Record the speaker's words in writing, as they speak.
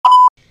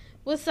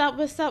What's up?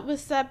 What's up?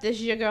 What's up? This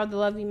is your girl, the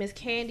lovely Miss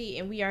Candy,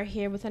 and we are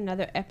here with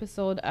another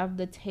episode of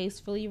the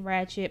Tastefully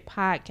Ratchet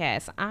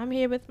podcast. I'm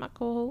here with my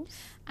co-host.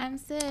 I'm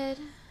Sid.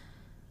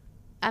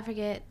 I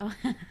forget. Oh.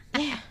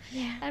 Yeah.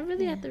 I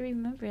really have to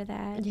remember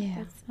that. Yeah.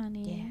 That's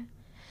funny. Yeah.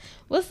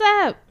 What's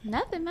up?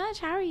 Nothing much.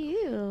 How are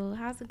you?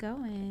 How's it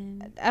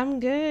going? I'm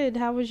good.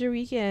 How was your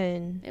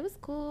weekend? It was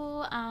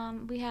cool.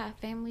 We had a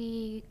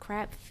family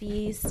crab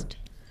feast.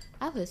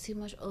 I put too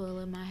much oil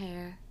in my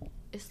hair.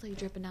 It's like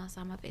dripping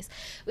outside my face.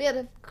 We had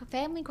a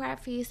family crab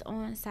feast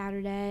on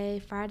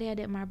Saturday. Friday I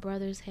did my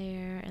brother's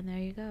hair, and there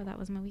you go. That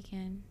was my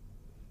weekend.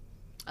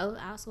 Oh,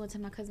 I also went to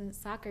my cousin's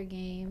soccer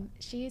game.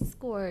 She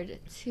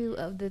scored 2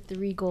 of the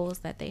 3 goals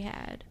that they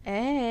had.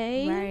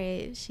 Hey.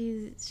 Right.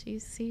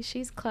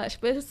 She's clutch.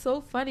 But it's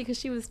so funny because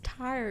she was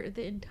tired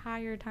the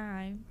entire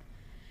time.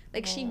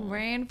 Like, she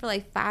ran for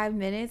like 5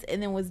 minutes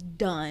and then was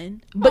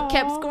done. But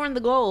kept scoring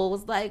the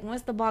goals. Like,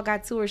 once the ball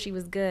got to her, she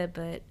was good.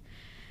 But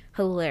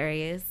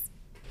hilarious.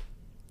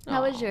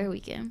 How was your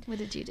weekend? What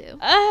did you do?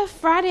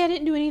 Friday I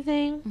didn't do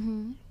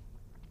anything.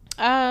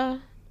 Mm-hmm.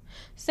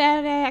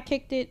 Saturday I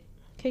kicked it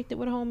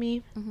with a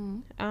homie.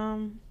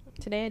 Mm-hmm.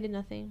 Today I did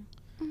nothing.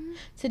 Mm-hmm.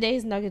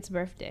 Today's Nugget's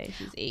birthday.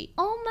 She's 8.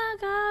 Oh my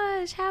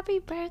gosh. Happy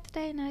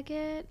birthday,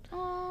 Nugget.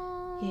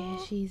 Oh.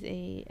 Yeah, she's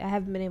 8. I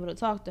haven't been able to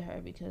talk to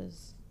her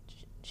because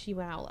she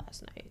went out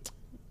last night.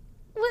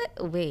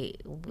 What?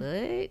 Wait,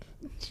 what?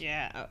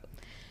 Yeah.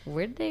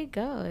 Where did they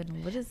go?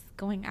 And what is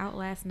going out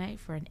last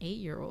night for an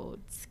 8-year-old?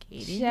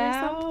 Skating or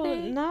Child,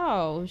 something?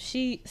 no.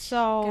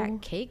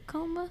 Got cake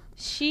coma?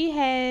 She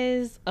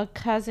has a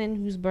cousin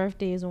whose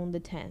birthday is on the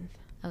 10th.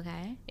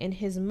 Okay. And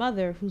his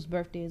mother whose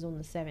birthday is on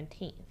the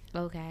 17th.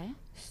 Okay.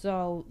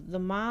 So the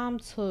mom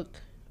took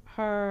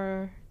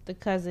her, the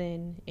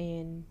cousin,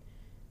 and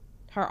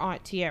her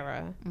aunt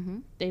Tiara. Mm-hmm.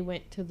 They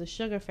went to the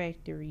sugar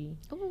factory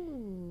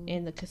Ooh.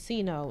 and the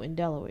casino in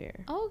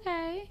Delaware.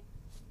 Okay.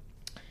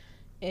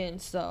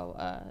 And so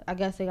I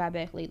guess they got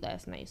back late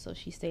last night, so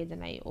she stayed the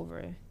night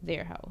over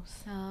their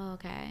house. Oh,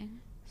 okay.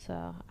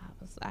 So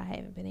I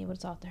haven't been able to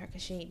talk to her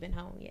because she ain't been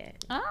home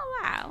yet. Oh,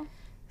 wow.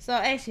 So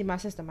actually, my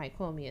sister might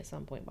call me at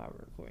some point while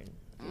we're recording.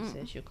 She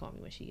said she'll call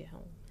me when she get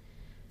home.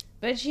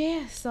 But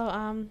yeah,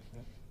 so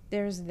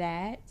there's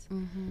that.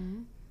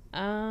 Mm-hmm.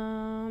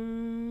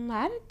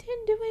 I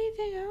didn't do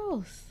anything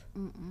else.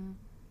 Mm-mm.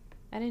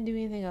 I didn't do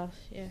anything else.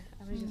 Yeah,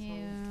 I was just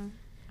home.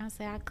 I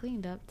say I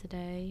cleaned up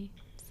today.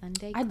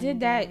 Sunday. I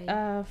did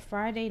that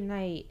Friday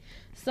night.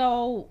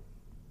 So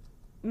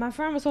my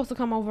friend was supposed to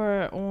come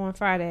over on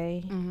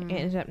Friday and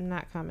ended up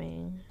not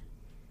coming.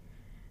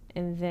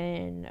 And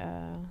then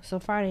so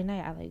Friday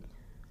night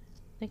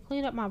they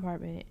cleaned up my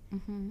apartment.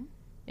 Mm-hmm.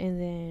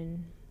 And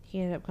then he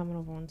ended up coming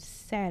over on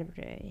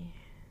Saturday.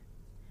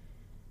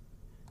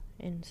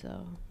 And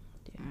so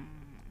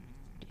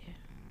yeah.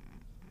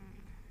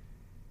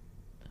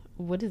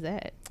 What is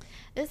that?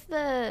 It's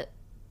the...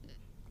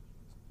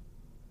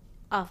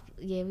 Oh,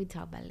 yeah, we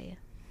talk about it later.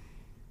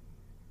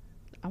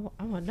 I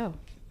want to know.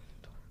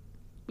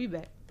 We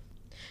back.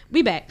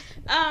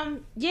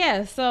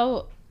 Yeah,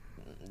 so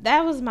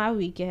that was my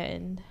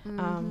weekend.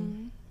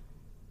 I'm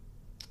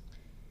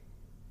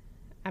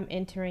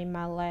entering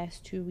my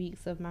last 2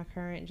 weeks of my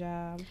current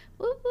job.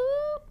 Whoop,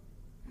 whoop.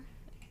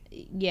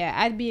 Yeah,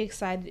 I'd be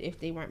excited if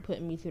they weren't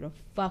putting me through the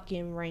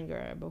fucking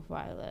ringer before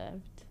I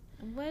left.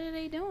 What are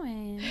they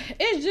doing?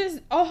 It's just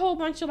a whole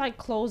bunch of like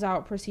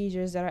closeout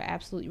procedures that are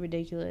absolutely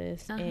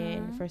ridiculous.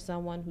 And for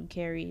someone who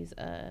carries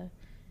a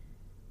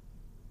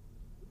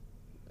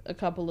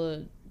couple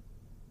of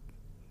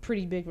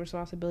pretty big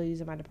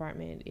responsibilities in my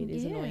department, it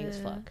is annoying as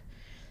fuck.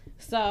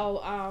 So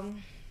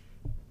I'm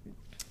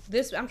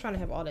trying to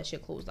have all that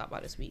shit closed out by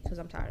this week because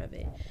I'm tired of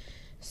it.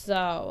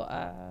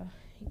 So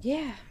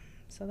yeah,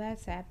 so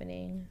that's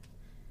happening.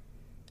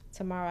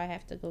 Tomorrow I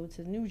have to go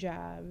to the new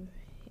job,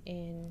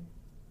 and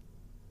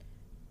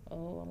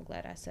I'm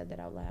glad I said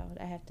that out loud.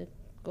 I have to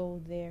go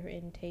there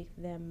and take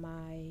them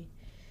my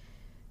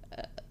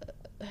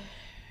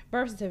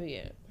birth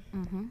certificate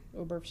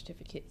or birth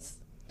certificates.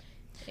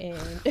 And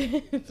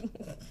it's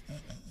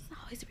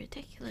always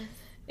ridiculous.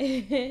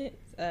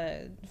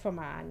 For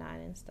my I-9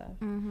 and stuff.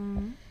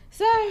 Mm-hmm.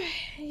 So,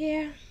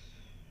 yeah.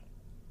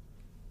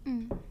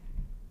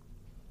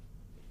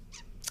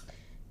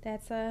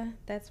 That's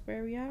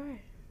where we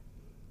are.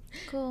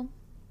 Cool.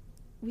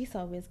 We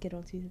saw WizKid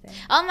on Tuesday.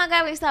 Oh my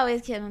god, we saw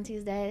WizKid on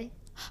Tuesday.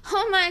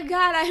 Oh my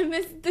god, I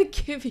missed the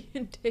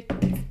Giveon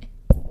tickets.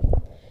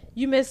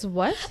 You missed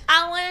what?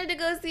 I wanted to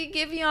go see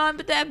Giveon,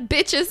 but that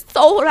bitch is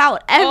sold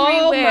out everywhere.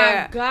 Oh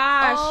my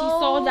gosh, she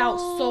sold out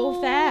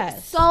so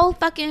fast. So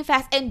fucking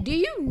fast. And do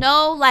you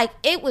know, like,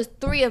 it was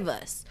 3 of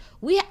us.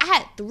 I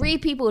had 3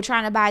 people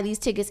trying to buy these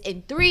tickets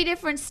in 3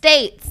 different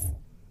states.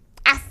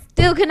 I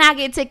still could not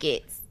get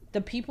tickets. The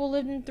people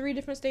lived in 3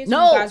 different states?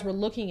 No. You guys were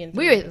looking in 3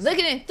 We were different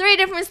looking in 3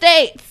 different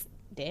states.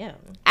 Damn.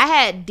 I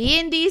had D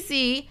in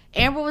DC,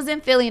 Amber was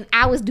in Philly, and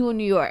I was doing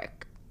New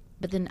York.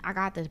 But then I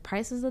got the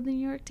prices of the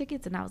New York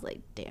tickets, and I was like,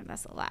 damn,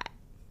 that's a lot.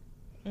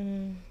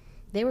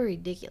 They were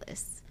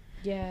ridiculous.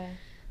 Yeah.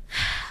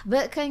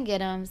 But couldn't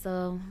get him,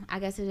 so I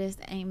guess it just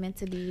ain't meant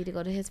to be to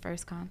go to his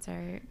first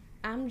concert.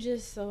 I'm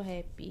just so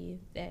happy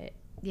that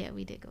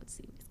we did go to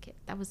see Wizkid.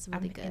 That was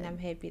really good. And I'm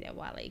happy that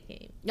Wale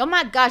came. Oh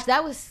my gosh,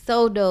 that was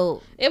so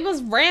dope. It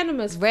was random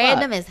as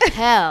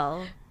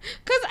hell.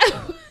 Cause I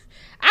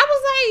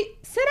was like,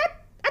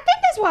 I think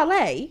that's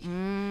Wale.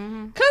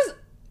 Mm-hmm. Cause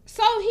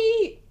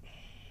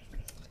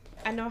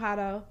I know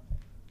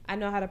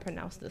how to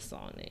pronounce this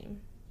song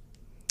name.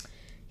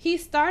 He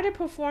started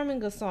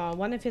performing a song,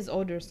 one of his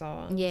older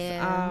songs.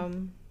 Yeah.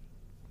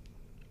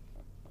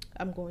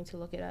 I'm going to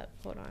look it up.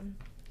 Hold on.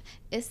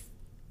 It's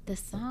the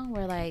song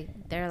where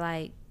they're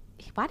like,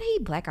 why did he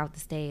black out the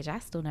stage? I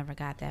still never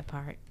got that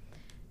part.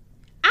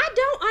 I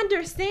don't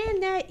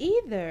understand that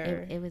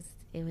either. It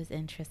was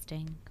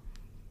interesting.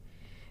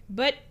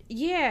 But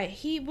yeah,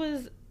 he's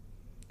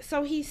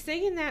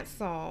singing that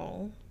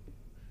song.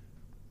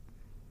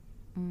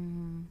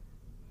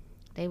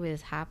 They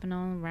was hopping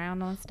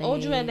around on stage.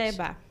 Ojo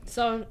Eleba.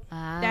 So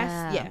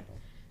that's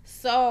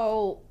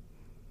So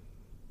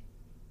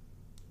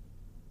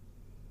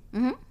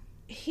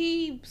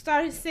he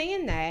started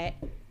singing that,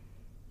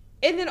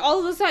 and then all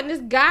of a sudden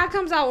this guy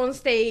comes out on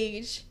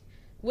stage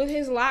with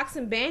his locks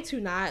and bantu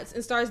knots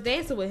and starts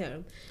dancing with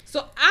him.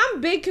 So I'm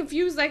big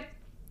confused, like,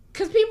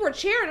 because people were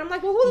cheering. I'm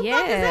like, well, who the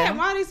fuck is that?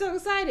 Why are they so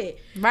excited?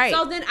 Right.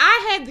 So then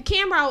I had the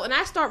camera out and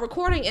I start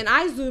recording and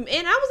I zoom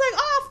in. I was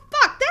like, oh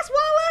fuck, that's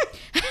Wale.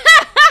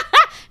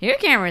 Your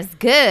camera's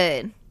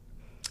good.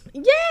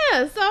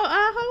 Yeah. So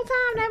whole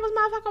time that was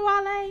motherfucking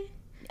Wale.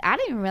 I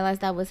didn't even realize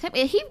that was him.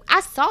 And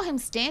I saw him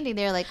standing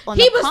there like on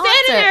the concert. He was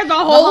standing there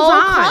the whole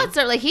time.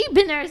 Concert. Like he'd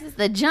been there since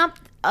the jump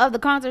of the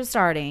concert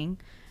starting.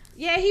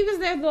 Yeah, he was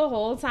there the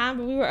whole time,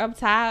 but we were up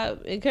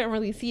top and couldn't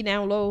really see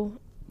down low.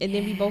 And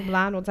then we both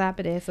blind on top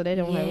of that, so they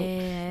don't help.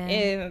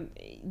 And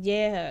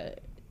yeah.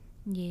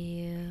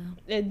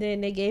 And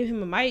then they gave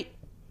him a mic,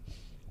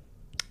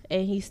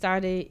 and he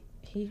started.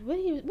 What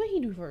he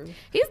do first?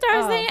 He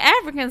started saying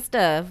African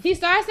stuff. He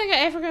started singing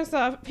African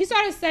stuff. He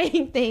started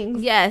saying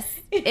things. Yes,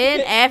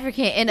 in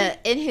African,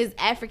 in his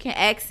African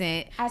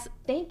accent. I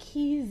think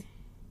he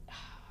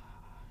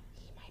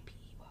might be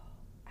Igbo.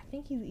 I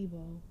think he's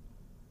Igbo.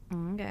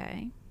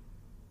 Okay.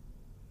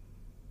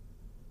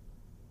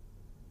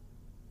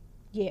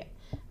 Yeah.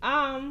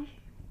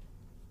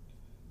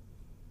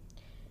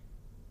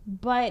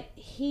 But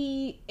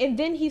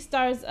then he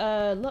starts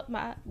look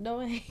my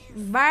no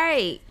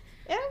right.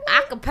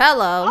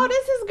 Acapella. Oh,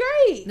 this is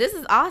great. This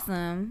is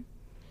awesome.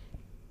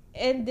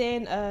 And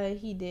then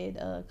he did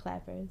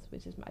Clappers,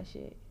 which is my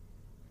shit.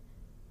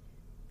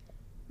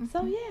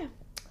 So yeah.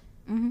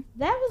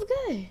 That was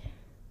good.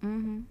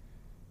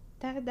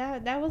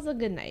 That was a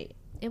good night.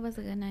 It was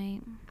a good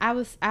night. I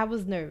was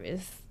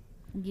nervous.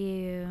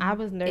 Yeah. I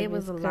was nervous. It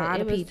was a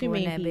lot of people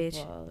in that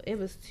bitch. It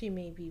was too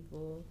many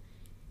people.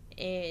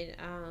 And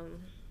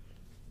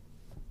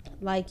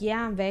like,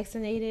 yeah, I'm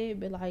vaccinated,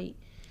 but like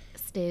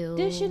still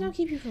this shit don't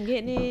keep you from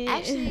getting it.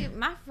 Actually,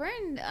 my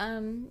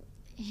friend,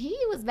 he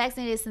was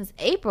vaccinated since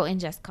April and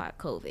just caught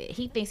COVID.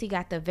 He thinks he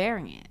got the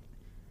variant.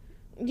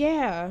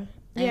 Yeah.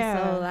 And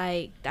so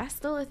like that's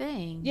still a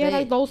thing. Yeah, but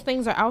like those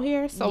things are out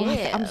here. So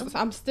like,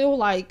 I'm still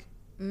like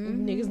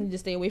niggas need to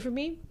stay away from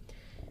me.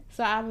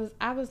 So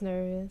I was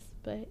nervous,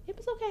 but it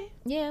was okay.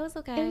 Yeah, it was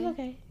okay. It was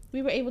okay.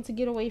 We were able to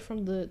get away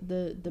from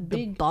the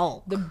big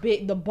bulk.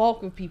 The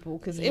bulk of people,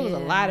 because it was a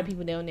lot of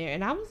people down there,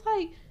 and I was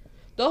like,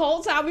 the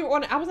whole time we were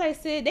on, I was like,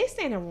 Sid, they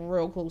standing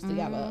real close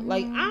together.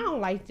 Like, I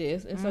don't like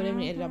this, and so then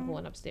we ended up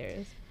going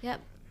upstairs.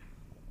 Yep.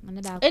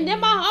 And then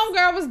my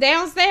homegirl was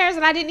downstairs,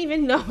 and I didn't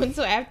even know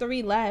until after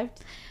we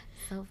left.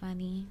 So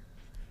funny.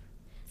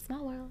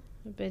 Small world.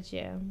 But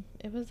yeah,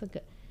 it was a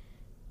good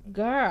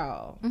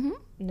girl.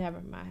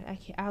 Never mind.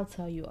 I'll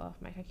tell you off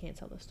mic. I can't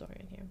tell the story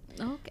in here.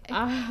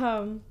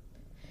 Okay.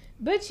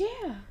 But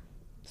yeah,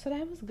 so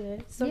that was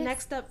good. So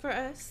next up for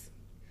us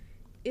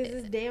is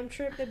this damn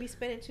trip that we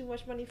spending too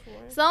much money for.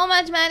 So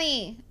much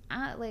money.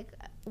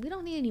 We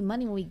don't need any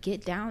money when we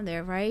get down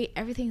there, right?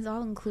 Everything's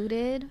all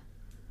included.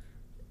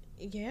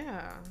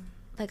 Yeah.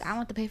 Like, I don't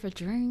have to pay for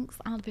drinks.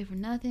 I don't have to pay for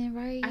nothing,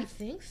 right? I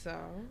think so.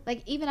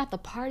 Like, even at the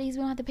parties,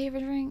 we don't have to pay for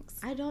drinks.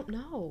 I don't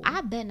know.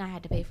 I bet I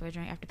had to pay for a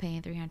drink after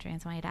paying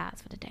 $320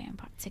 for the damn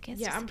tickets.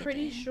 Yeah, I'm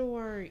pretty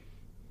sure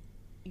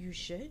you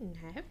shouldn't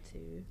have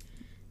to.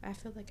 I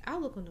feel like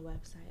I'll look on the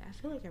website. I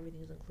feel like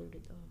everything's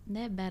included though.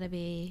 That better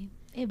be.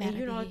 It better be. And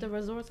you know what? The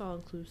resort's all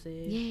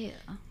inclusive. Yeah.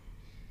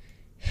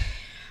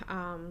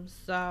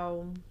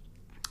 So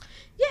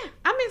yeah,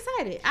 I'm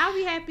excited. I'll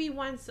be happy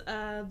once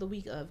the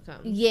week of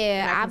comes.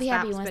 Yeah, I'll be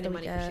happy once the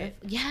week of.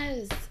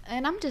 Yes,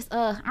 and I'm just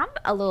I'm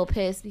a little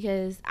pissed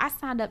because I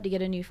signed up to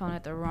get a new phone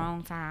at the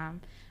wrong time.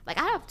 Like,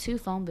 I have 2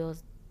 phone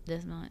bills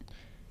this month.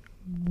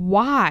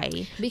 Why?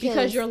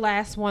 Because your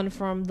last one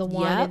from the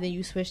one and then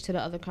you switched to the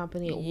other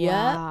company.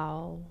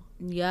 Wow.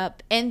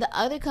 Yep. And the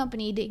other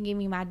company didn't give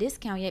me my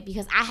discount yet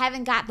because I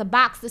haven't got the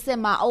box to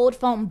send my old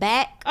phone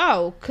back.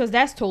 Oh, because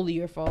that's totally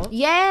your fault.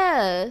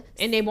 Yeah.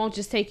 And they won't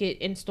just take it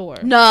in store.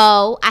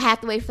 No, I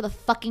have to wait for the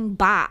fucking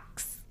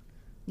box.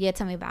 Yeah,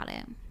 tell me about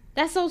it.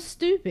 That's so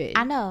stupid.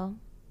 I know.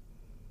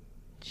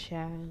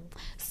 Child.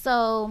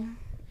 So,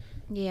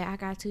 yeah, I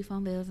got 2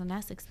 phone bills, and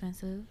that's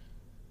expensive.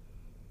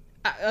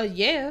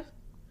 Yeah.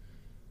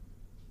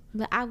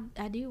 But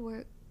I do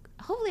work.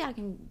 Hopefully, I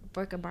can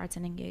work a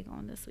bartending gig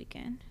on this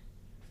weekend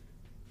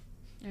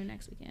or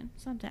next weekend.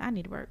 Something I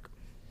need to work.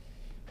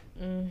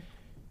 Okay.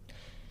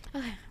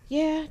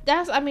 Yeah,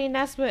 that's what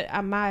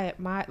my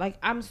like.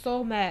 I'm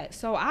so mad.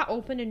 So I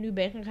opened a new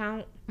bank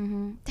account.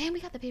 Damn, we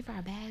got to pay for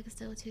our bags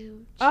still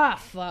too. Ah,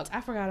 fuck!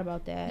 I forgot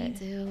about that. Me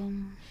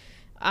too.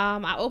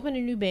 I opened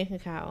a new bank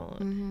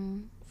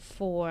account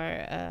for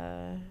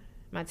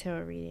my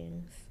tarot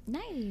readings.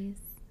 Nice.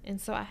 And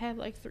so I have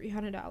like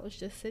 $300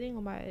 just sitting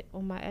on my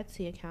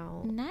Etsy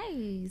account.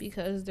 Nice.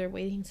 Because they're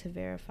waiting to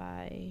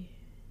verify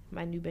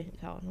my new bank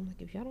account. And I'm like,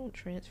 if y'all don't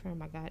transfer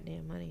my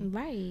goddamn money.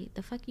 Right.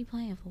 The fuck you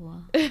playing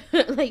for?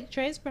 Like,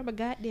 transfer my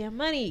goddamn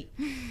money.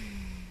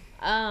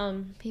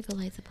 People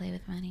like to play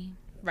with money.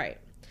 Right.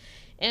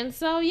 And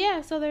so,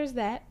 yeah, so there's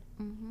that.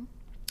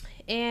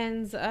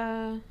 And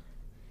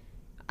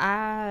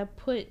I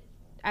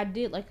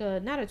did like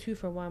not a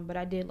 2-for-1, but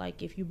I did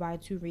like if you buy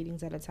 2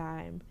 readings at a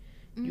time,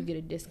 you get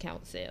a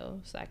discount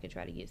sale. So I could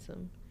try to get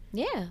some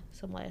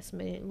last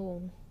minute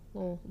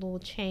little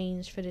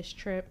change for this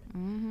trip.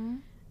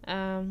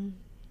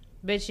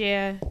 But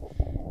yeah,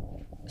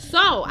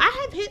 so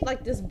I have hit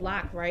like this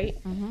block, right?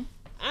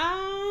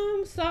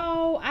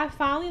 So I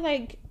finally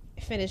like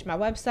finished my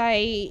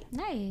website.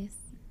 Nice.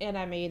 And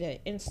I made an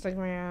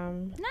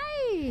Instagram.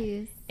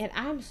 Nice. And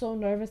I'm so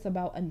nervous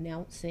about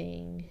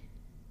announcing.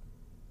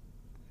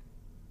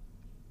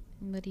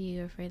 What are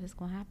you afraid is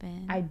gonna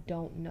happen? I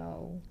don't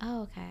know.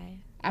 Oh, okay.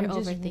 I'm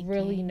just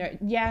really nervous.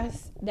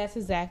 Yes, that's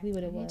exactly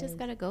what it was. You just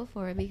gotta go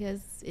for it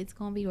because it's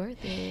gonna be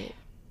worth it.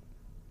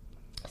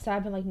 So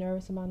I've been like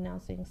nervous about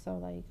announcing. So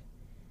like,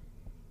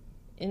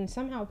 and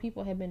somehow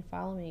people have been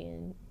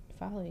following me.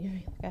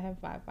 Like I have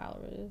 5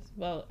 followers.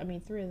 Well, I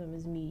mean 3 of them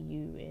is me,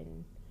 you,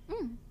 and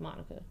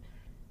Monica.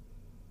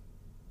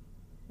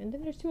 And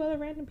then there's 2 other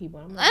random people.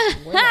 I'm like,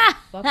 where the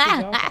fuck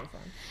did y'all come from?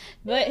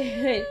 But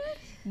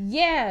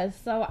yeah,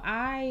 so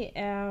I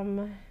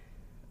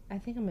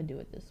think I'm gonna do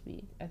it this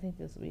week. I think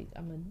this week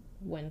I'm gonna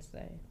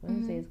Wednesday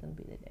is gonna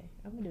be the day.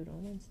 I'm gonna do it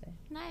on Wednesday.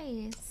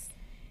 Nice.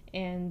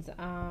 And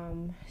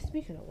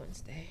speaking of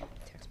Wednesday,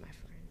 text my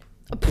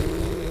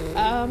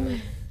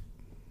friend.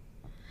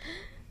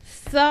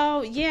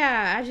 So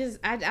yeah,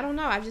 I don't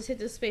know. I just hit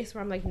this space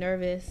where I'm like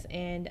nervous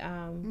and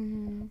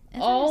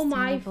oh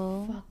my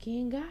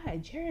fucking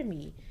god,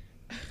 Jeremy.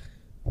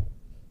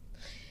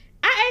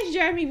 I asked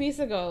Jeremy weeks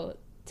ago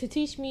to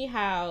teach me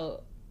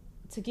how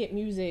to get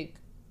music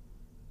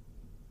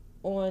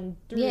through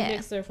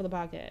Mixer for the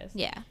podcast.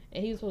 Yeah.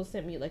 And he was supposed to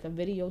send me like a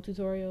video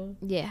tutorial.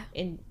 Yeah.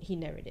 And he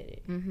never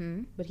did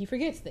it. But he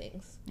forgets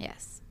things.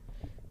 Yes.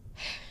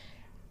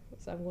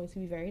 So I'm going to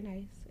be very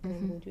nice. And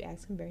I'm going to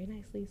ask him very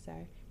nicely,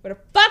 sir, where the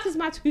fuck is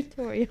my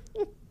tutorial?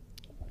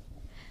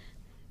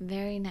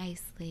 Very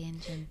nicely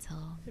and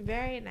gentle.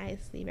 Very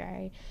nicely,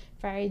 very,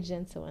 very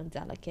gentle and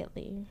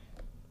delicately.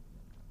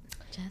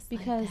 Just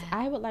because like that.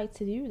 I would like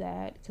to do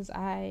that because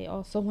I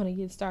also want to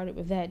get started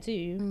with that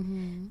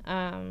too.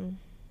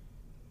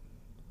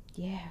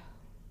 Yeah.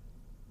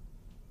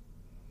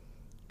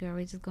 Girl,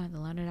 we're just going to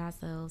learn it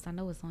ourselves. I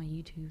know it's on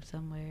YouTube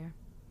somewhere.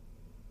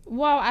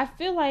 Well, I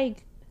feel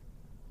like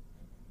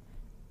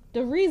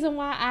the reason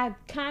why I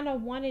kind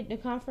of wanted to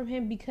come from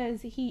him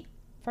because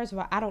first of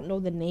all, I don't know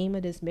the name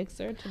of this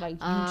mixer to like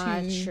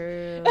YouTube.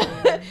 True.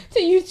 To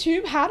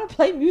YouTube how to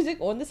play music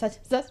on the such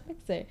and such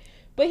mixer.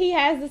 But he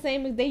has the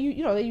same, they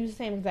use the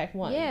same exact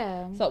one.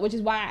 Yeah. So, which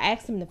is why I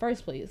asked him in the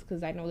first place,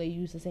 because I know they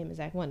use the same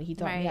exact one. He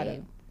taught me how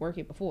to work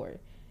it before.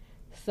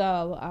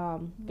 So,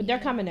 but they're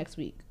coming next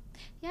week.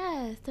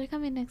 Yes, they're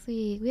coming next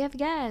week. We have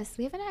guests.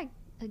 We haven't had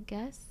a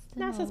guest.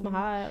 Not since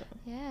Mahad.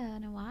 Yeah,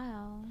 in a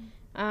while.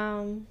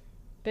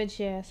 But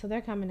yeah, so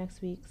they're coming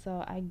next week.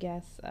 So I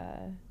guess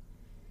I'll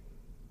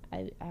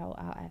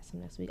ask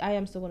them next week. I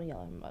am still going to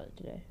yell at him about it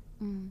today.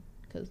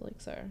 Because, like,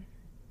 sir.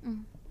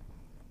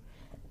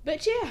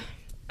 But yeah.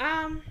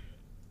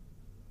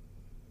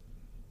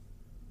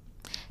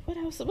 What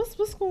else?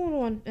 What's going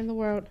on in the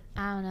world?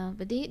 I don't know.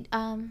 But do you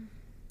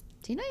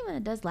know anyone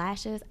that does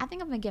lashes? I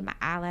think I'm gonna get my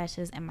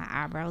eyelashes and my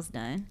eyebrows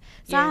done,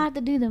 so I don't have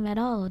to do them at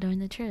all during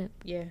the trip.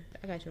 Yeah,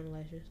 I got you on the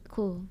lashes.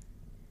 Cool.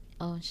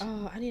 Oh,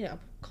 I need a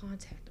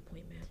contact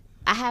appointment.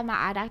 I have my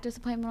eye doctor's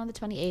appointment on the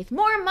 28th.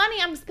 More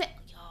money I'm spending.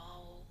 Yo.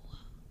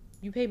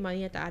 You pay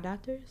money at the eye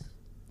doctor's?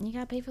 You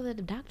gotta pay for the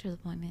doctor's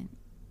appointment.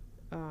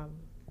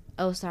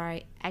 Oh,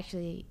 sorry.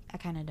 Actually, I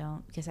kind of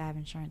don't because I have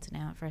insurance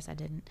now. At first, I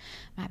didn't.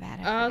 My bad.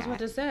 I was about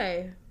to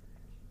say.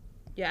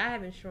 Yeah, I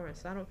have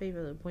insurance. So I don't pay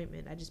for the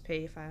appointment. I just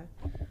pay if I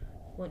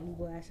want new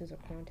glasses or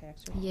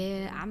contacts. Or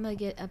yeah, I'm going to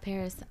get a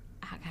pair of...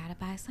 I got to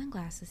buy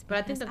sunglasses. But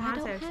I think the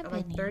contacts are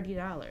like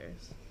 $30.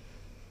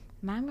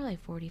 Mine were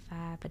like $45,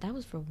 but that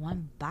was for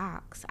one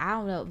box. I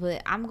don't know,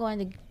 but I'm going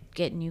to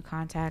get new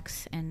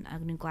contacts and a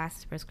new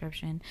glasses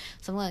prescription.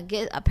 So I'm going to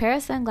get a pair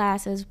of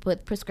sunglasses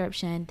with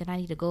prescription. Then I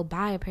need to go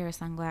buy a pair of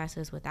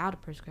sunglasses without a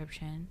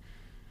prescription.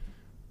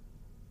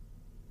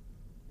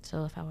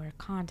 So if I wear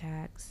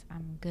contacts,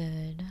 I'm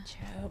good.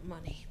 Child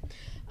money.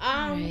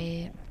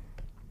 Right.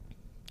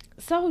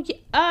 So,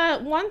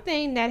 one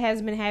thing that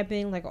has been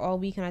happening like all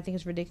week, and I think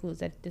it's ridiculous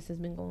that this has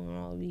been going on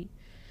all week.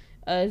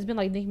 It's been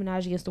like Nicki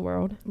Minaj against the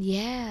world.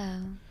 Yeah.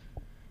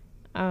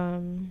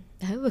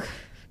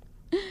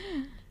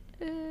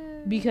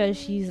 Because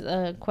she's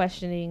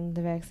questioning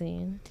the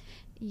vaccine.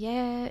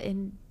 Yeah,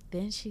 and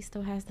then she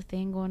still has the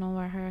thing going on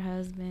with her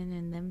husband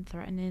and them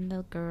threatening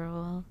the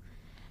girl.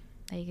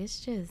 Like, it's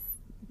just...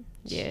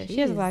 Yeah, she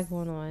has a lot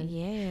going on.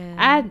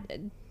 Yeah.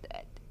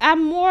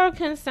 I'm more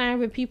concerned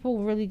with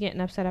people really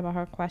getting upset about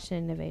her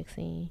questioning the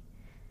vaccine.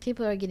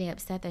 People are getting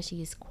upset that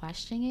she is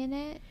questioning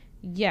it?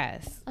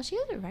 Yes. Oh, she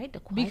has the right to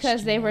question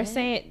because they were it.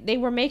 saying, they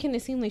were making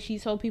it seem like she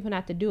told people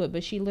not to do it,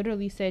 but she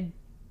literally said,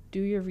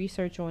 do your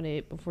research on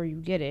it before you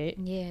get it.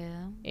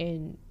 Yeah.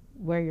 And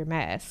wear your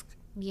mask.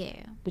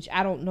 Yeah. Which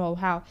I don't know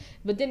how.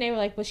 But then they were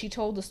like, but she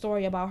told the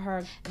story about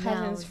her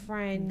cousin's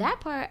friend. That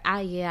part,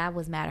 I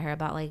was mad at her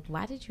about, like,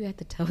 why did you have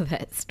to tell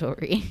that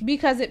story?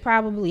 Because it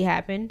probably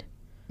happened.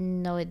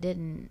 No, it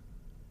didn't.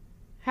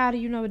 How do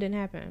you know it didn't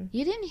happen?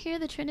 You didn't hear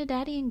the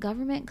Trinidadian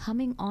government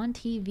coming on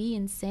TV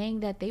and saying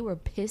that they were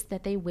pissed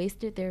that they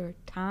wasted their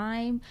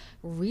time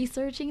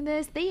researching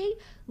this? They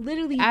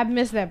literally... I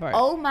missed that part.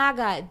 Oh my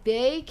God.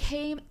 They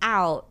came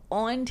out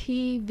on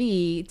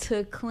TV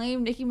to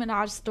claim Nicki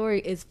Minaj's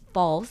story is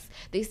false.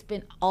 They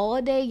spent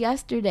all day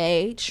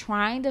yesterday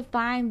trying to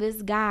find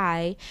this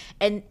guy.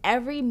 And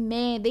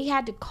they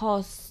had to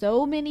call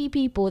so many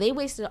people. They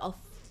wasted a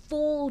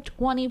full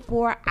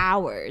 24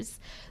 hours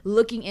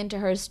looking into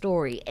her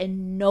story,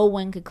 and no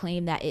one could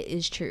claim that it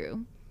is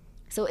true.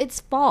 So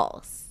it's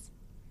false.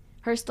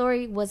 Her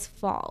story was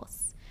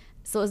false.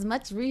 So as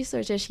much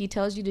research as she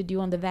tells you to do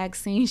on the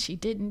vaccine, she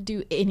didn't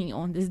do any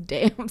on this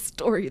damn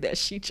story that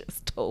she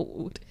just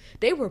told.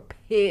 They were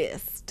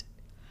pissed.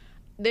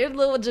 Their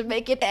little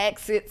Jamaican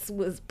accents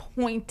was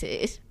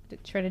pointed. The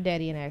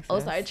Trinidadian accent. Oh,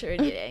 sorry,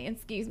 Trinidadian.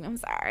 Excuse me, I'm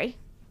sorry.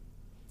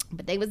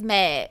 But they was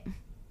mad.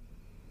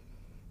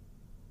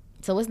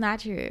 So it's not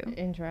true.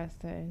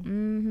 Interesting.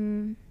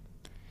 Mm-hmm.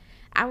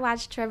 I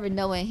watched Trevor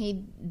Noah, and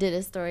he did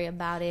a story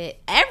about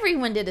it.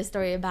 Everyone did a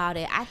story about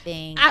it, I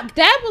think.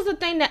 That was the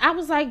thing that I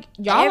was like,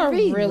 y'all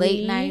Every are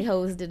really... late night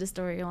host did a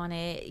story on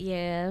it.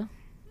 Yeah.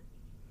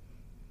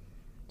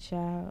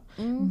 Child.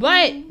 Mm-hmm.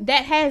 But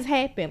that has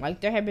happened. Like,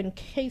 there have been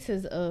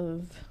cases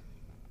of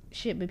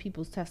shit with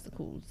people's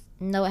testicles.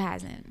 No, it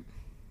hasn't.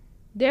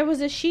 There was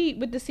a sheet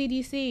with the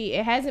CDC.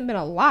 It hasn't been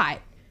a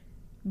lot.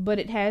 But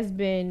it has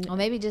been... Or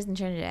maybe just in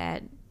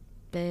Trinidad.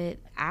 But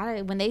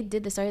when they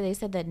did the story, they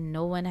said that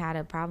no one had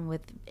a problem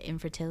with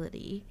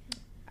infertility.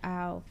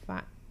 I'll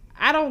find...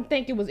 I don't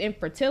think it was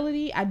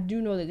infertility. I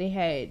do know that they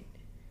had...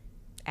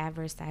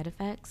 adverse side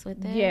effects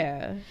with it.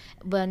 Yeah.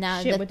 But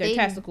now... shit with their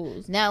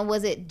testicles. Now,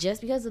 was it just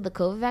because of the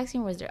COVID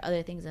vaccine, or was there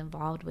other things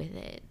involved with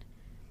it?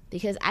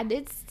 Because I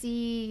did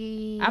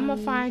see... I'm going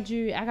to find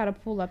you... I got to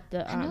pull up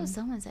the... I know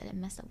someone said it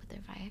messed up with their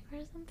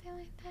Viagra or something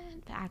like that.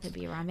 But I could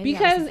be wrong. Maybe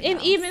because,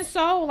 and even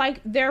so,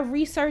 like, they're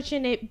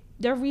researching it.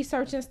 They're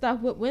researching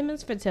stuff with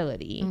women's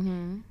fertility.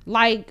 Mm-hmm.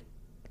 Like,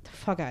 the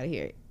fuck out of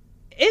here.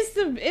 It's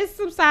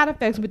some side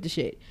effects with the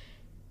shit.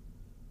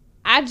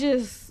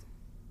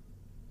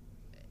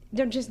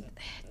 They're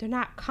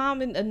not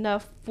common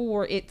enough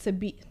for it to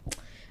be...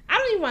 I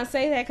don't even want to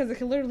say that because it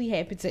can literally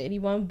happen to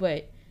anyone,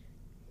 but...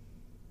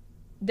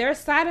 There are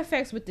side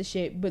effects with the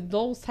shit, but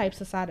those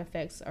types of side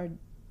effects are,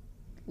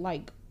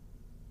 like,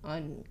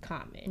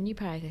 uncommon. And you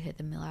probably could hit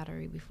the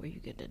lottery before you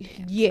get the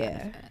damn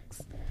side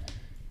effects.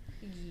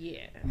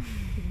 Yeah.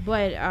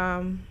 But,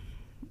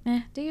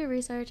 do your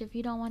research. If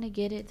you don't want to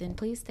get it, then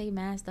please stay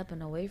masked up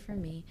and away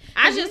from me.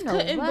 I just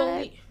couldn't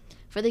believe...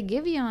 For the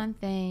Giveon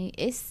thing,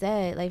 it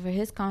said, like, for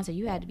his concert,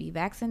 you had to be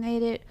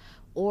vaccinated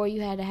or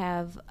you had to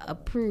have a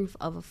proof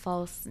of a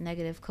false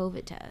negative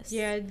COVID test.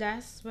 Yeah,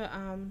 that's what,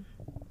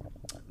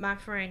 my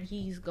friend,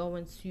 he's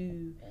going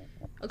to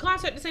a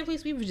concert at the same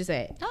place we were just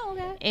at. Oh,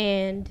 okay.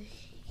 And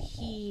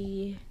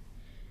he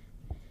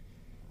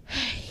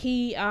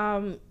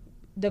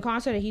the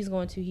concert that he's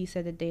going to, he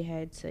said that he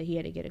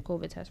had to get a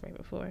COVID test right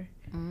before.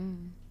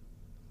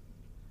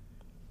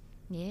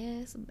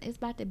 Yeah, it's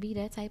about to be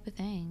that type of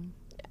thing.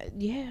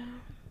 Yeah.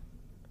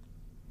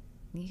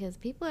 Because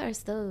people are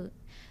still,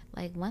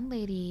 like, one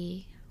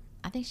lady,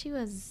 I think she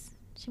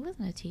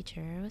wasn't a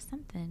teacher, it was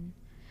something.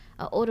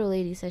 An older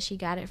lady said she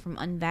got it from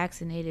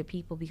unvaccinated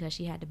people because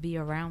she had to be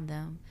around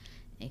them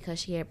and because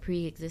she had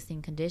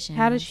pre-existing conditions.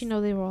 How does she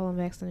know they were all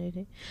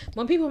unvaccinated?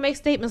 When people make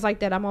statements like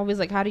that, I'm always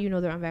like, how do you know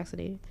they're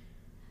unvaccinated?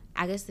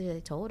 I guess they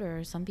told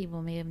her. Some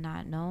people may have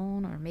not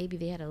known, or maybe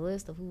they had a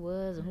list of who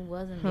was and who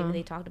wasn't. Maybe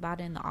they talked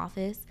about it in the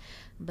office.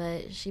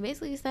 But she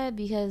basically said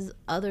because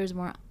others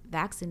weren't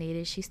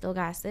vaccinated, she still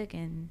got sick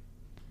and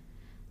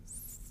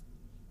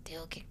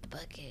still kicked the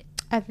bucket.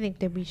 I think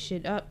that we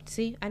should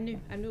see, I knew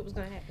it was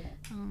gonna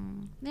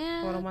happen.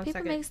 Yeah, hold on one people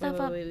second. make stuff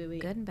up wait.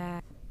 good and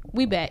bad.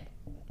 We back.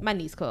 My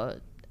niece called.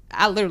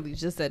 I literally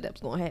just said that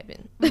was gonna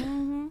happen.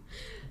 Mm-hmm.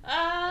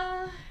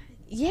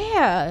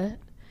 Yeah.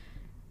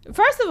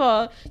 First of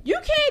all, you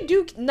can't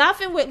do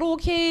nothing with little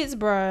kids,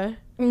 bruh.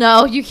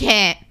 No, you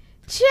can't.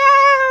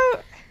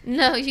 Child.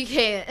 No, you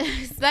can't.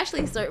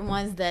 Especially certain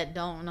ones that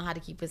don't know how to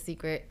keep a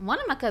secret. One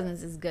of my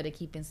cousins is good at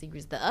keeping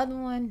secrets. The other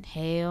one,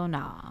 hell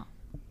nah.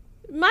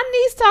 My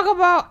niece talk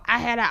about I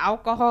had an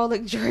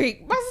alcoholic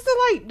drink. My sister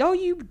like, no,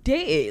 you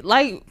did.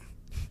 Like,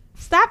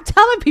 stop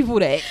telling people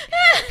that.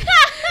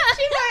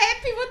 She might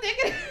have people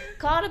thinking.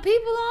 Call the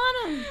people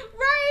on them.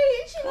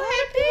 Right. She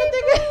might have people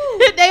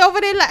thinking they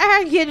over there let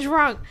her get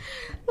drunk.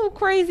 Little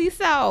crazy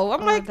soul.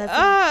 I'm like,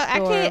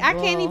 I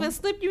can't even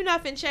slip you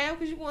nothing, child,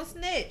 because you want to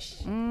snitch.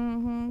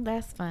 Mm-hmm.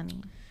 That's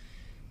funny.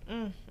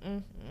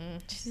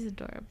 She's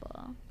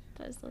adorable.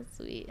 That's so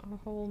sweet. A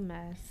whole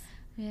mess.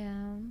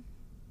 Yeah.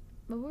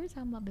 But what were we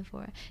talking about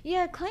before?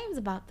 Yeah, claims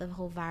about the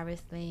whole virus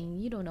thing.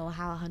 You don't know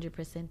how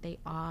 100% they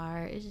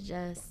are. It's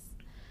just,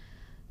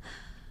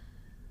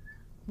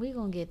 we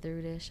gonna get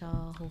through this,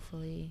 y'all,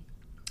 hopefully.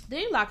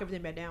 They lock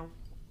everything back down.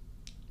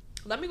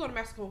 Let me go to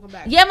Mexico and come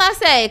back. Yeah, I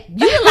say,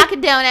 you can lock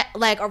it down at,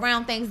 like,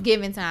 around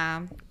Thanksgiving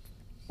time.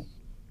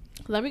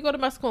 Let me go to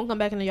Mexico and come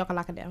back, and then y'all can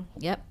lock it down.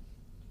 Yep.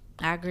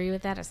 I agree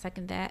with that. I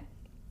second that.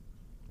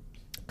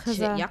 Cause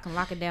y'all can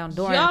lock it down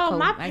during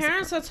my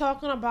parents are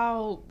talking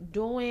about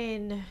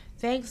doing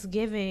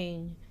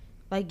Thanksgiving,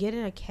 like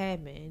getting a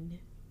cabin.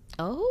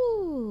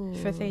 Oh,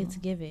 for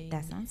Thanksgiving.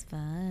 That sounds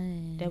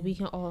fun. That we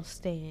can all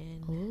stay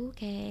in.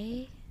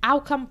 Okay.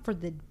 I'll come for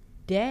the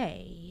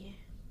day.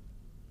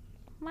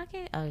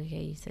 Okay. Oh,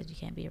 okay. You said you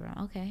can't be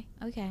around. Okay.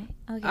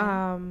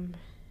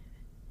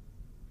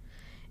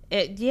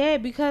 Yeah,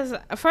 because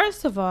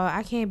first of all,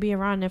 I can't be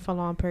around them for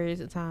long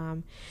periods of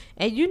time,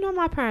 and you know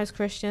my parents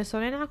Christian, so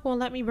they're not gonna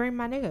let me bring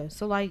my nigga.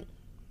 So like,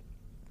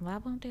 why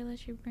won't they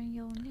let you bring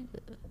your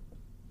nigga?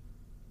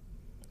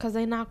 Cause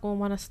they're not gonna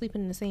want to sleep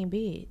in the same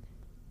bed.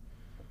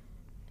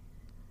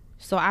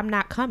 So I'm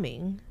not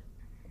coming.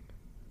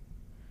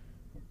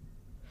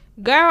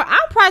 Girl,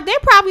 they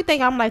probably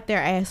think I'm like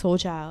their asshole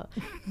child,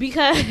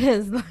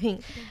 because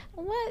like,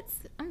 what?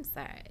 I'm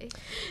sorry.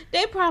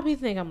 They probably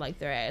think I'm like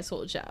their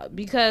asshole child,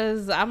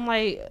 because I'm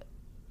like,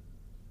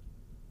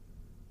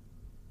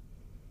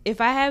 if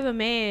I have a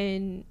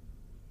man,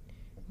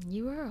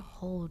 you are a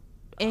whole,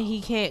 and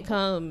he can't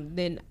come,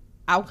 then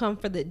I'll come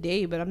for the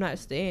day, but I'm not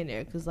staying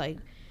there, because like,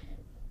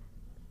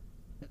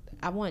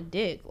 I want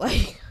dick.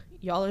 Like,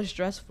 y'all are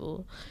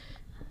stressful.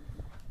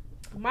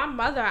 My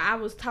mother, I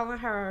was telling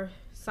her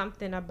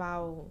something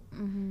about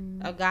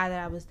a guy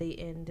that I was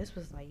dating. This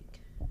was like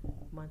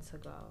months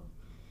ago.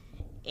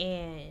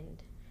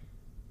 And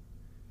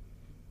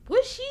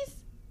what she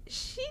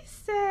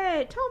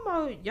said, talking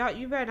about, y'all,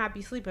 you better not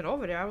be sleeping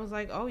over there. I was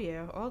like, oh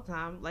yeah, all the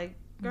time. Like,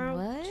 girl,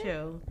 what?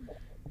 Chill.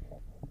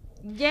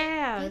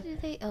 Yeah. What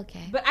did they?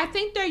 Okay. But I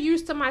think they're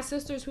used to my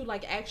sisters who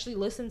like actually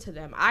listen to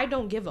them. I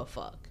don't give a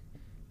fuck.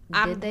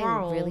 Did they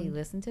really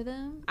listen to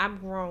them? I'm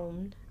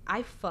grown.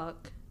 I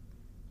fuck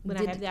when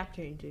I have the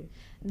opportunity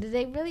to. Did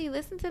they really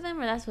listen to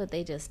them, or that's what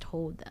they just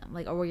told them?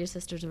 Like, or were your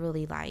sisters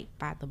really like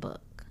by the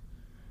book?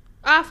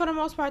 For the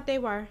most part, they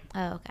were.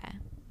 Oh, okay.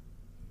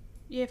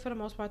 Yeah, for the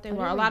most part, they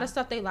were. A lot of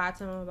stuff they lied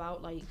to them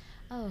about. Like,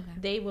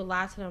 they would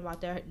lie to them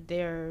about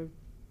their.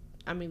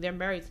 I mean, they're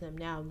married to them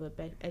now, but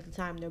at the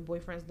time, their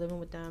boyfriend's living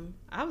with them.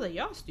 I was like,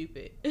 y'all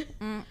stupid.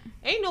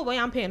 Ain't no way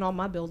I'm paying all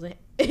my bills and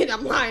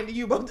I'm lying to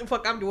you about the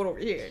fuck I'm doing over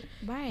here.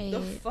 Right.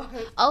 The fuck?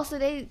 Oh, so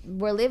they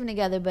were living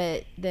together,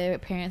 but their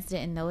parents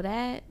didn't know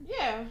that?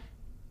 Yeah.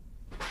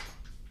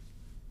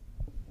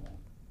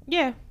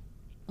 Yeah.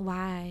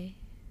 Why?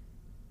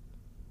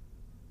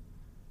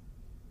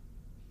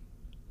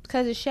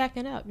 Because it's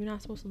shacking up. You're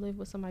not supposed to live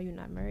with somebody you're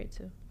not married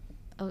to.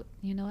 Oh,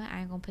 you know what? I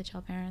ain't gonna put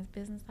your parents'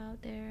 business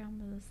out there. I'm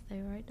gonna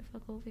stay right the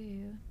fuck over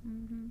here.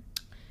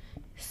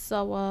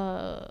 So,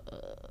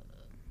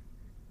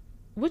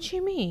 what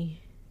you mean?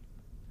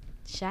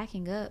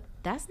 Shacking up.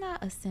 That's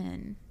not a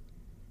sin.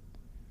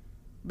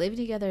 Living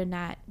together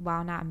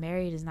while not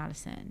married is not a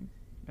sin,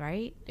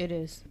 right? It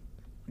is.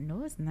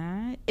 No, it's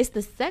not. It's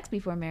the sex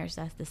before marriage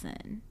that's the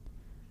sin.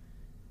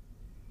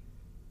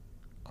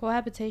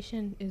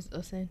 Cohabitation is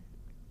a sin.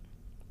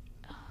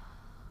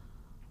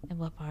 And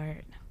what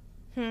part?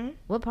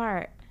 What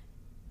part?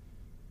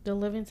 The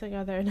living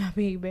together and not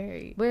being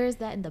married. Where is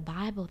that in the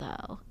Bible,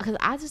 though? Because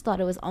I just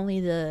thought it was only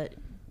the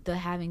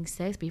having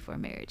sex before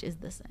marriage is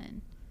the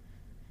sin.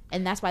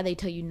 And that's why they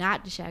tell you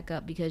not to shack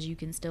up, because you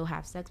can still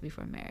have sex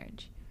before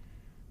marriage.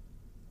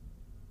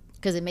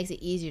 Because it makes it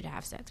easier to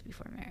have sex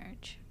before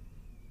marriage.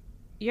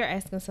 You're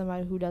asking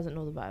somebody who doesn't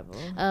know the Bible.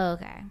 Oh,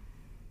 okay.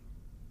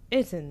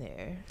 It's in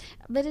there.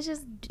 But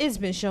it's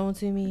been shown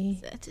to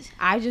me.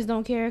 I just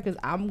don't care because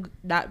I'm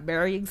not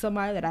marrying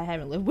somebody that I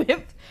haven't lived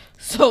with.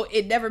 So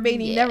it never made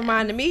any never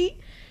mind to me.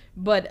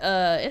 But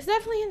it's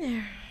definitely in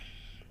there.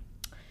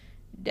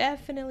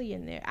 Definitely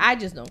in there. I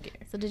just don't care.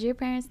 So did your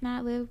parents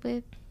not live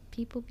with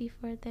people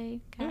before they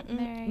got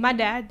married? My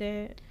dad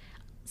did.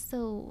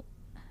 So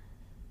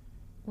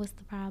what's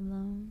the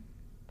problem?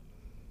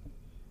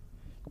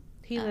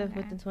 He lived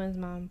with the twins'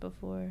 mom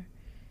before.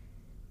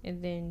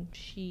 And then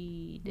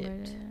she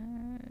dipped.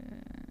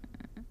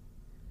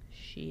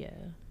 she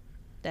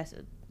that's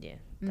a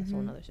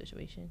whole nother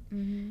situation.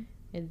 Mm-hmm.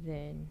 And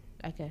then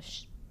I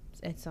guess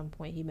at some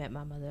point he met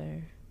my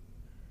mother.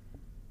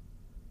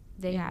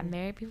 They got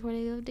married before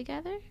they lived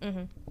together.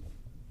 Mm-hmm.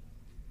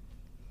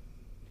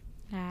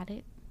 Got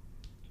it.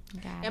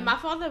 And my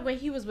father, when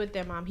he was with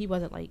their mom, he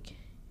wasn't like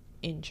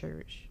in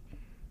church.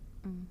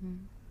 Mm-hmm.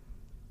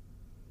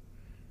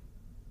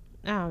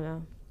 I don't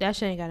know. That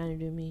shit ain't got nothing to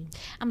do with me.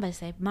 I'm about to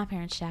say, my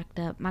parents shacked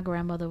up. My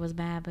grandmother was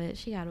mad, but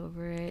she got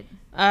over it.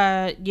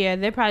 Yeah,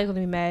 they're probably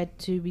gonna be mad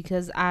too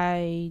because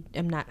I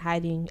am not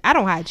hiding. I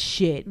don't hide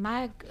shit.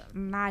 My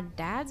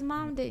dad's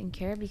mom didn't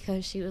care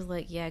because she was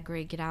like, yeah,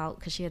 great, get out,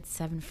 because she had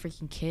 7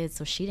 freaking kids,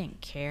 so she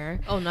didn't care.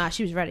 Oh nah,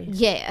 she was ready.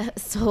 Yeah.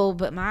 So,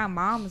 but my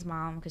mom's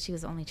mom, because she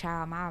was the only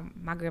child,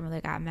 my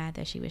grandmother got mad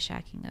that she was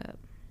shacking up.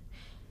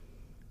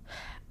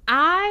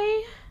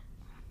 I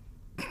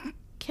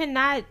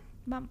cannot.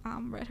 My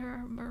mom read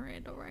her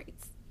Miranda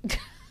rights.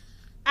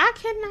 I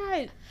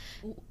cannot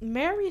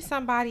marry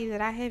somebody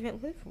that I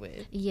haven't lived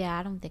with. Yeah,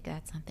 I don't think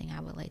that's something I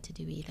would like to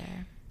do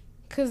either.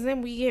 Because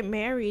then we get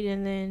married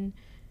and then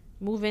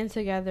move in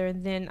together.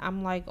 And then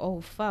I'm like, oh,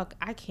 fuck,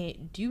 I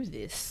can't do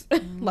this.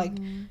 Mm-hmm. Like,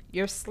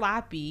 you're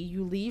sloppy.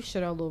 You leave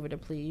shit all over the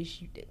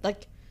place.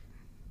 Like,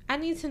 I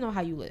need to know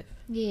how you live.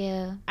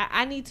 Yeah.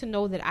 I need to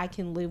know that I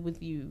can live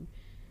with you.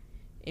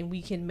 And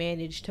we can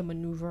manage to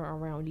maneuver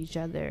around each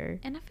other.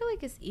 And I feel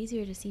like it's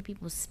easier to see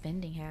people's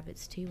spending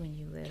habits too when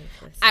you live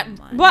with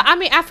someone.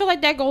 I feel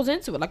like that goes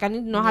into it. Like, I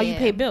need to know how you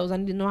pay bills. I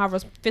need to know how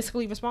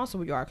fiscally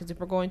responsible you are. Because if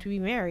we're going to be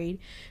married,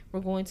 we're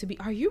going to be.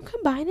 Are you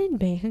combining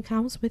bank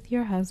accounts with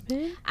your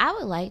husband? I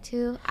would like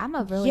to. I'm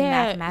a really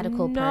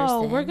mathematical person.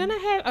 No, we're gonna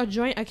have a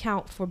joint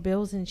account for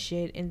bills and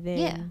shit, and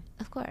then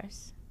of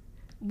course.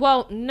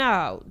 Well,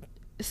 no,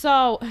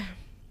 so.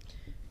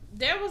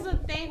 There was a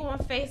thing on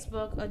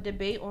Facebook, a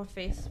debate on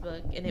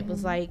Facebook, and it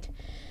was like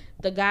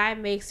the guy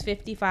makes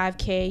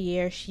 $55K a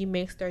year, she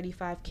makes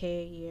 $35K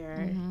a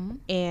year,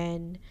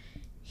 and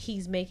he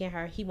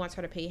wants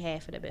her to pay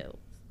half of the bills.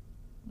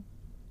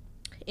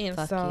 And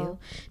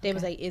they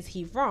was like, is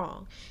he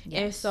wrong?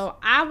 Yes. And so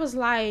I was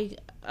like,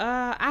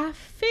 I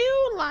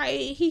feel like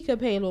he could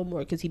pay a little more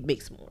because he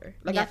makes more.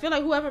 Like, I feel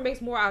like whoever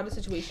makes more out of the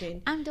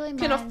situation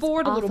can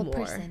afford a little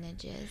more.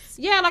 Percentages.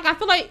 Yeah, like, I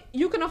feel like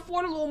you can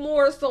afford a little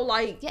more, so,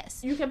 like,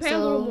 you can pay a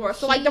little more.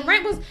 So, like, the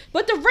rent was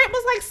like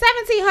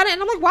 $1,700,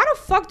 and I'm like, why the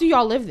fuck do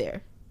y'all live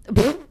there?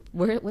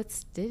 What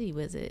city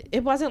was it?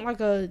 It wasn't like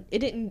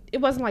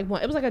it wasn't like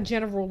one. It was like a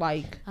general,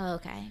 like. Oh,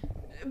 okay.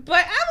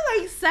 But I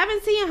was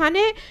like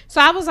 $1,700,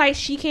 so I was like,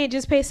 she can't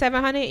just pay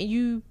 $700 and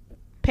you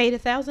paid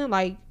 $1,000.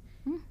 Like,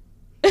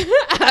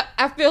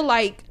 I feel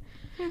like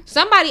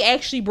somebody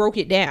actually broke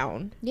it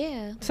down.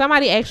 Yeah,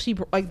 somebody actually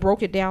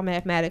broke it down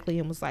mathematically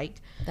and was like,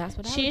 that's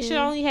what she should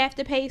only have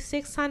to pay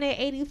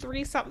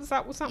 $683 something,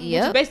 which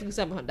is basically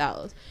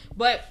 $700.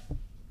 But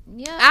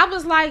yeah, I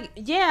was like,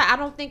 I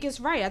don't think it's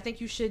right. I think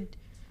you should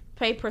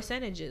pay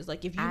percentages.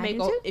 Like, if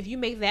you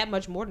make that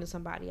much more than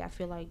somebody, I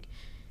feel like.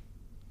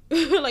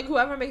 Like,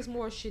 whoever makes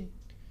more should,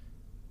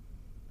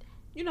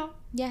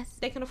 yes,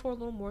 they can afford a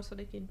little more, so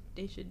they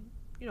should,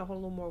 hold a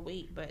little more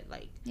weight. But,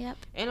 like,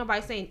 ain't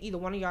nobody saying either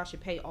one of y'all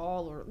should pay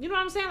all, or, you know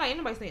what I'm saying? Like, ain't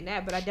nobody saying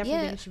that, but I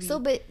definitely think it should be. So,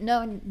 but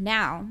no,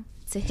 now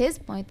to his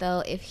point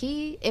though,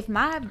 if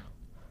my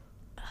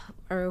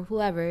or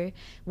whoever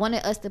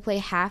wanted us to pay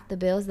half the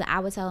bills, then I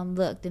would tell him,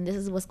 look, then this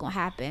is what's gonna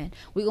happen.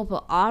 We're gonna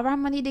put all of our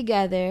money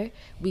together,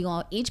 we're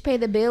gonna each pay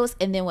the bills,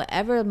 and then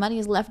whatever money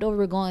is left over,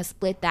 we're gonna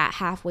split that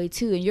halfway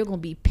too. And you're gonna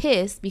be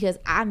pissed because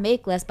I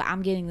make less, but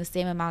I'm getting the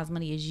same amount of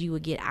money as you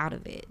would get out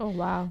of it. Oh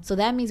wow. So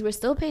that means we're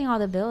still paying all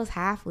the bills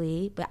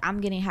halfly, but I'm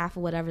getting half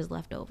of whatever's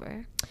left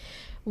over.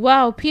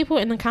 Well, people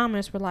in the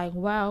comments were like,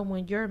 well,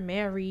 when you're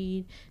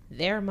married,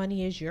 their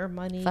money is your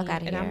money. Fuck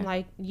out of here. And I'm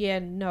like,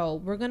 no,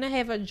 we're going to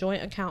have a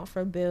joint account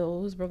for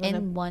bills. We're going to.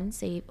 And one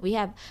save.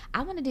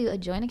 I want to do a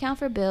joint account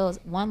for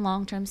bills, one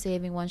long-term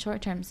saving, one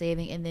short-term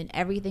saving, and then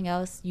everything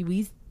else,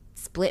 we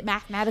split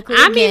mathematically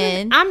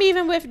again. I'm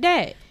even with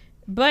that.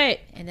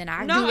 But. And then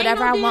I do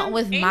whatever I want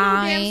with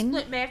mine.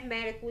 Split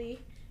mathematically.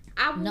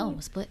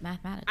 Split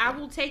mathematically. I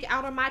will take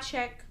out of my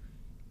check,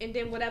 and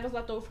then whatever's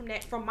left over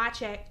from my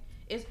check.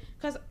 Is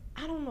because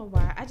I don't know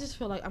why. I just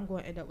feel like I'm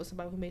going to end up with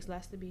somebody who makes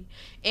less than me.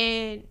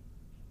 And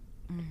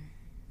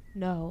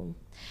no.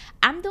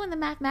 I'm doing the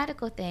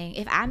mathematical thing.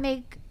 If I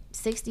make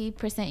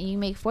 60% and you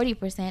make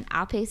 40%,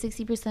 I'll pay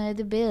 60% of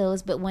the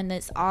bills. But when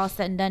it's all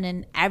said and done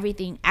and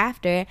everything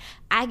after,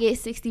 I get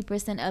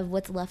 60% of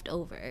what's left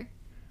over.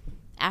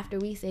 After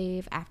we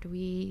save, after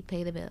we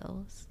pay the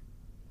bills,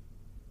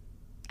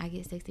 I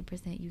get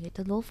 60%. You get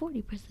the little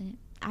 40%.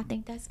 I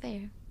think that's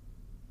fair.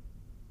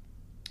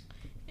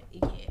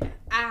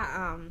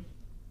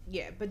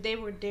 But they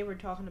were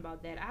talking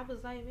about that. I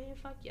was like, man,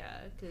 fuck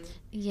yeah, because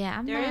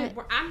I'm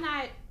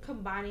not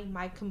combining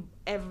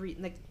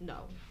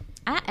no.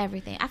 Not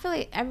everything. I feel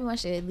like everyone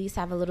should at least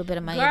have a little bit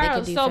of money they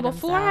can do for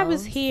before themselves. I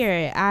was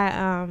here,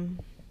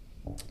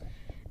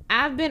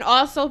 I've been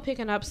also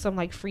picking up some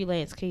like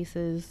freelance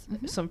cases,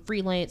 some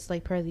freelance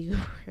like paralegal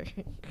work.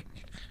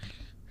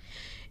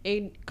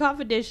 And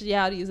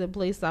confidentiality is in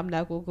place, so I'm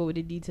not gonna go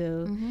into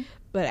detail.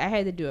 But I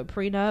had to do a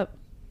prenup.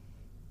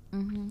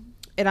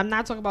 And I'm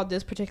not talking about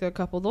this particular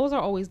couple. Those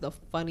are always the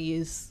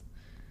funniest,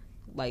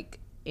 like,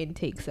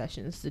 intake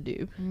sessions to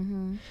do.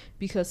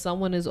 Because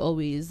someone is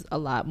always a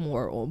lot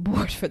more on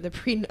board for the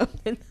prenup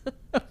than the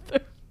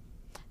other.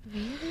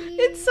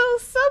 Really? And so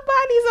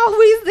somebody's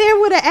always there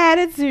with an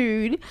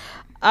attitude.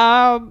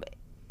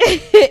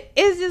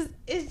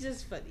 It's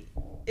just funny.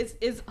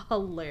 It's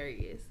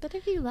hilarious. But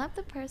if you love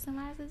the person,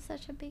 why is it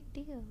such a big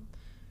deal?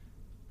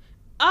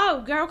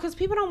 Oh, girl, because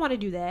people don't want to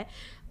do that.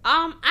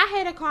 I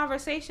had a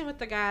conversation with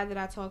the guy that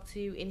I talked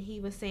to, and he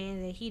was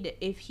saying that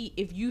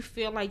if you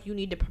feel like you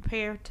need to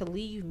prepare to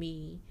leave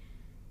me,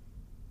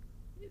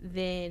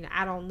 then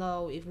I don't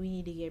know if we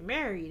need to get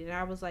married. And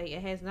I was like,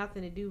 it has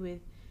nothing to do with,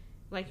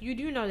 like, you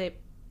do know that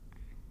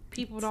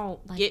people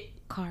don't like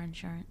get car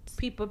insurance.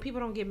 People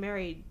don't get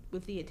married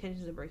with the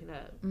intentions of breaking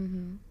up.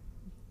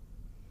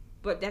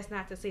 But that's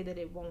not to say that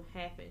it won't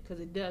happen, because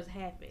it does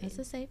happen.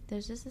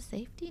 There's just a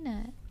safety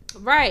net.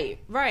 Right.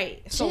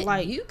 So, Shit,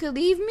 like, you could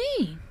leave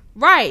me.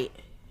 Right.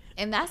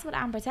 And that's what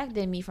I'm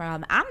protecting me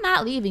from. I'm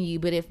not leaving you,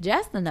 but if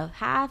just in a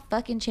high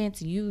fucking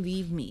chance you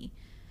leave me.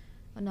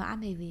 Well, no, I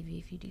may leave you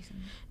if you do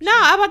something. No,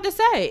 I'm about to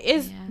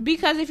say,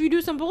 because if you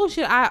do some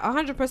bullshit, I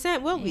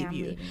 100% will leave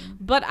you.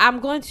 But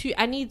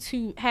I need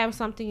to have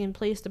something in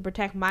place to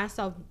protect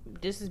myself.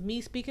 This is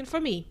me speaking for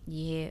me.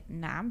 Yeah,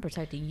 nah, I'm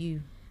protecting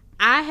you.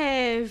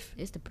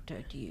 It's to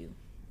protect you.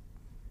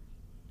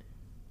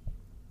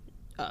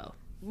 Oh.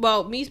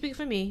 Well, me speaking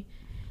for me,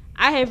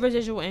 I have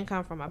residual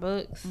income from my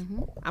books.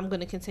 I'm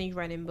going to continue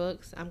writing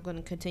books. I'm going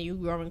to continue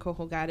growing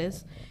Coco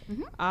Goddess.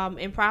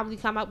 And probably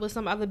come up with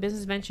some other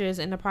business ventures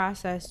in the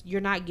process. You're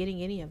not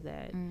getting any of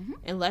that.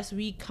 Unless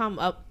we come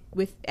up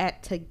with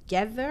that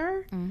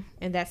together.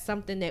 And that's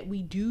something that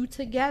we do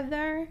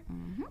together.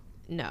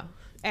 No,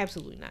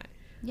 absolutely not.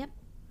 Yep.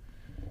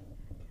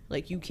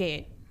 Like, you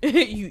can't.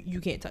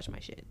 you can't touch my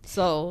shit.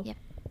 So,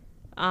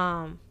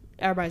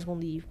 everybody's gonna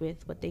leave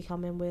with what they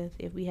come in with.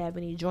 If we have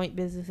any joint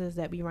businesses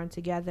that we run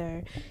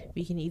together,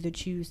 we can either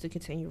choose to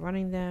continue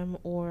running them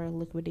or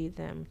liquidate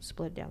them,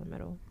 split down the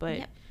middle.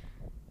 But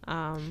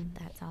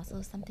that's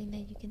also something that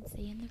you can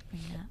see in the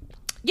prenup.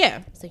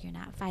 Yeah. So you're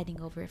not fighting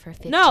over it for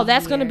 15 No,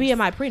 that's years. gonna be in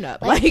my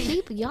prenup. Like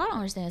people, y'all don't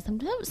understand. Some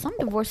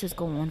divorces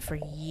go on for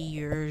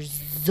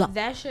years.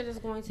 That shit is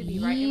going to be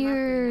right in my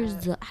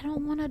prenup. I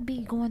don't want to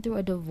be going through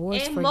a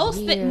divorce and for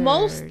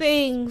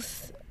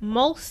years.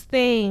 Most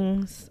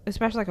things,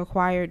 especially like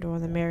acquired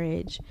during the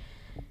marriage,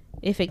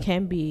 if it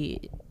can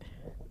be,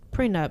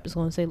 prenup is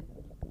going to say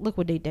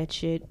liquidate that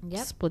shit.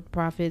 Split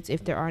profits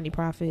if there are any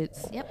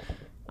profits. The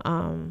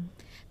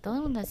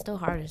only one that's still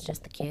hard is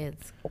just the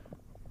kids.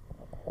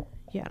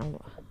 Yeah, I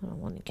don't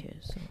want any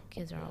kids. So.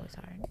 Kids are always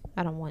hard.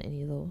 I don't want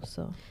any of those.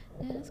 So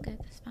yeah, that's good.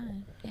 That's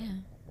fine. Yeah,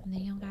 and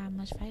then you don't got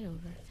much fight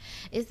over.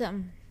 It's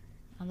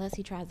unless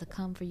he tries to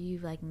come for you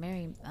like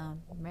Mary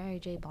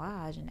J.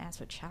 Blige and ask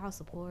for child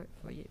support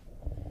for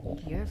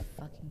your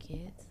fucking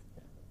kids.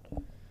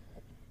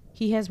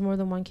 He has more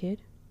than one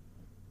kid?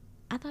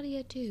 I thought he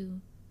had 2.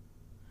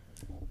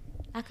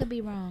 I could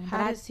be wrong.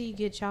 How does he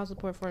get child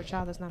support for a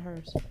child that's not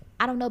hers?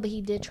 I don't know, but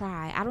he did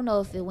try. I don't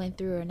know if it went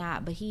through or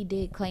not, but he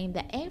did claim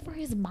that, and for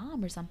his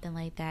mom or something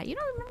like that. You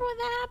don't remember when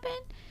that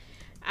happened?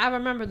 I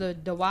remember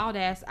the wild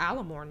ass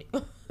alimony.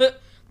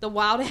 The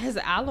wild ass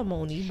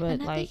alimony, but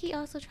and I think he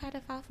also tried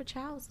to file for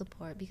child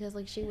support because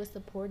like she was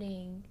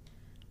supporting.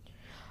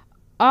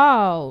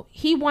 Oh,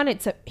 he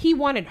wanted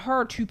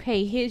her to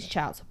pay his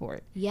child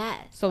support.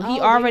 Yes. So he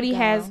already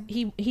has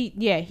he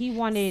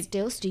wanted,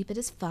 still stupid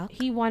as fuck.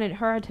 He wanted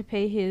her to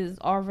pay his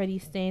already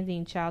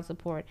standing child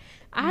support.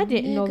 I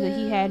didn't know that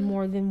he had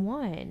more than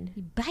one.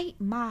 You bite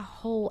my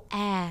whole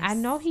ass. I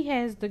know he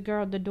has the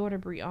daughter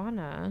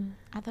Brianna.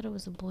 I thought it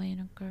was a boy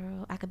and a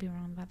girl. I could be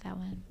wrong about that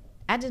one.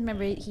 I just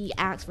remember he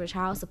asked for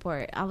child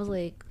support. I was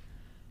like,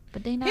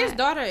 but they not. His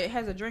daughter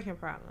has a drinking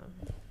problem.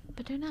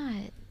 But they're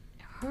not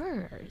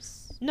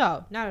hers.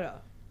 No, not at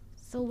all.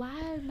 So why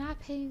am I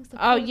paying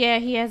support? Oh yeah,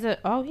 he has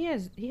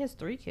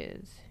 3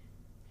 kids.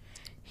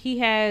 He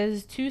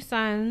has 2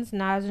 sons,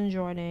 Nas and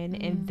Jordan,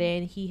 and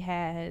then he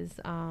has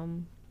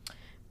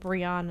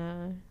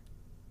Brianna.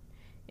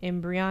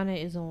 And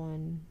Brianna is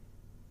on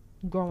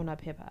Growing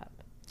Up Hip Hop.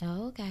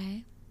 Oh,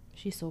 okay.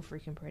 She's so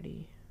freaking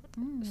pretty.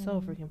 So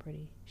freaking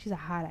pretty. She's a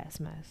hot ass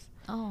mess.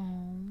 Oh.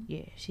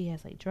 Yeah, she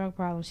has like drug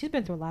problems. She's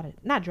been through a lot of,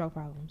 not drug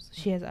problems.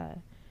 She has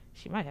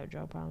she might have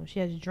drug problems. She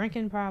has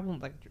drinking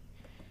problems. Like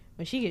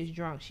when she gets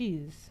drunk,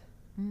 she's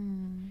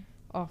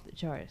off the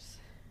charts.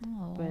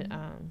 Oh. But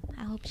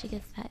I hope she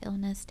gets that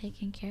illness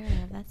taken care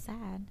of. That's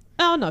sad.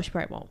 Oh no, she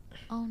probably won't.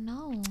 Oh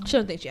no. She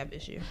don't think she have an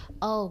issue.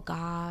 Oh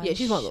god. Yeah,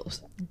 she's one of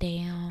those.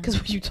 Damn. Because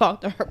when you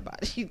talk to her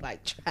about it, she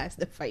like tries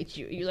to fight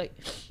you. You're like,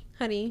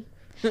 honey,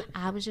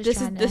 I was just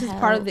this is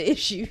part of the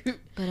issue.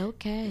 But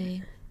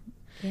okay.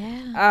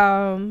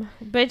 Yeah.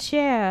 But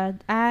yeah,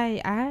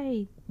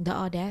 I the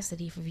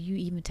audacity for you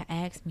even to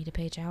ask me to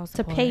pay child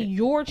support. To pay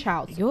your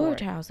child support. Your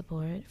child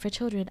support for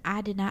children I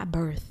did not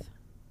birth.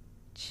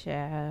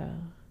 Child.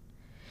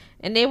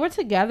 And they were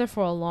together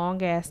for a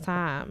long ass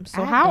time.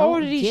 So how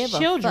old are these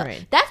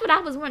children? That's what I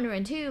was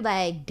wondering too.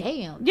 Like,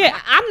 damn. Yeah,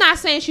 I'm not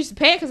saying she should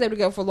pay because they were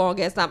together for a long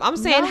ass time. I'm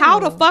saying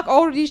how the fuck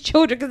old are these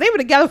children? Because they were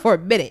together for a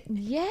minute.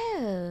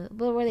 Yeah,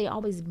 but were they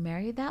always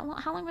married that long?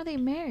 How long were they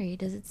married?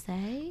 Does it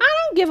say?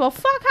 I don't give a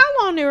fuck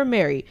how long they were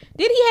married.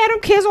 Did he have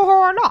them kids on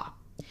her or not?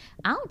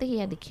 I don't think he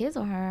had the kids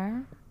on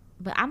her.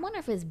 But I wonder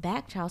if it's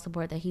back child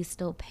support that he's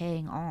still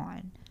paying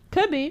on.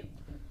 Could be.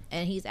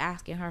 And he's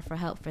asking her for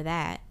help for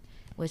that.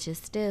 Which is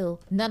still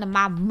none of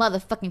my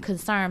motherfucking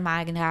concern,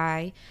 my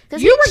guy.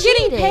 You were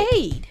getting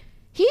paid.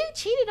 He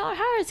cheated on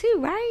her too,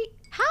 right?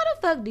 How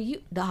the fuck do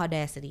you... The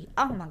audacity.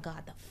 Oh my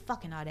God, the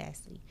fucking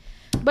audacity.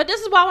 But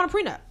this is why I want a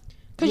prenup.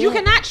 Because you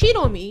cannot cheat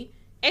on me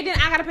and then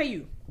I got to pay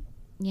you.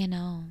 Yeah,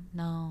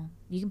 no.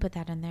 You can put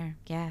that in there.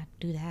 Yeah,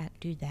 do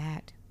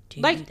that.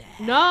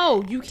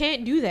 No, you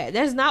can't do that.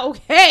 That's not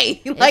okay.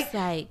 It's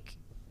like...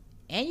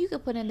 And you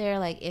could put in there,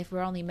 like, if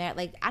we're only married...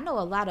 Like, I know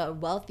a lot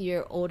of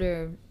wealthier,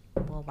 older...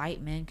 Well,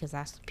 white men, because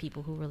that's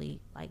people who really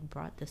like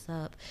brought this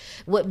up,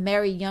 would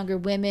marry younger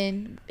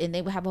women, and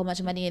they would have a whole bunch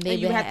of money, and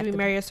you have to be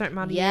married a certain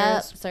amount of years. Yeah,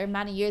 certain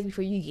amount of years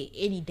before you get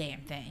any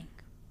damn thing.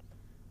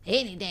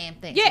 Yeah, so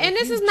and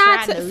this is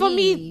not for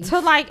me to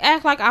like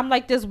act like I'm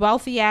like this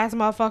wealthy ass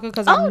motherfucker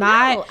because I'm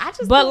not.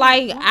 But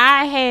like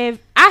I have.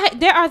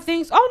 There are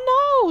things.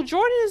 Oh no,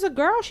 Jordan is a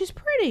girl. She's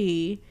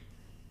pretty.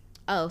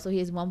 Oh, so he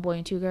has one boy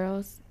and two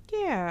girls.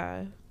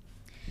 Yeah.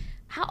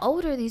 How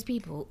old are these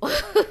people?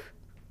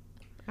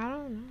 I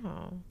don't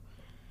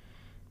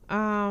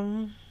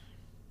know.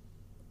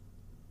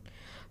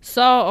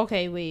 So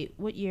okay, wait.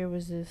 What year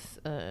was this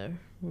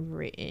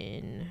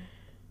written?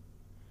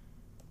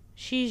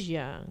 She's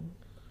young.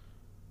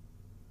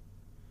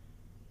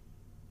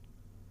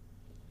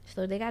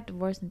 So they got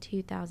divorced in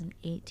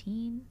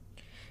 2018.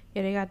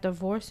 Yeah, they got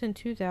divorced in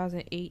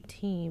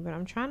 2018. But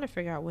I'm trying to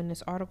figure out when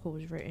this article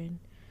was written.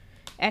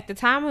 At the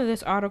time of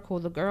this article,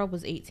 the girl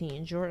was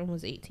 18. Jordan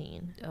was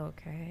 18.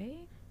 Okay.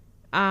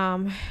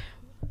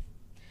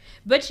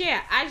 But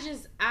yeah, I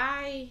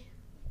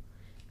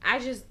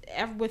just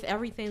with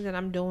everything that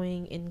I'm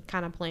doing and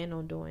kind of plan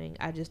on doing,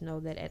 I just know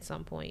that at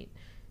some point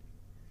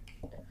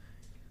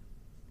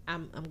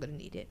I'm gonna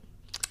need it.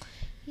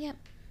 Yep.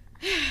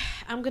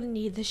 I'm gonna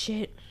need the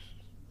shit.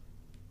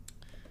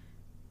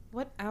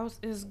 What else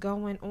is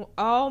going on?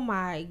 Oh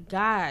my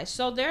gosh.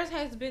 So there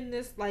has been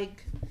this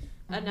like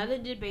another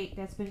debate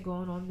that's been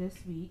going on this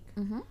week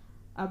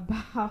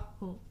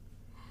about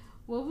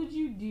what would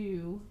you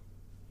do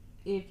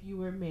if you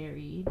were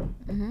married,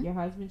 your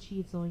husband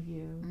cheats on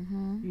you,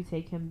 you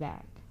take him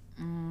back.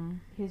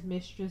 His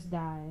mistress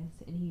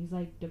dies, and he's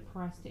like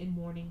depressed and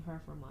mourning her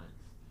for months.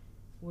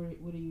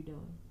 What are you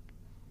doing?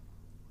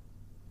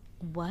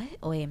 What?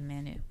 Oh, wait a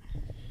minute.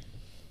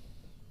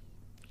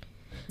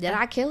 Did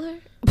I kill her?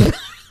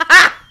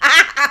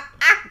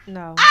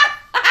 No.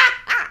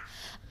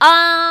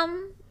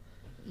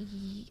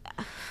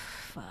 Yeah.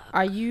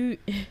 Are you...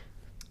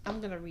 I'm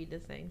gonna read the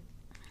thing.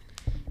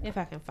 If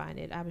I can find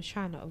it. I was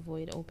trying to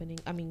avoid opening.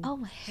 I mean...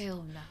 Oh,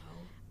 hell no.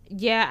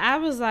 Yeah, I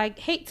was like,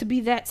 hate to be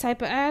that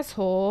type of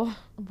asshole.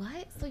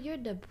 What? So you're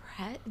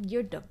depressed?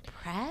 You're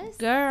depressed?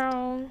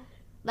 Girl.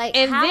 Like,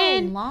 and how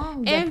then,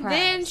 long depressed?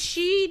 And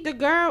then the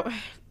girl...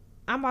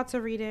 I'm about to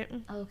read it.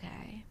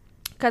 Okay.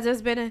 Because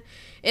it's been...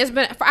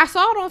 I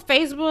saw it on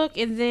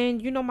Facebook, and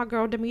then, you know my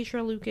girl,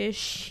 Demetria Lucas,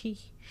 she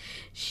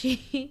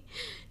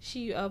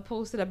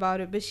posted about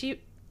it, but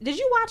did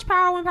you watch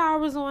Power when Power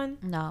was on?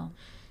 No.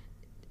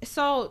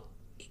 So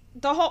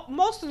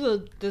most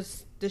of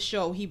the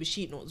show, he was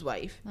cheating on his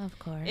wife, of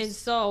course, and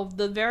so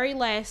the very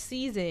last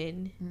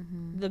season,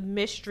 the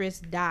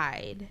mistress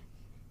died,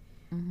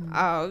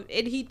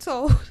 and he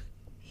told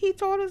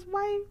his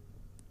wife,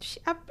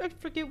 I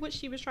forget what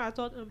she was trying to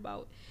talk to him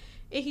about,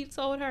 and he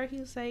told her,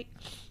 he said,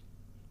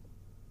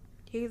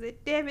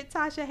 damn it,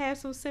 Tasha, have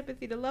some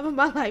sympathy. The love of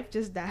my life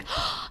just died.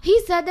 He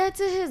said that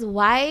to his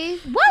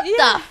wife? What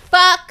the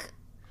fuck?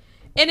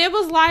 And it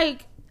was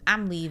like,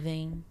 I'm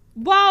leaving.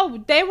 Well,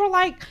 they were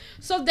like,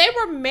 so they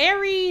were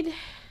married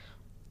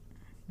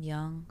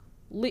young.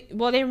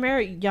 Well, they were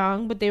married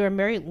young, but they were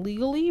married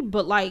legally,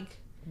 but like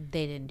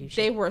they didn't do shit.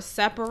 They were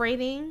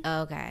separating.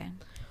 Okay.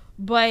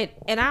 But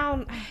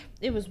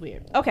it was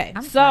weird. Okay.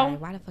 I'm sorry.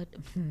 Why the fuck?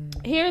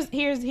 Here's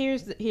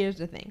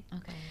the thing.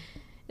 Okay.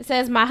 It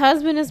says, my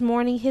husband is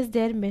mourning his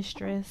dead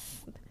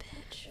mistress.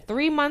 Bitch.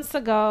 3 months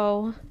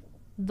ago,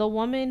 the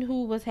woman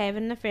who was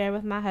having an affair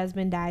with my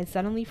husband died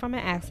suddenly from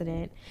an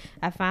accident.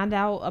 I found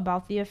out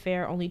about the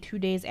affair only 2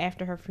 days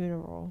after her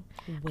funeral.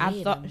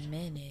 Wait a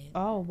minute.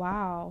 Oh,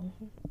 wow.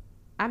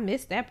 I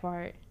missed that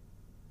part.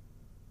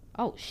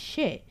 Oh,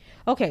 shit.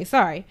 Okay,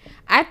 sorry.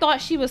 I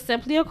thought she was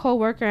simply a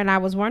coworker, and I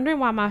was wondering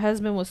why my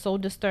husband was so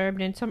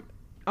disturbed and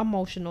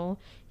emotional.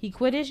 He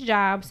quit his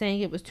job,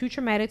 saying it was too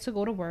traumatic to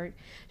go to work.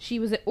 This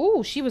is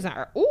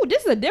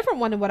a different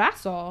one than what I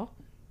saw.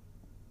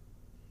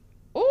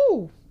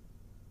 Ooh.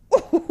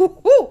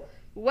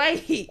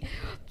 Wait,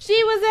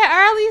 she was in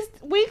early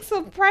weeks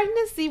of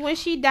pregnancy when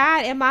she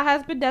died, and my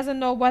husband doesn't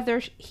know whether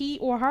he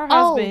or her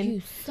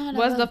husband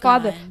was the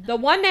father. The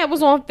one that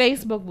was on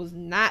Facebook was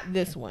not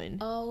this one.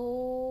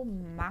 Oh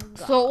my God.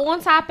 So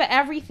on top of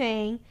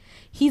everything,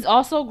 he's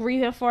also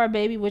grieving for a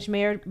baby which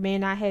may or may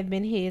not have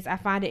been his. I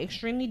find it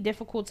extremely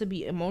difficult to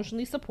be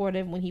emotionally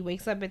supportive when he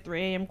wakes up at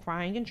 3 a.m.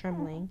 crying and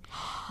trembling.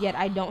 Yet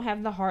I don't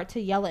have the heart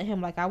to yell at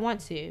him like I want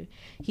to.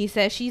 He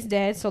says she's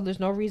dead, so there's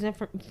no reason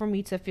for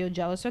me to feel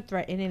jealous or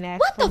threatened and ask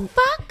what the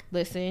fuck?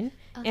 Listen.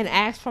 Okay. And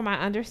ask for my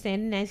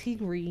understanding as he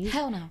grieves.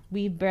 Hell no.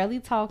 We barely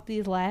talked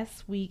these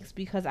last weeks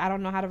because I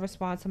don't know how to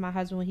respond to my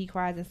husband when he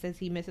cries and says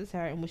he misses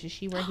her and wishes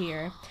she were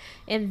here.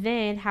 And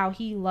then how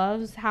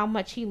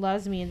much he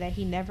loves me and that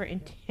he never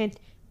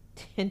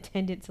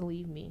intended to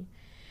leave me.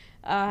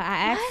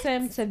 I asked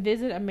him to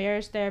visit a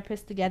marriage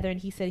therapist together, and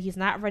he said he's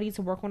not ready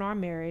to work on our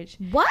marriage.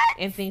 What?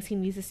 And thinks he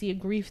needs to see a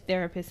grief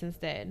therapist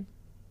instead.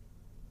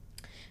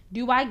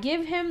 Do I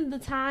give him the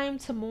time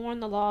to mourn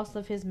the loss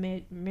of his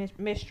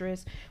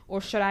mistress, or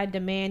should I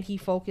demand he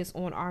focus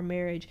on our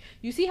marriage?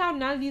 You see how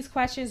none of these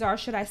questions are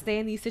should I stay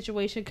in these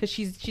situations, because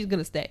she's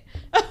gonna stay.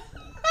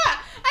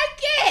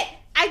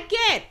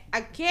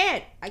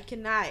 I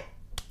cannot.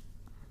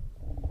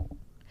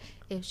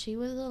 If she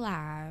was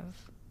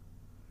alive.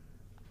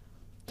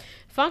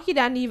 Funky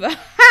Daniva.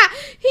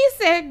 He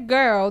said,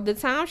 girl, the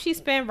time she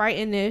spent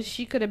writing this,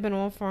 she could have been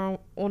on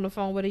the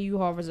phone with a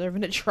U-Haul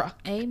reserving the truck.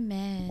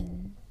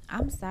 Amen.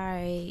 I'm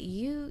sorry.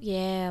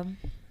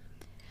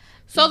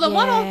 So the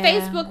one on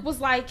Facebook was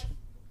like,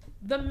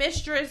 the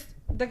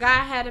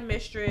guy had a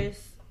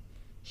mistress.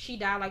 She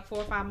died like 4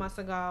 or 5 months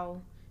ago.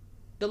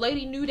 The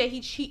lady knew that he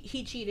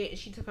cheated and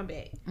she took him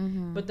back.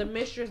 Mm-hmm. But the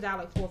mistress died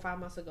like 4 or 5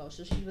 months ago.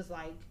 So she was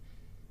like,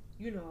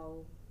 you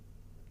know,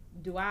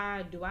 do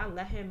I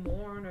let him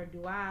mourn, or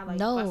do I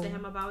fuss at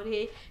him about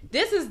it?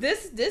 This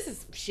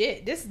is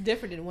shit. This is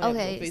different than what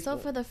happened on Facebook. So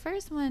for the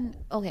first one,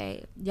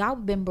 y'all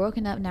been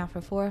broken up now for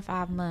 4 or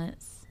 5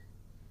 months.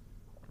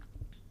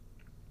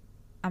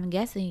 I'm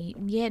guessing,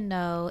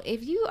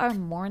 if you are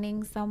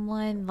mourning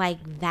someone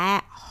like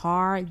that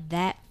hard,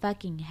 that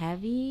fucking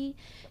heavy,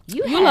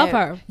 you love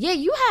her. Yeah,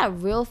 you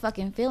have real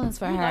fucking feelings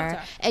for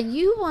her. And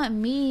you want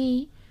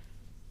me.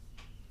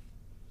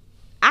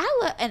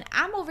 And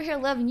I'm over here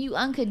loving you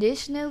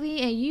unconditionally,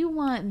 and you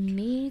want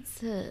me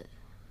to.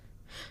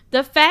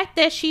 The fact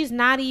that she's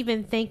not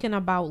even thinking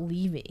about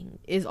leaving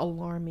is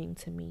alarming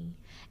to me.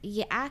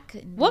 Yeah, I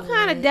couldn't. What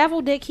kind of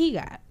devil dick he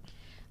got?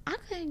 I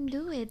couldn't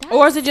do it.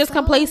 Or is it just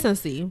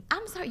complacency?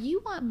 I'm sorry.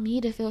 You want me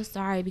to feel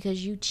sorry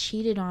because you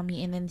cheated on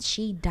me and then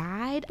she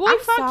died? Boy,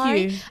 fuck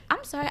you.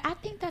 I'm sorry. I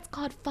think that's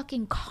called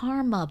fucking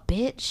karma,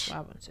 bitch. I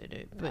wouldn't say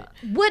that, but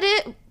would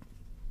it?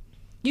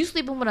 You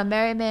sleeping with a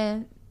married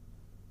man?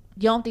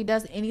 You don't think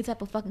that's any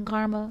type of fucking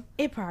karma?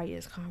 It probably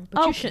is karma,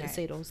 but you shouldn't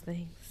say those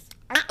things.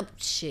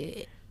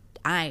 Shit.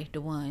 I ain't the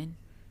one.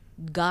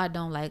 God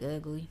don't like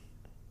ugly.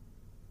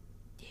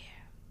 Yeah.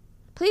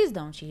 Please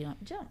don't cheat on.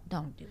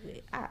 Don't do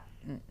it.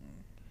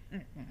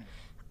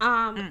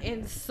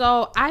 And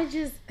so I'm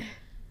just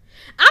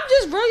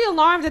really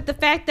alarmed at the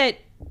fact that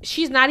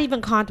she's not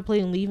even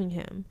contemplating leaving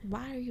him.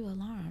 Why are you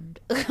alarmed?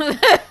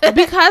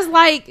 Because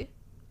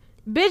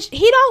bitch,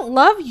 he don't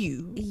love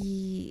you.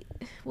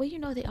 Well,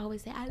 they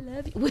always say I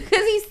love you because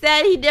he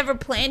said he never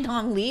planned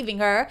on leaving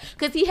her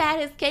because he had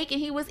his cake and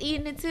he was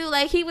eating it too.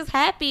 Like, he was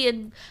happy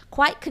and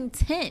quite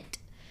content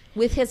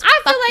with his.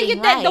 I feel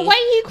like the way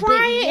he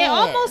crying, it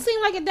almost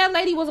seemed like if that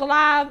lady was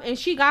alive and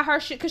she got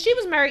her shit, because she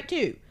was married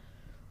too.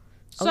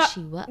 So,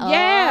 she was.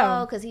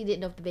 Yeah, because he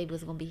didn't know if the baby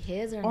was gonna be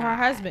his or not. Her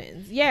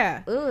husband's.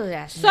 Yeah. Ooh,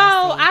 that's so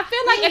nasty. I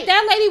feel like if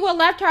that lady would have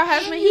left her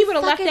husband, he would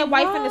have left that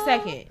wife in a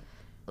second.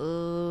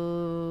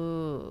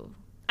 Ooh.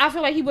 I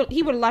feel like he would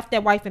have left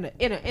that wife in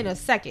a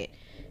second.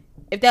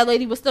 If that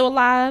lady was still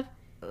alive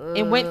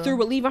and went through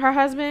with leaving her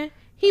husband,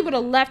 he would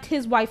have left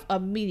his wife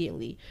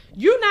immediately.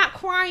 You're not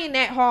crying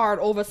that hard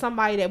over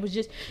somebody that was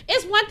just.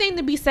 It's one thing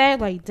to be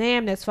sad, like,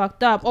 damn, that's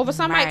fucked up, over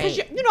somebody, because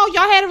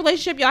y'all had a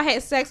relationship, y'all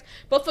had sex,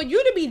 but for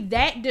you to be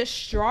that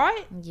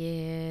distraught.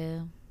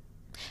 Yeah.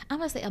 I'm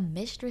gonna say a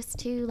mistress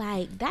too.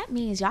 Like, that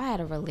means y'all had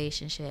a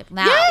relationship.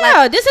 Now,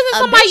 this isn't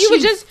somebody you were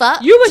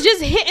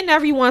just hitting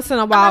every once in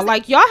a while.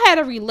 Like, y'all had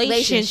a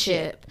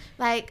relationship.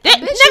 Like,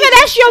 nigga,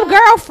 that's your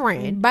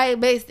girlfriend. Right?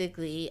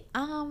 Basically,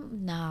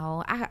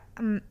 no,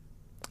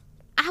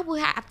 I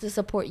would have to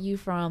support you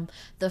from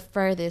the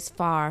furthest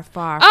far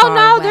no,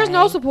 away. There's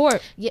no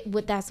support. Yeah,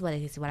 but that's what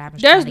it is. What I'm.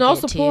 There's no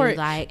support.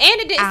 Like,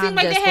 and it didn't seem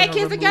like they had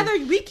kids together.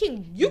 You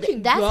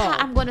can. That's how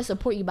I'm going to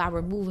support you, by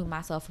removing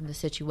myself from the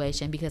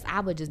situation, because I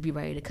would just be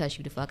ready to cuss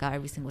you the fuck out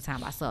every single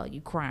time I saw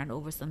you crying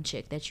over some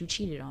chick that you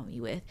cheated on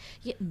me with.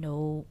 Yeah,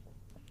 no.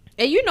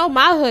 And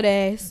my hood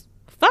ass.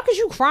 Fuck is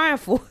you crying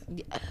for?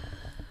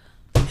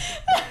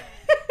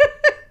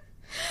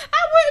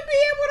 I wouldn't be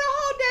able to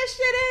hold that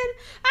shit in.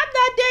 I'm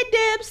not that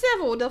damn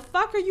civil. The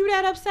fuck are you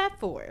that upset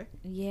for?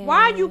 Yeah.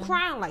 Why are you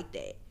crying like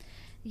that?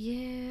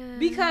 Yeah.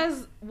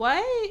 Because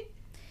what?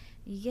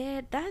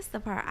 Yeah, that's the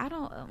part. I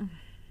don't.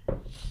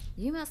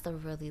 You must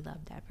have really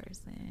loved that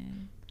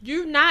person.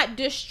 You're not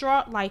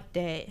distraught like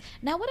that.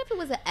 Now, what if it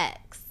was an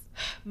ex?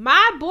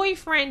 My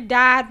boyfriend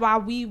died while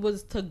we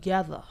was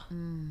together.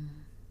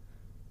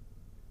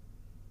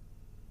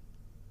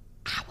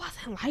 I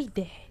wasn't like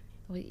that.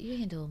 Well, you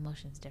handle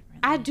emotions differently.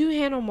 I do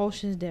handle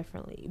emotions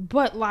differently.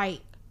 But,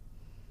 like,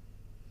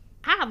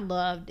 I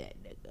love that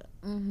nigga.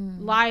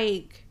 Mm-hmm.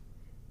 Like,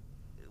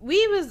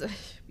 we was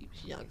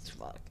young as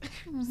fuck.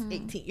 I was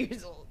 18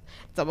 years old.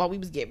 So while we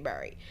was getting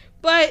married.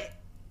 But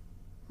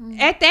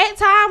at that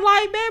time,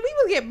 like, man, we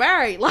was getting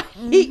married. Like,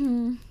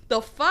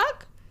 the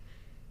fuck?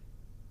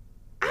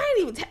 I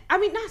didn't even I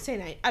mean, not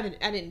saying I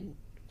didn't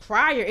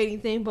cry or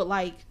anything, but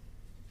like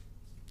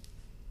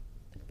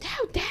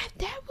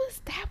that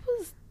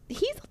was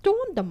he's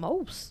doing the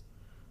most.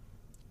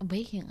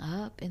 Waking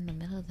up in the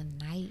middle of the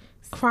night,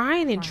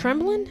 crying and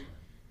trembling.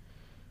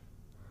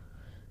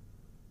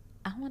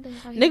 I wonder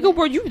how. Nigga,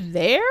 were you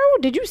there?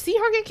 Did you see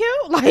her get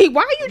killed? Like,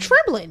 why are you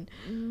trembling?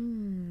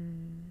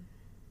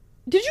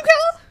 Did you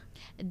kill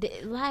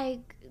her?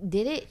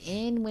 Did it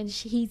end when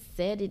he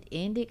said it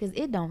ended? Because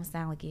it don't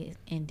sound like it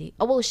ended.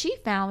 Oh, well, she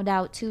found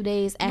out 2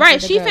 days after. Right,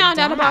 the she girl found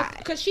died. out about,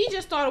 because she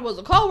just thought it was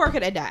a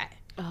co-worker that died.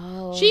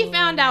 Oh. She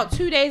found out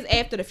 2 days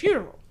after the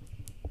funeral.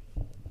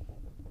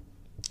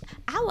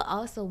 I would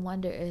also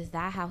wonder, is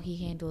that how he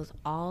handles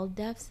all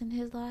deaths in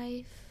his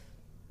life?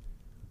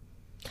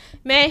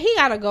 Man, he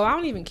gotta go. I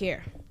don't even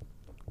care.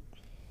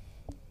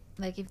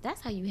 Like, if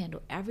that's how you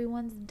handle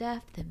everyone's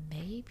death, then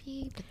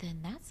maybe. But then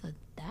that's a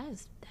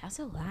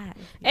lot.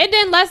 And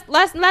then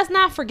let's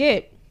not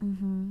forget,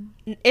 Mm-hmm.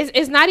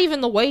 it's not even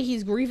the way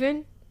he's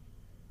grieving.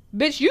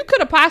 Bitch, you could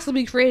have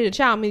possibly created a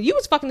child. I mean, you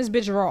was fucking this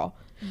bitch raw.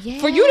 Yeah.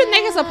 For you to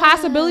think it's a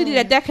possibility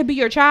that could be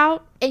your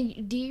child.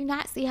 And do you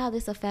not see how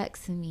this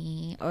affects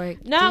me? Or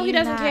No, do he you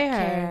doesn't not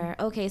care.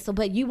 Okay, so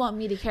but you want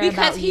me to care Because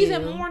about he's you.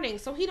 in mourning,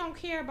 so he don't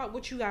care about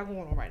what you got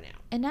going on right now.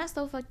 And that's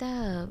so fucked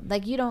up.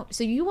 Like, you don't.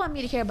 So you want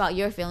me to care about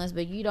your feelings,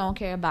 but you don't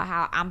care about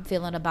how I'm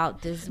feeling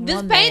about this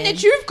woman pain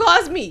that you've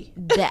caused me.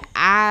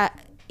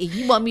 If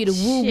you want me to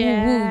woo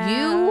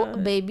you,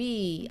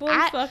 baby. Boy,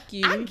 fuck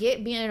you. I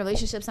get being in a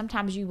relationship.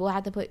 Sometimes you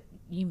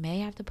may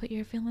have to put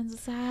your feelings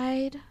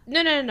aside.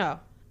 No.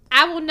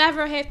 I will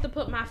never have to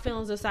put my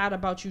feelings aside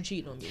about you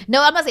cheating on me.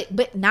 No, I'm gonna say,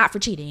 but not for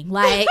cheating.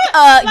 Like,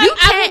 Like, you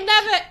can't. I would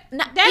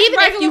never. That's Even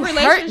if you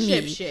regular hurt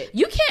relationship me, shit.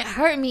 you can't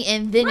hurt me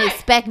and then Right.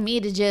 expect me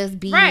to just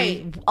be.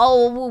 Right.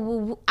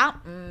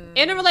 I'm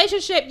In a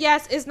relationship,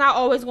 yes, it's not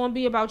always going to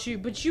be about you,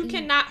 but you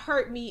cannot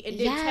hurt me and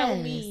then tell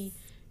me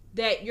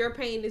that your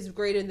pain is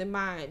greater than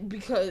mine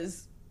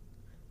because.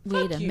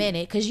 Wait a you.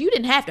 minute, because you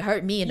didn't have to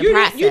hurt me in the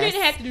process. You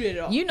didn't have to do that at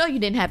all. You know you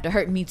didn't have to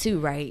hurt me too,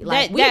 right?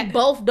 Like, we that-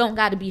 both don't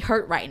got to be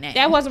hurt right now.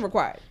 That wasn't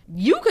required.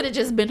 You could have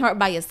just been hurt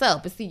by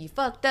yourself, but see, you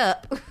fucked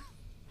up.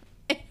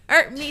 It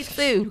hurt me You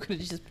too. could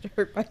have just been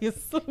hurt by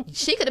yourself.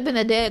 She could have been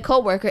a dead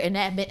coworker in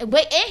that bit.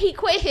 Wait, and he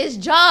quit his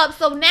job,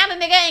 so now the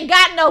nigga ain't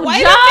got no Wait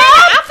a job. minute,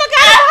 I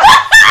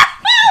forgot.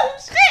 Oh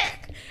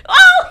shit!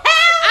 Oh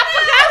hell! I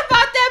forgot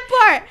about that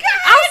part.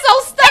 I'm so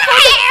stuck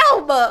on the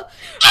elbow.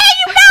 And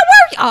you not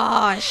working.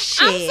 Oh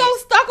shit! I'm so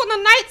stuck on the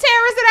night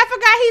terrors that I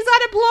forgot he's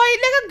unemployed.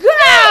 Nigga,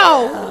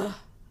 go!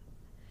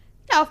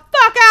 The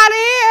fuck out of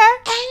here!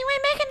 And you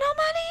ain't making no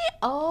money?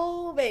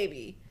 Oh,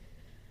 baby.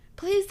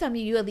 Please tell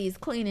me you at least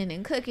cleaning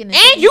and cooking.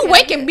 And you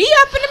waking me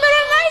up in the middle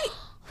of the night?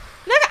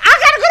 Nigga, I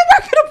gotta go to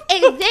work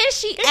in the And then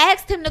she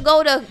asked him to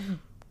go to therapy.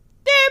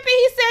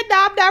 He said,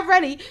 no, I'm not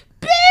ready.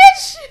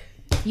 Bitch!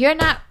 You're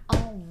not.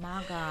 Oh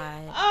my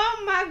god.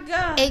 Oh my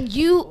god. And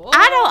you, Oh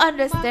I don't my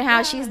understand how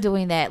God. she's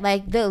doing that.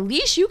 Like, the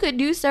least you could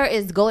do, sir,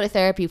 is go to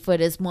therapy for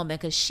this woman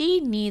because she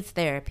needs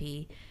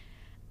therapy.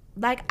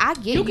 Like, I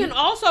get You can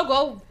also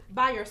go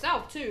by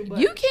yourself too. But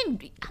You can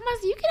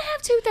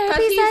have 2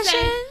 therapy he's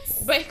sessions.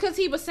 saying, but because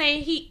he was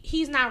saying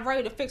he's not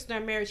ready to fix their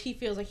marriage, he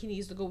feels like he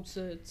needs to go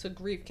to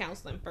grief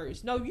counseling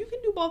first. No, you can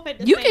do both at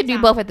the You same can time.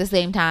 do both at the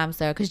same time,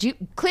 sir, because you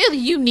clearly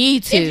you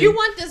need to. If you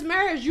want this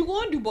marriage, you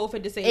going to do both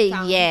at the same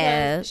time.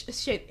 Yeah.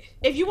 Because, shit.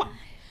 If you want,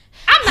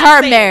 I'm not her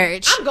saying,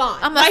 marriage, I'm gone.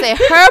 I'm gonna Like-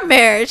 say her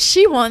marriage.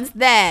 She wants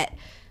that.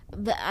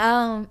 But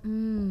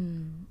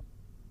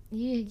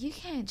you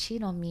can't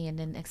cheat on me and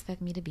then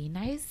expect me to be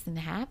nice and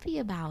happy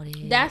about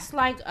it. That's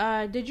like,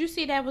 did you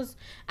see that was,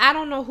 I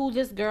don't know who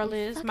this girl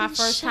is. My fucking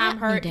first time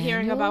shot me,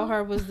 hearing Daniel. about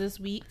her was this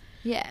week.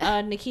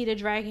 yeah. Nikita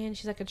Dragon.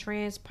 She's like a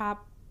trans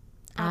pop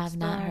I've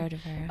not star. heard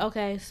of her.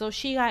 Okay, so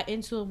she got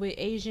into it with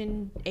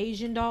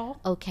Asian doll,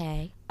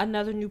 Okay,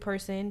 another new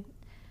person.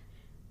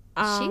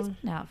 she's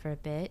been out for a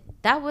bit.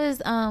 That was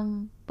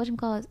what you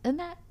call it?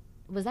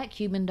 Was that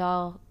Cuban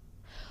doll?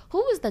 Who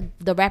was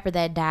the rapper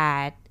that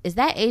died? Is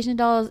that Asian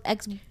doll's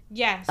ex?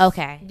 Yes.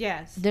 Okay.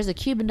 Yes. There's a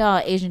Cuban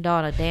doll, Asian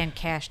doll, and a Dan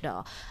Cash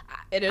doll.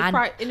 It is.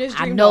 It is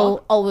I Dream know.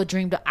 Doll. Oh, a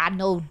Dream Doll. I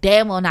know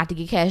damn well not to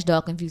get Cash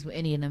Doll confused with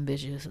any of them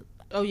bitches.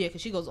 Oh yeah,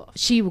 because she goes off.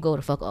 She will go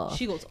the fuck off.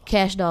 She goes off.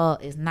 Cash Doll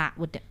is not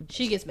with them.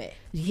 She gets mad.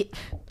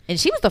 And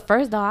she was the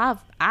first doll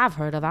I've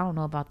heard of. I don't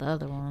know about the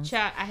other ones.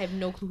 Child, I have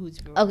no clue who's.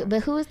 Okay,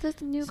 but who is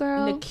this new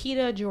girl?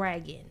 Nikita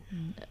Dragon,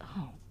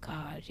 Oh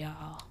God,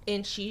 y'all.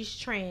 and she's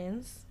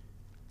trans.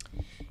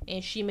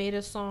 and she made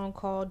a song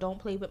called "Don't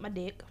Play with My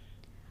Dick."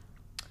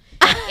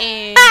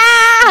 And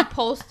she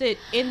posted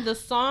in the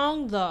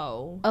song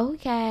though.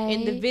 Okay.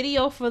 In the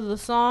video for the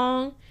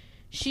song,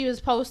 she was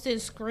posting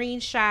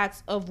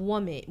screenshots of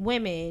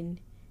women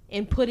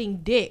and putting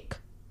dick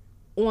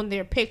on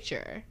their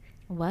picture.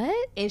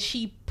 What? And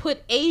she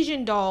put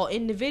Asian Doll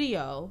in the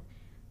video.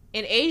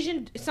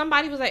 And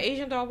somebody was like,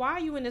 Asian Doll, why are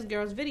you in this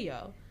girl's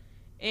video?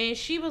 And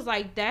she was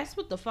like, that's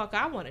what the fuck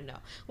I want to know.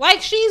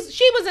 Like, she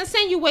was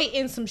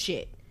insinuating some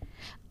shit.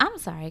 I'm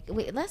sorry.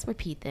 Wait, let's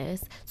repeat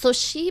this. So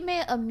she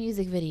made a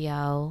music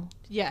video.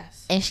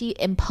 Yes. And she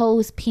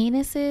imposed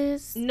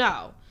penises?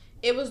 No.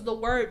 It was the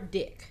word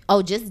dick.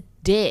 Oh, just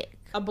dick.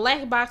 A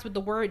black box with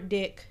the word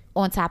dick.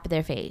 On top of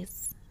their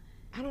face.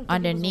 I don't think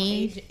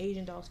underneath it was on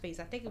Asian Doll's face.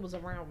 I think it was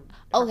around.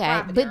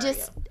 Okay, but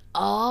just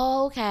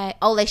okay.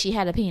 Oh, like she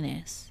had a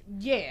penis.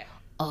 Yeah.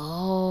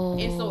 Oh.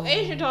 And so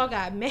Asian Doll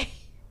got mad.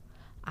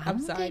 I'm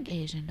sorry. Think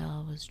Asian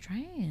Doll was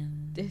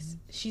trans.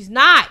 She's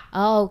not.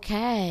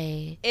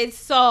 Okay. And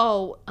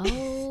so.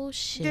 Oh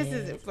shit. This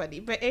isn't funny,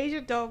 but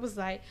Asian Doll was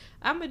like,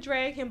 "I'm gonna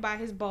drag him by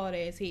his bald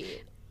ass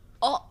head."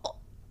 Oh.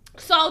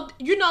 So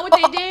you know what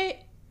they did?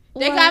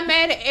 They got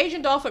mad at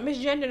Asian Doll for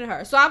misgendering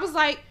her. So I was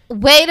like,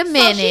 wait a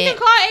minute. So she can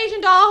call Asian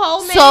Doll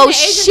whole man. So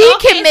she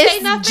can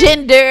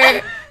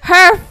misgender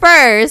her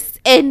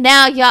first, and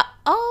now y'all.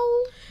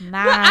 Oh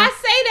my! But I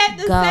say that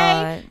to God.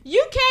 say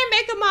you can't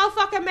make a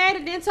motherfucker mad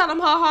and then tell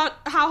them how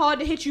hard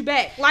to hit you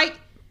back. Like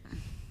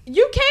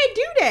you can't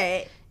do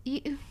that.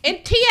 And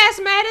T.S.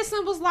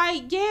 Madison was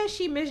like, yeah,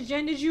 she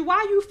misgendered you.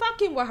 Why you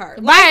fucking with her?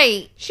 Like,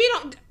 right. She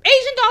don't.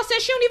 Asian Doll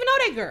said she don't even know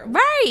that girl.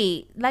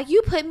 Right. Like,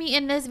 you put me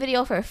in this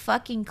video for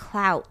fucking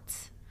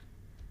clout.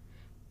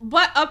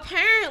 But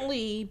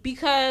apparently,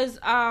 because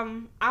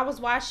I was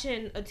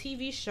watching a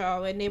TV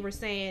show and they were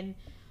saying,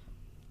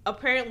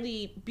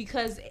 apparently,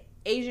 because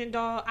Asian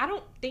Doll, I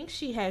don't think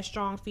she has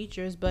strong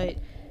features, but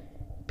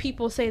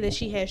people say that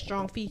she has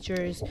strong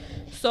features.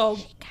 So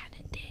she kind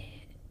of did.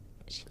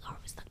 She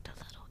always looked a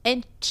little.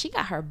 And she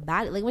got her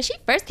body. Like, when she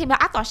first came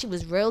out, I thought she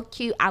was real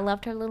cute. I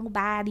loved her little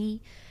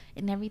body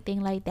and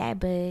everything like that.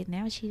 But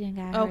now she done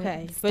got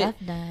her stuff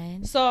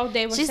done. So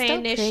they were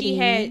saying that she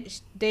had...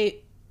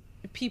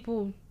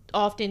 People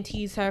often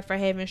tease her for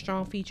having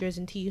strong features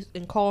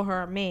and call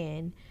her a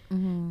man.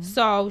 Mm-hmm.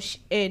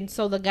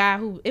 So the guy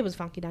who... It was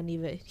Funky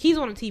Dineva. He's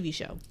on a TV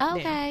show.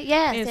 Okay,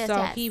 yes, and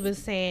so he was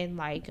saying,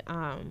 like...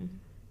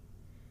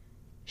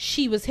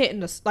 she was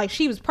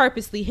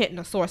purposely hitting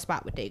a sore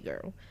spot with that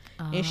girl.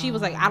 And she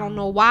was like, I don't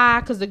know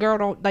why, because the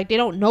girl they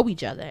don't know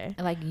each other.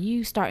 Like,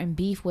 you starting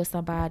beef with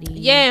somebody.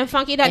 Yeah, and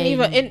Funky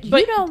Dineva.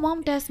 But you don't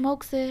want that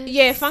smoke, sis.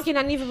 Yeah, Funky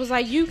Dineva was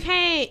like, you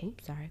can't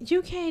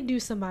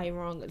do somebody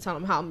wrong and tell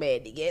them how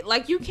mad they get.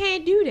 Like, you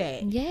can't do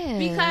that. Yeah.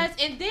 Because,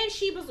 and then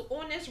she was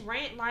on this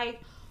rant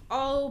like,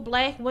 oh,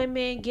 black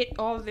women get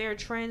all their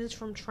trends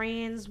from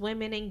trans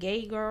women and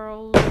gay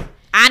girls.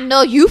 I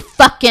know you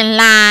fucking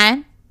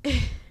lying.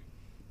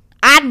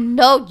 I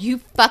know you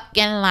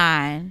fucking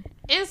lying.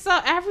 And so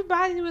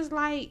everybody was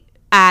like,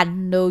 I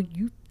know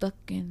you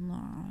fucking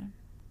lying.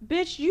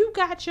 Bitch, you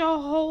got your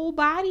whole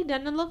body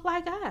done to look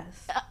like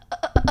us.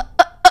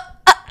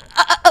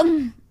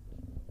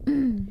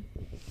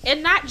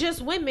 And not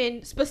just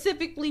women,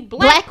 specifically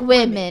black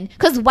women.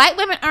 Because white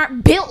women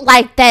aren't built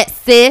like that,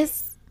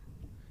 sis.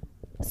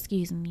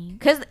 Excuse me.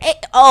 Because,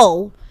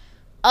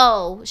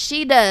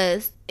 she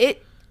does.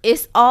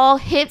 It's all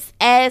hips,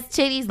 ass,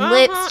 titties,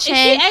 lips,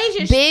 chin,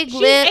 big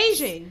lips.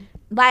 She's Asian.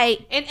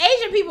 Like, and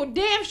Asian people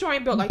damn sure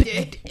ain't built like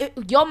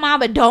that. Your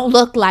mama don't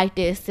look like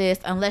this, sis,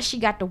 unless she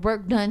got the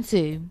work done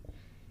too.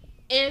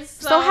 And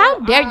so how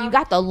dare you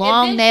got the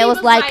long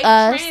nails like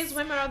us, trans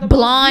women are the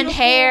blonde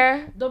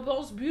hair, the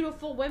most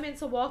beautiful women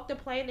to walk the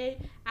planet.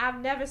 I've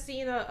never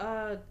seen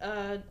a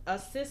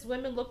cis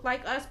women look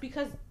like us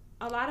because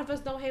a lot of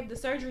us don't have the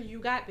surgery you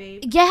got,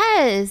 babe.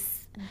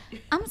 Yes.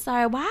 I'm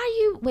sorry. Why are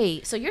you?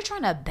 Wait. So you're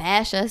trying to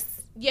bash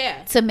us?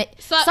 Yeah.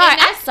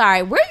 I'm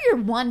sorry. We're your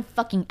one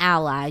fucking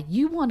ally.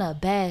 You want to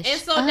bash And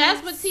so us?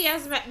 That's what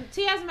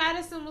T.S.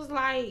 Madison was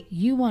like.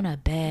 You want to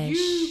bash.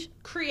 You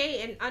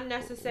create an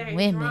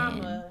unnecessary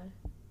drama.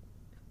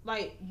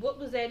 Like, what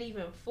was that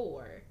even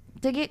for?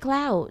 To get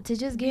clout. To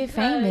just get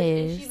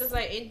famous. And she was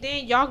like, and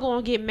then y'all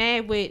gonna get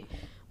mad with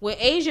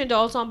Asian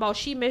Doll talking about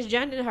she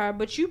misgendered her,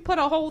 but you put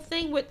a whole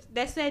thing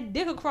that said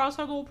dick across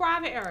her little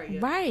private area.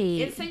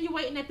 Right.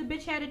 Insinuating that the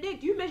bitch had a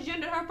dick. You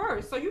misgendered her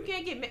first, so you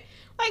can't get mad.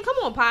 Like, come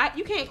on, Pot.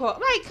 You can't call...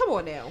 Like, come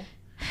on now.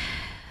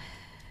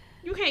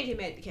 You can't get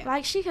mad at the cat.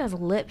 Like, she has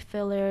lip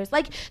fillers.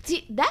 Like,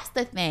 see, that's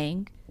the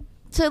thing.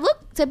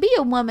 To be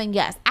a woman,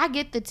 yes, I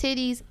get the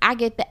titties, I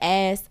get the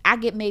ass, I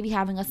get maybe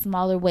having a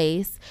smaller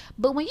waist.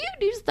 But when you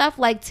do stuff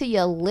like to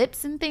your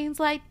lips and things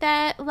like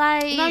that,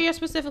 like... No, you're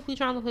specifically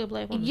trying to play a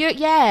black woman.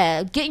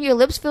 Getting your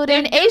lips filled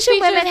in. Asian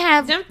women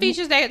have... Them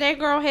features that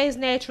girl has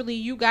naturally,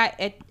 you got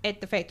at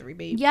the factory,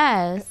 babe.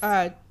 Yes.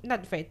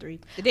 Not the factory.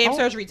 The damn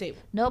surgery table.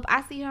 Nope,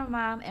 I see her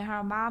mom, and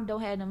her mom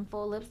don't have them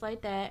full lips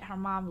like that. Her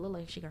mom look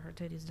like she got her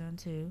titties done,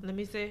 too. Let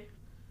me see.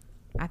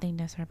 I think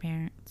that's her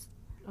parents.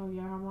 Oh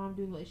yeah, her mom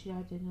do like she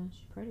didn't.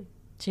 She's pretty.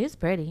 She's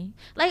pretty.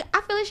 Like, I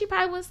feel like she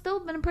probably would still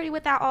been pretty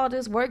without all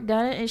this work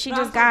done, and she But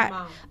just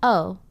got.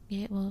 Oh,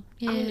 yeah. Well,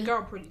 yeah. I mean, the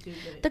girl pretty too.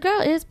 But the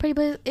girl is pretty,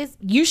 but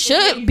you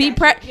should be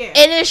pretty, yeah.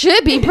 and it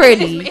should be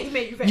pretty.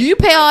 You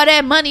pay all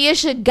that money, it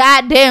should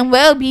goddamn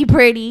well be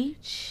pretty.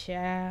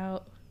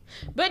 Child.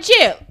 But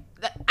chill.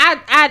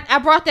 I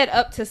brought that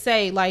up to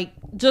say, like,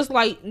 just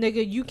like,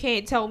 nigga, you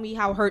can't tell me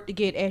how hurt to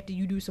get after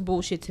you do some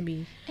bullshit to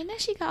me. And then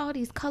she got all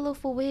these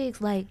colorful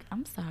wigs. Like,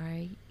 I'm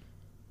sorry,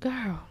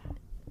 girl.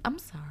 I'm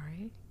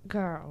sorry,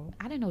 girl.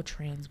 I didn't know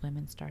trans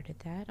women started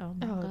that. Oh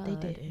my god, they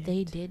didn't.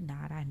 They did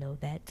not. I know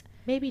that.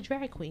 Maybe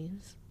drag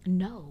queens.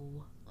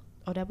 No.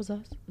 Oh, that was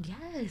us.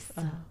 Yes.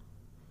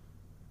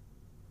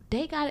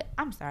 They got it.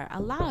 I'm sorry.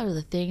 A lot of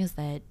the things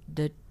that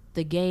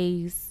the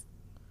gays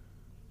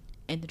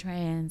and the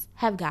trans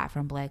have got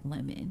from black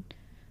women.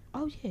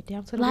 Oh yeah,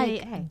 down to the like way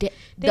they act.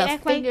 They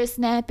act finger like,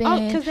 snapping.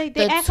 Oh, because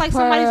they act like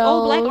somebody's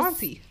old black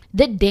auntie.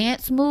 The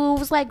dance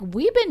moves, like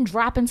we've been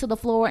dropping to the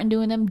floor and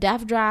doing them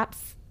death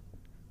drops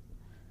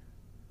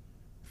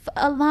for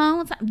a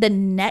long time. The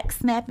neck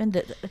snapping.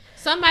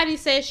 Somebody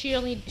said she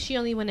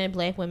only went in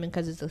black women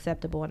because it's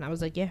acceptable, and I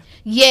was like, yeah.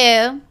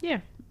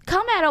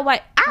 Come at her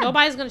white.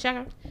 Nobody's gonna check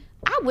her.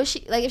 I wish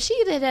she, like, if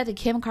she did that to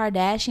Kim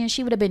Kardashian,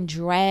 she would have been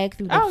dragged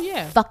through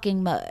the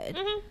fucking mud.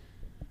 Mm-hmm.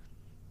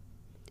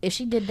 If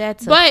she did that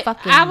to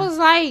fucking I was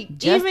like,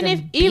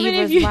 Justin even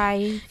if you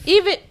wife,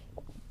 even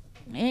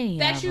any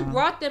that you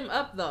brought them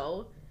up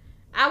though,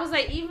 I was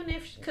like, even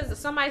if, because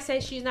somebody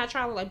said she's not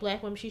trying to look like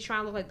black women, she's trying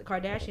to look like the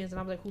Kardashians, and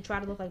I'm like, who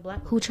try to look like black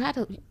women? Who try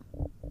to?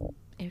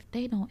 If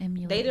they don't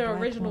emulate, they the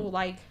original woman,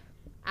 like,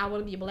 I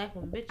want to be a black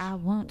woman, bitch. I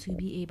want to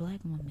be a black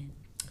woman.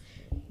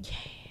 Yeah.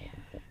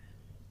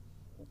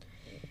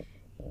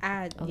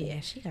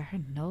 Yeah, she got her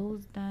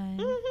nose done.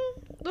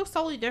 Mm-hmm. Looks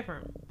totally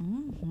different.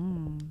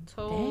 Mm-hmm.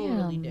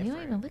 Totally different. You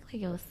don't even look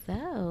like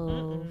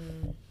yourself.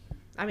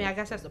 I mean, I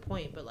guess that's the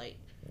point, but like,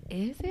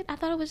 is it? I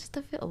thought it was just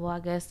a feel. Well, I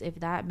guess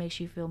if that makes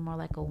you feel more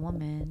like a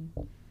woman,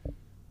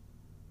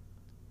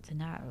 to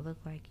not look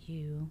like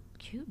you.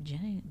 Cute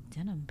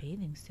denim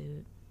bathing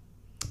suit.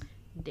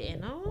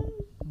 Denim?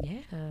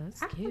 Yeah,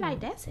 it's cute. I feel like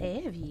that's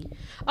heavy.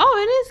 Oh,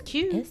 it is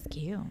cute. It's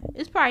cute.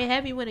 It's probably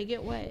heavy when it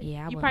get wet.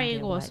 Yeah, you probably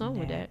ain't going to swim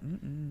with that.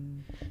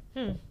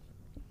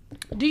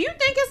 Do you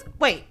think it's...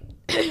 Wait.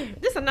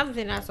 This is another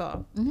thing I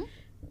saw. Mm-hmm.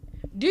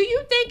 Do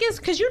you think it's...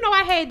 Because you know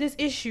I had this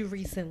issue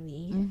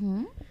recently.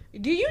 Mm-hmm.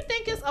 Do you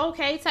think it's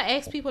okay to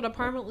ask people to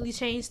permanently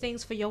change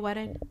things for your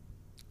wedding?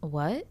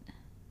 What?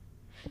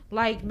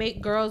 Like,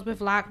 make girls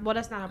with locks... Well,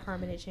 that's not a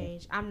permanent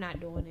change. I'm not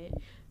doing it.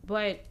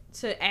 But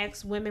to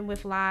ask women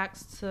with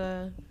locks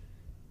to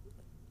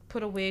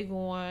put a wig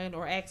on,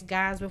 or ask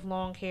guys with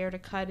long hair to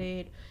cut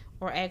it,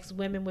 or ask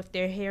women with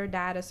their hair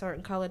dyed a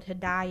certain color to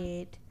dye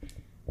it.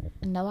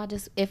 No, I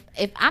just, if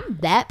I'm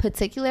that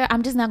particular,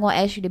 I'm just not going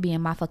to ask you to be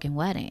in my fucking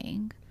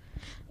wedding.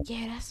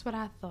 Yeah, that's what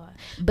I thought.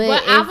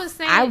 But I was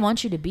saying, I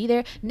want you to be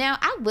there. Now,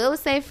 I will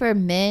say for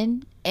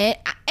men and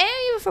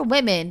even for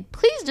women,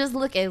 please just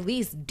look at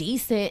least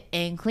decent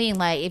and clean.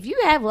 Like, if you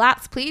have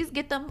locks, please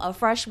get them a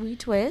fresh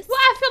retwist. Well,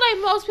 I feel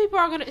like most people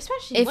are going to,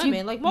 especially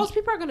women, like most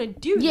people are going to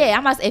do that.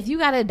 Yeah, if you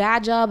got a dye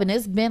job and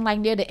it's been like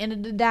near the end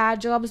of the dye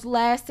job's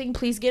lasting,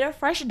 please get a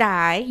fresh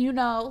dye. You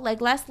know,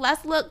 like let's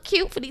look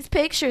cute for these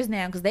pictures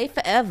now because they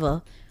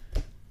forever.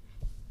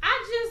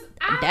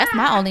 That's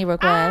my only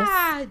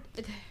request.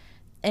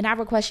 And I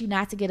request you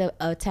not to get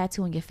a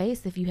tattoo on your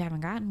face if you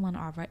haven't gotten one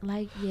already.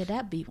 Like, yeah,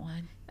 that'd be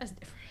one. That's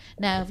different.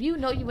 Now, if you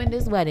know you in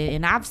this wedding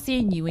and I've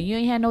seen you and you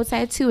ain't had no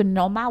tattoo, and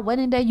on my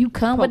wedding day you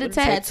come with a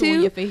tattoo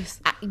on your face,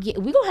 we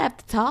gonna have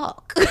to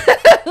talk.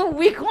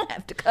 We gonna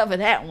have to cover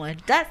that one.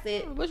 That's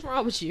it. What's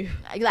wrong with you?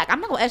 Like, I'm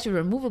not gonna ask you to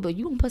remove it, but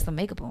you gonna put some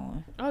makeup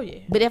on. Oh yeah.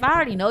 But if I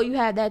already know you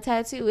have that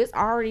tattoo, it's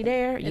already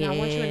there. And I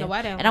want you in the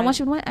wedding. And I want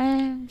you in the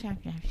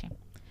wedding.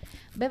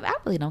 But I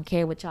really don't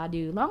care what y'all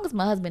do. As long as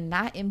my husband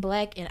not in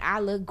black and I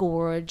look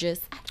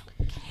gorgeous, I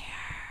don't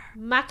care.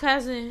 My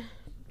cousin,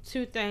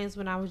 two things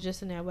when I was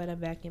just in that wedding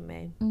back in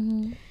May.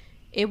 Mm-hmm.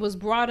 It was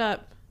brought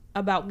up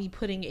about me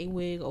putting a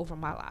wig over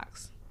my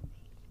locks.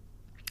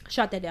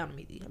 Shut that down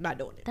immediately. I'm not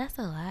doing it. That's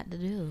a lot to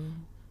do.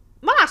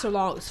 My locks are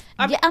long.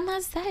 Yeah, I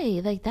must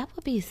say, like, that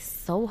would be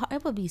so hard.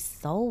 It would be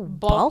so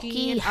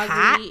bulky and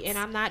hot. Ugly, and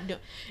I'm not doing.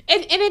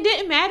 And it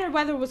didn't matter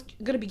whether it was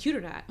gonna be cute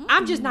or not.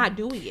 I'm just not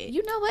doing it.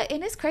 You know what?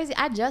 And it's crazy.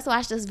 I just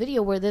watched this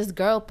video where this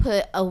girl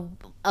put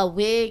a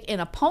wig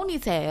and a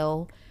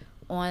ponytail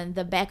on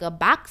the back of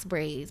box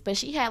braids, but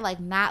she had like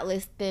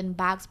knotless thin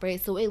box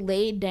braids, so it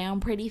laid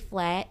down pretty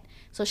flat.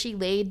 So she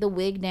laid the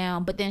wig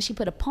down, but then she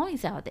put a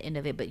ponytail at the end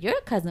of it. But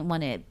your cousin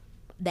wanted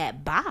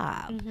that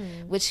bob,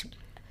 which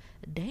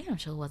damn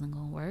sure wasn't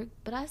gonna work.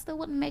 But I still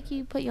wouldn't make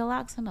you put your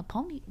locks in a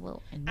pony.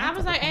 Well, I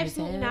was like,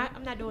 absolutely not.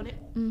 I'm not doing it.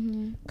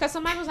 Because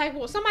somebody was like,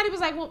 well,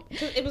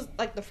 it was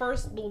like the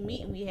first little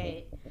meeting we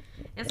had,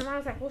 and somebody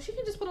was like, well, she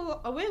can just put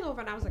a wig over,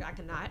 and I was like, I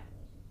cannot.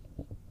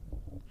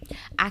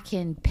 I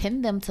can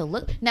pin them to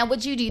look. Now,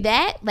 would you do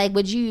that? Like,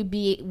 would you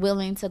be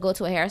willing to go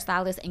to a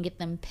hairstylist and get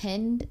them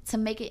pinned to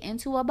make it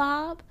into a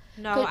bob?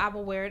 No, I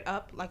will wear it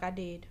up like I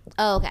did.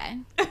 Oh, okay.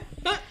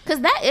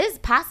 Because that is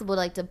possible,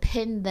 like, to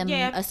pin them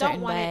a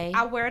certain way.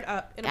 I wear it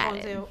up in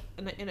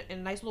a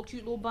nice little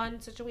cute little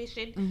bun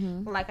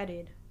situation, like I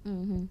did.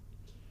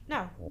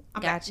 No,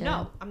 I'm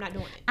not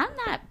doing it. I'm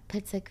not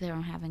particular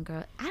on having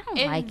girls. I don't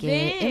like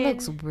it. It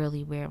looks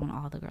really weird when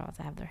all the girls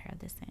have their hair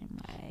the same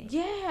way.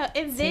 Yeah,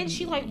 and then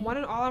she like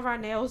wanted all of our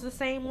nails the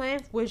same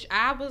length, which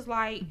I was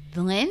like,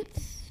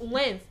 length.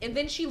 And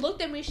then she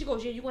looked at me. She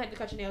goes, "Yeah, you gonna have to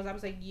cut your nails." I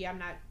was like, "Yeah, I'm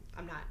not.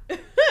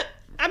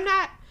 I'm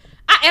not."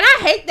 And I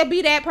hate to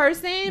be that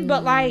person,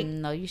 but like,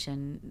 no, you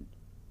shouldn't.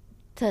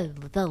 To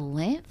the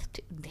length.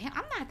 Damn,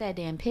 I'm not that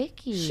damn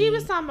picky. She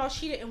was talking about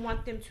she didn't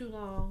want them too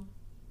long.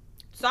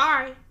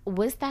 Sorry.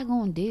 What's that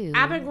gonna do?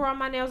 I've been growing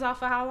my nails out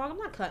for how long? I'm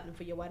not cutting them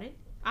for your wedding.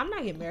 I'm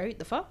not getting married.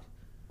 The fuck?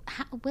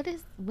 What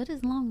is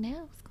long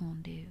nails gonna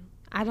do?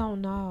 I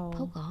don't know.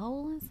 Poke a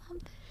hole in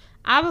something?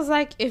 I was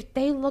like, if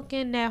they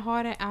looking that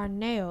hard at our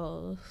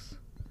nails,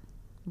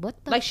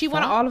 what the like she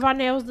wanted all of our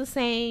nails the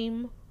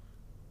same.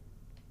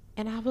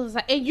 And I was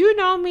like, and you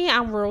know me,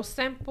 I'm real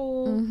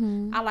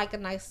simple. I like a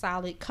nice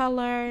solid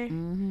color.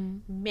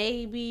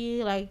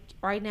 Maybe like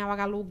right now I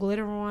got a little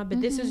glitter on,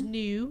 but this is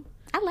new.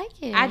 I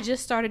like it. I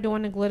just started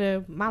doing the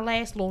glitter my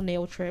last little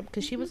nail trip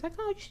because she was like,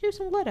 "Oh, you should do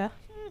some glitter."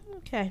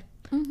 Okay,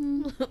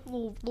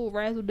 little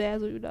razzle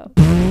dazzle, you know.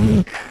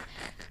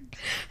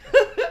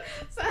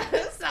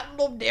 Something a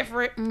little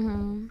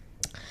different.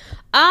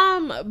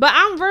 But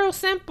I'm real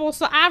simple,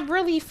 so I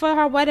really for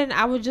her wedding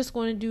I was just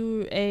going to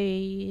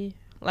do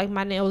like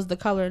my nails the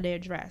color of their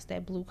dress,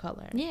 that blue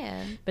color.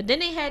 Yeah. But then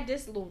they had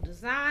this little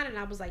design, and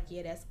I was like,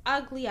 yeah, that's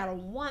ugly. I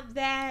don't want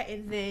that.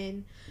 And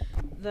then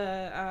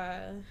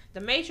the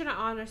matron of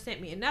honor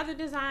sent me another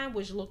design,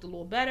 which looked a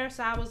little better.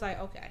 So I was like,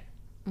 okay.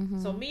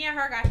 So me and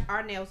her got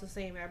our nails the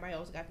same. Everybody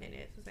else got their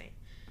nails the same.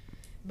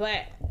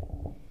 But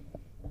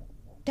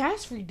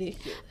that's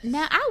ridiculous.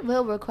 Now, I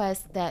will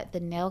request that the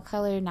nail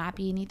color not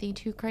be anything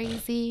too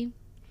crazy.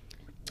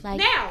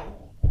 Like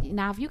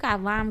Now, if you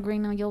got lime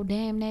green on your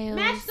damn nails,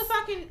 match the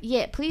fucking...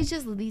 Yeah, please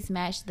just at least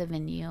match the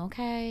venue,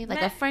 okay?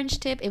 Like a French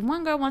tip. If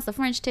one girl wants a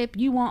French tip,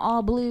 you want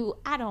all blue,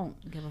 I don't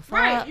give a fuck.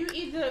 Right, you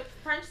either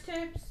French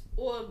tips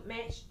or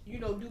match, do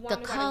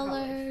one the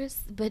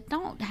colors. But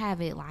don't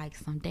have it like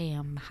some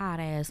damn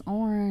hot-ass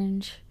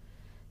orange.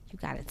 You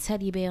got a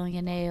teddy bear on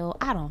your nail.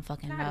 I don't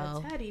fucking know.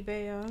 Not a teddy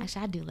bear.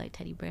 Actually, I do like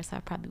teddy bears, so I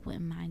probably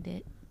wouldn't mind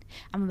it.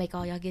 I'm going to make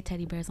all y'all get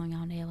teddy bears on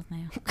y'all nails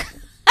now.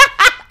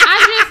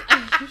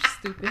 You're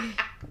stupid.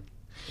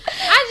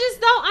 I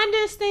just don't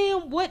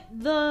understand what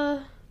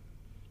the...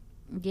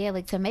 Yeah,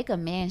 like to make a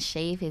man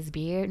shave his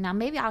beard. Now,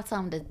 maybe I'll tell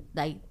him to,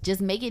 like,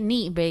 just make it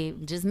neat,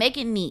 babe. Just make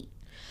it neat.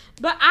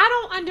 But I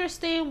don't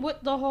understand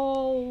what the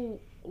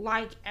whole,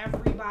 like,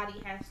 everybody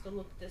has to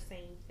look the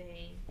same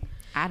thing.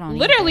 I don't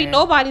Literally,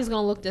 nobody's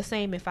going to look the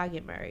same if I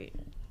get married.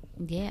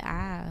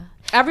 Yeah,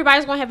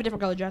 everybody's going to have a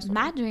different color dress on.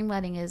 My dream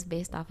wedding is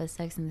based off of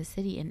Sex and the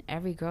City, and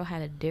every girl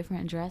had a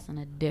different dress and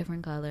a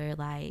different color,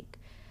 like...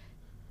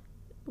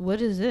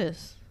 What is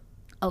this?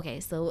 Okay,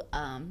 so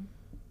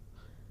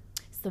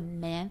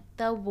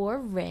Samantha wore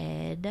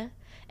red,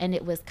 and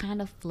it was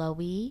kind of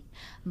flowy.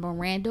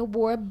 Miranda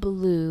wore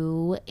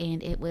blue,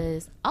 and it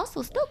was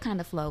also still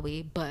kind of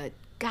flowy, but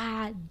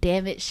god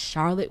damn it,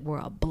 Charlotte wore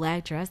a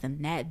black dress,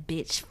 and that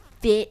bitch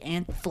fit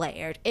and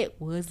flared.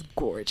 It was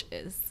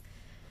gorgeous.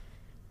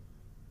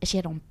 And she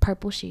had on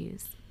purple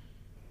shoes.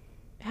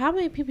 How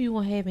many people you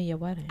gonna have in your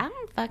wedding? I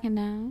don't fucking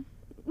know.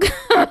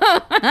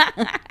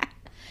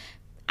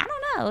 I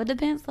don't know. It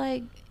depends.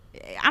 Like,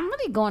 I'm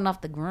really going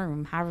off the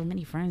groom. However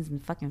many friends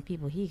and fucking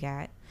people he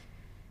got.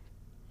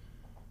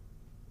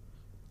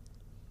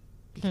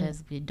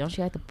 Because don't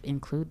you have to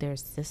include their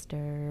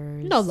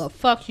sisters? No, the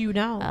fuck you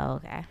don't.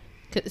 Oh, okay.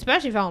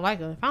 Especially if I don't like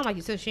her. If I don't like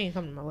your sister, she ain't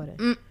coming to my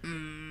wedding.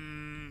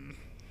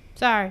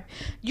 Sorry.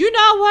 You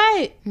know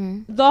what?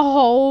 The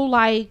whole,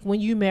 like, when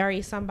you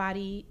marry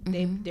somebody,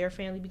 their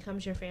family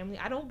becomes your family.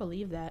 I don't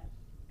believe that.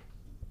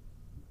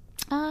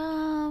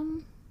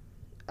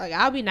 Like,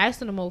 I'll be nice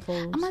to the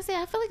mofos. I'm gonna say,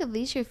 I feel like at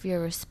least if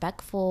you're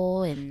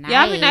respectful and nice.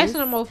 Yeah, I'll be nice to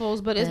the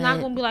mofos, but it's not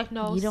gonna be like,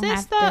 no, you don't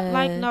sister.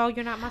 Like, no,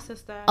 you're not my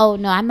sister. Oh,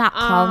 no, I'm not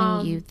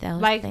calling you those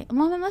like, things.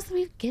 Well, unless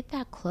we get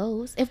that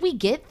close. If we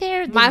get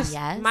there, then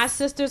yes. My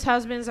sister's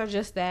husbands are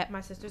just that. My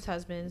sister's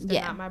husbands.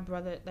 They're not my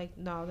brother. Like,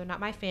 no, they're not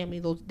my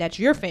family. That's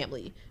your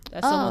family.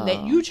 That's someone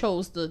that you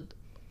chose to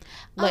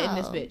let in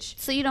this bitch.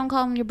 So you don't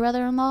call them your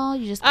brother-in-law?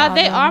 You just call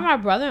they them... are my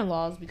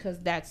brother-in-laws because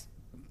that's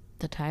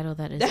the title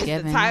that is that's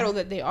given. The title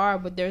that they are,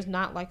 but there's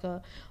not like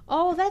a,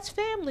 oh, that's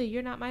family.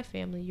 You're not my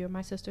family. You're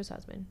my sister's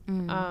husband.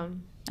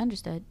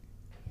 Understood.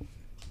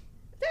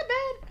 That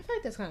bad? I feel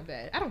like that's kind of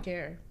bad. I don't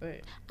care,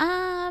 but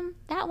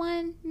that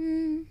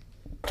one.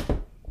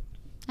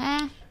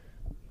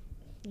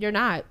 You're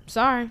not.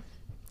 Sorry.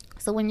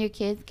 So when your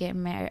kids get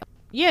married,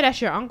 yeah, that's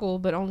your uncle,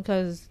 but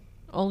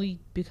only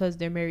because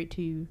they're married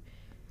to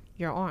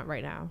your aunt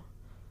right now.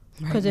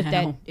 Because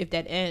if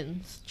that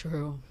ends,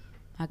 true.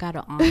 I got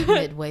an aunt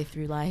midway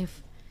through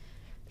life.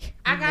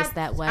 I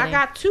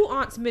got 2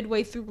 aunts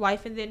midway through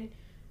life, and then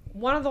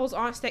one of those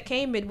aunts that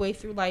came midway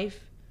through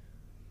life.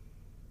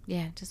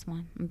 Yeah, just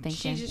one. I'm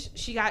thinking.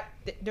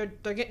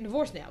 They're getting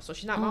divorced now, so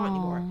she's not my aunt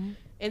anymore.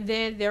 And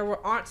then there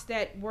were aunts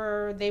that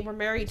were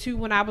married to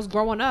when I was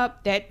growing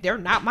up that they're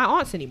not my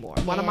aunts anymore.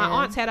 One of my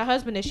aunts had a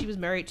husband that she was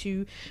married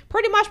to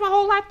pretty much my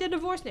whole life. They're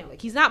divorced now.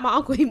 Like, he's not my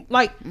uncle. Just.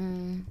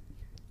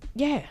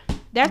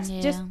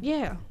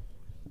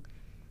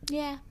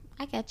 Yeah,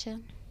 I get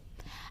you.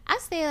 I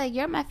say, like,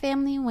 you're my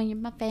family. When you're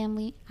my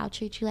family, I'll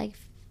treat you like...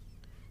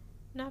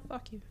 No,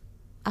 fuck you.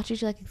 I'll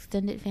treat you like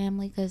extended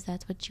family because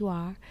that's what you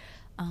are.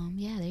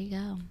 Yeah, there you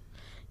go.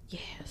 Yeah,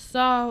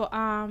 so,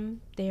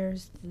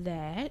 there's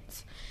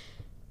that.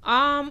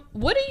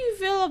 What do you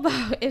feel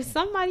about if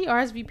somebody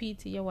RSVP'd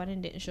to your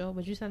wedding, didn't show up,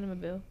 would you send them a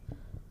bill?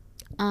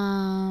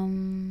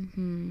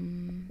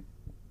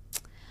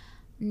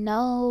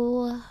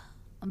 No,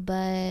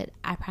 but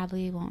I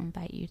probably won't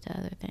invite you to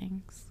other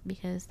things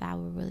because that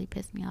would really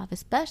piss me off,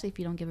 especially if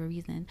you don't give a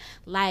reason.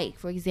 Like,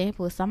 for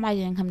example, if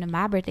somebody didn't come to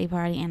my birthday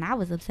party and I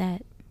was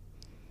upset.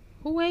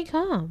 Who ain't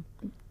come?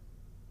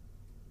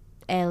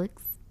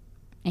 Alex.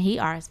 And he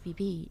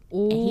RSVP'd.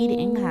 And he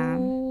didn't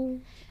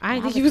come. I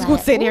didn't think he was going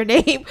to say their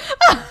name.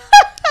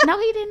 No,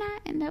 he did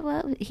not. And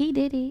well, he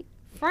did it.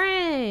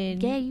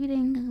 Friend. Yeah, you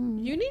didn't come.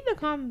 You need to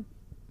come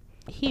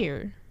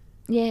here.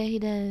 Yeah, he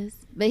does.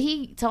 But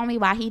he told me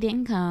why he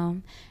didn't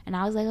come. And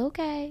I was like,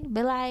 okay.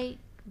 But, like,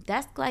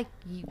 that's like,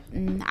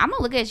 I'm going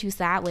to look at you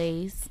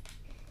sideways.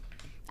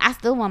 I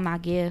still want my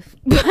gift.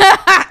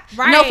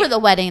 Right. No, for the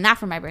wedding, not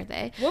for my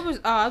birthday. I was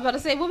about to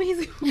say, what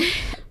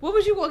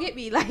was you gonna get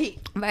me? Like,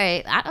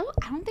 right? I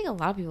don't think a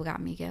lot of people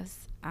got me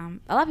gifts. A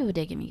lot of people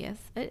did give me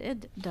gifts.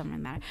 It doesn't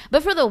really matter.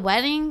 But for the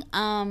wedding,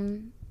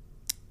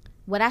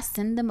 would I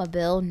send them a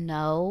bill?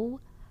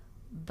 No,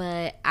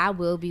 but I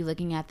will be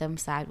looking at them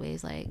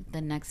sideways, like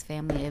the next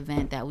family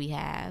event that we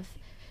have,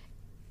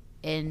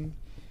 and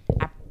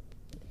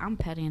I'm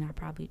petty and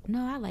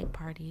I like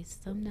parties,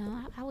 so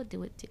no, I would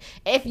do it too.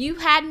 If you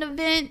had an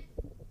event,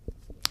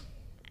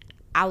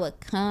 I would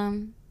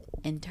come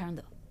and turn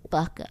the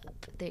fuck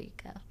up. There you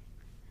go.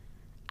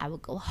 I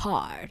would go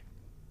hard.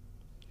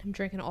 I'm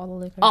drinking all the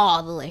liquor.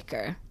 All the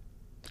liquor.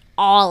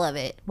 All of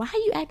it. Why are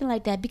you acting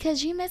like that?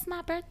 Because you missed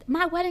my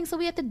wedding, so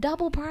we have to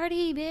double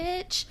party,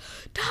 bitch.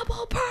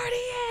 Double party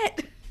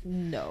it.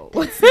 No.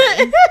 That's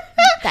me.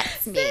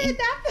 That's me.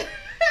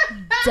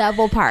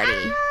 Double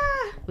party.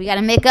 We got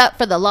to make up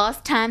for the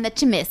lost time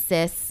that you missed,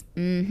 sis.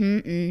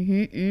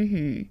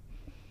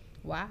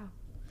 Wow.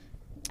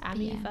 I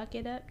mean, fuck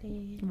it up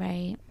then.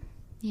 Right.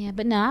 Yeah,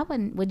 but no, I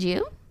wouldn't. Would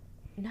you?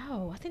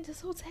 No, I think that's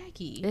so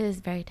tacky. It is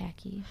very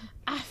tacky.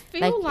 I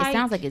feel like it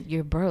sounds like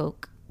you're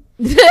broke.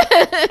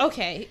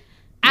 Okay.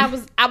 I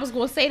was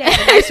going to say that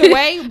in a nicer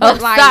way. But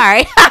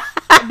sorry.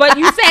 But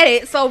you said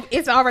it, so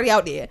it's already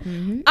out there.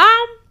 Mm-hmm. It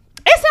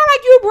sounds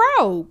like you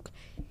broke.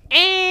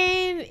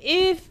 And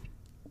if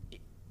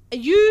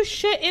you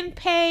shouldn't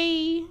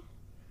pay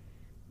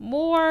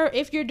more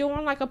if you're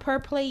doing like a per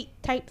plate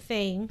type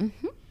thing.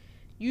 Mm-hmm.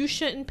 You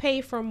shouldn't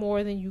pay for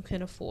more than you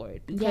can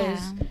afford because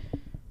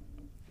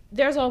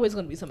there's always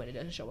going to be somebody that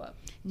doesn't show up.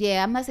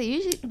 Yeah, I must say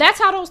usually that's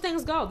how those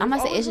things go. I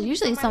must say it's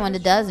usually someone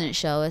that doesn't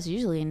show. It's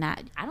usually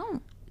not.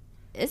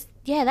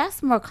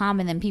 That's more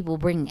common than people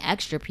bringing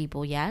extra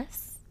people.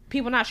 Yes,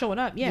 people not showing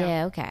up.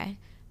 Yeah. Okay.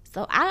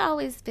 So I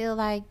always feel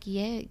like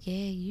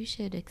you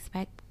should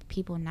expect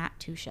people not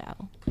to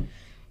show.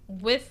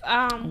 Which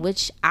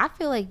I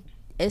feel like.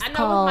 It's I know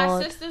called with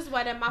my sister's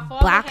wedding, my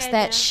father box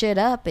that shit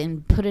up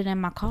and put it in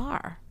my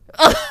car.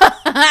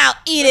 I'll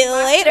eat it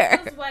later. My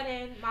sister's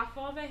wedding, my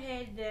father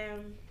had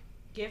them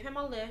give him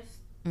a list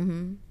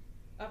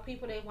of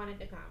people they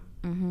wanted to come.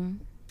 Mm-hmm.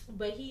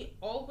 But he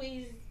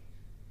always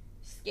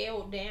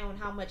scaled down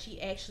how much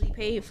he actually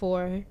paid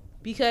for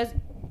because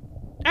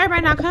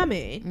everybody not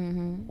coming.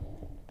 Mm-hmm.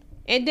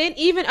 And then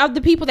even of the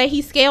people that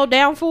he scaled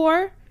down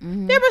for,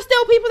 there were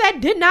still people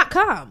that did not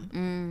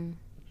come.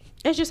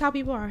 It's just how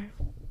people are.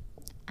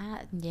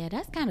 Yeah,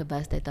 that's kind of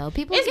busted though.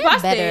 People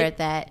get better at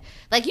that.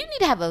 Like, you need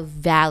to have a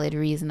valid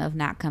reason of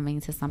not coming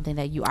to something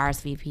that you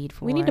RSVP'd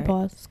for. We need to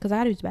pause because I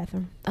had to use the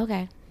bathroom.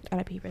 Okay. I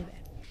gotta pee really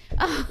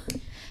bad.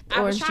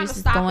 I was trying to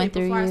stop it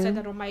before I said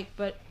that on mic,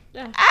 but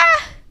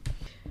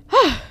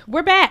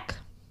we're back.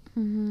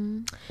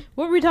 Mm-hmm.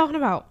 What were we talking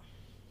about?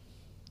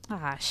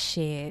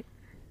 Shit.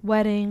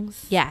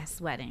 Weddings.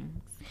 Yes,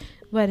 weddings.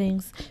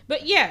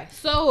 But yeah,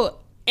 so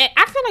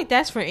I feel like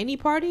that's for any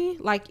party.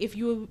 Like, if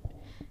you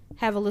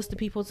have a list of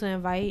people to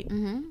invite,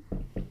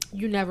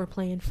 you never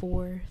plan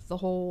for the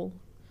whole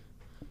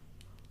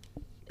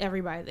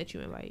everybody that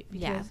you invite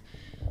because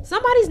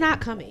somebody's not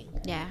coming.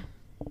 Yeah.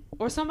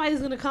 Or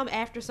somebody's gonna come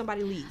after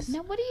somebody leaves.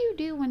 Now, what do you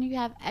do when you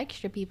have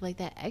extra people, like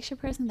that extra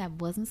person that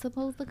wasn't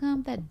supposed to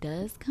come that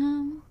does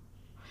come?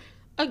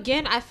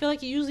 Again, I feel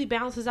like it usually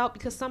balances out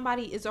because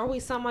it's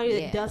always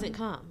somebody that doesn't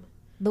come.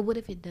 But what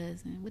if it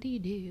doesn't? What do you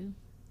do?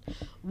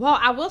 Well,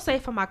 I will say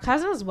for my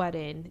cousin's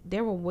wedding,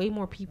 there were way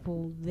more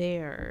people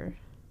there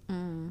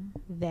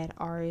that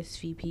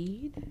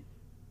RSVP'd.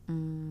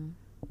 And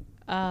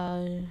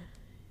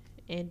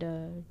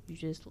you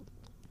just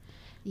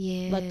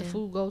let the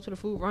food go till the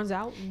food runs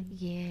out.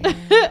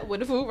 When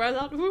the food runs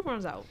out, the food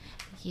runs out.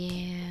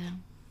 Yeah.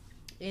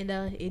 And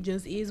it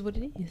just is what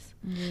it is.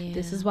 Yeah.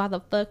 This is why the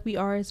fuck we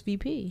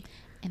RSVP.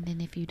 And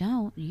then if you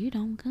don't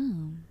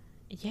come.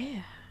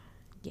 Yeah.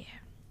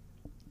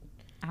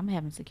 I'm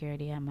having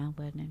security at my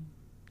wedding.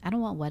 I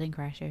don't want wedding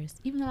crashers,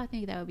 even though I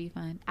think that would be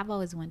fun. I've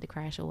always wanted to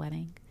crash a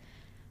wedding.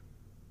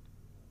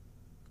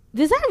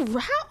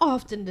 How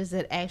often does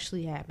it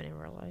actually happen in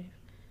real life?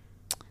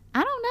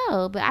 I don't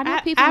know, but I know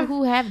people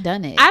who have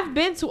done it. I've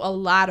been to a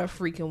lot of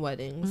freaking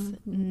weddings.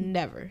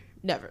 Never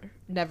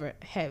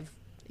have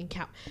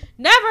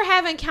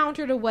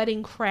encountered a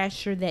wedding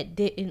crasher that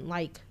didn't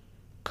like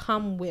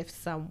come with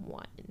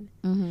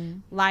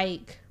someone.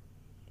 Like,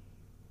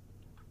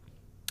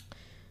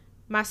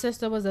 my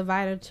sister was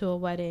invited to a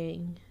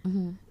wedding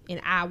and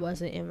I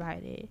wasn't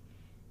invited,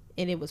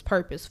 and it was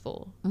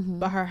purposeful,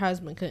 but her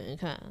husband couldn't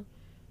come,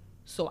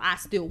 so I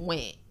still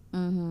went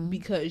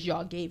because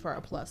y'all gave her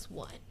a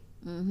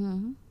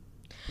 +1.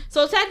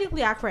 So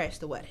technically I crashed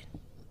the wedding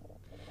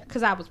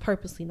because I was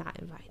purposely not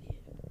invited.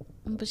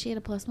 But she had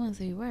a +1,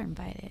 so you were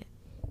invited.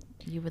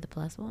 You were the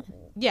 +1.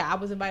 Yeah, I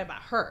was invited by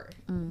her,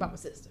 by my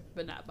sister,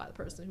 but not by the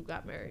person who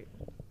got married.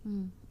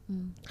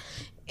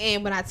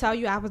 And when I tell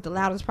you I was the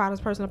loudest,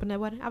 proudest person up in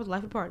that wedding, I was the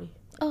life of the party.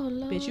 Oh,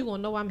 Lord. Bitch, you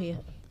gonna know I'm here.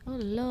 Oh,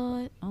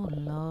 Lord.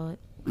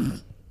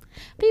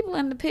 People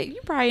in the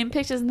you probably in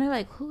pictures and they're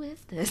like, who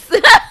is this?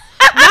 It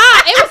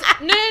was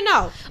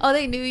no. Oh,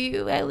 they knew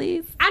you at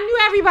least? I knew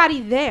everybody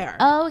there.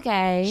 Oh,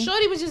 okay.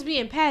 Shorty was just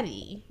being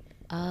petty.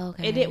 Oh,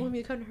 okay. It didn't want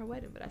me to come to her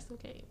wedding, but I still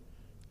came.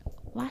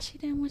 Why she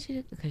didn't want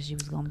you to? Because she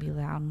was gonna be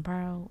loud and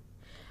proud.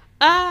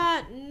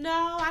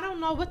 No, I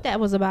don't know what that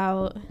was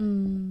about.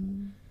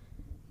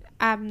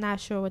 I'm not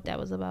sure what that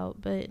was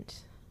about,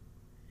 but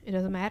it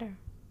doesn't matter.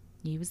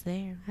 You was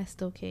there. I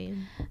still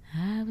came.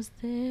 I was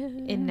there.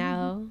 And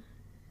now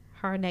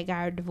her and that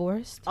guy are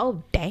divorced.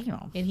 Oh,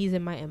 damn. And he's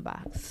in my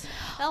inbox.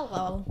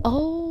 Hello.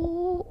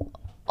 Oh.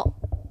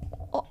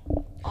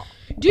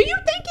 Do you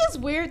think it's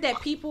weird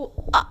that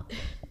people...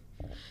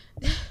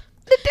 the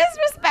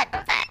disrespect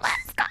of that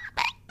last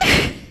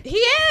comment. He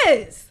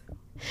is.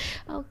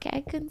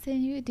 Okay,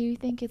 continue. Do you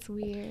think it's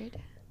weird?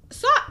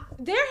 So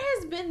there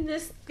has been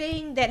this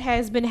thing that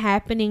has been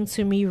happening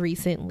to me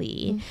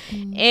recently.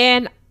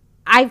 And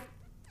I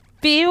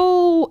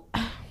feel...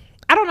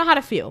 I don't know how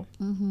to feel.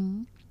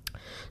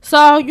 So,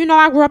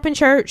 I grew up in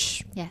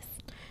church. Yes.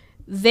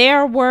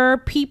 There were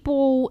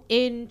people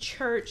in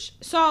church.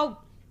 So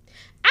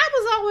I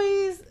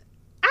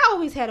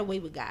always had a way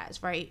with guys,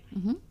 right?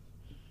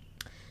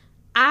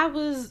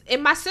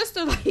 And my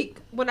sister, like,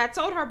 when I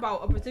told her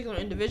about a particular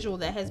individual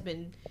that has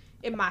been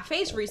in my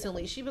face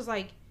recently, she was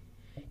like,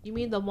 you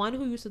mean the one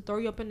who used to throw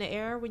you up in the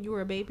air when you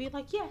were a baby?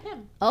 Like, yeah,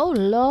 him. Oh,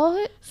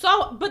 Lord.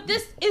 So, but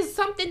this is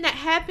something that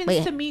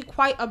happens to me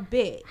quite a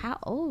bit. How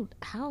old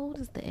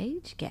is the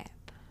age gap?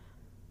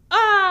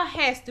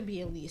 Has to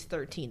be at least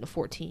 13 to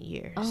 14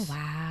 years. Oh,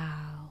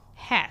 wow.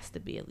 Has to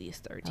be at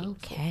least 13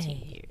 to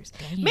 14 years.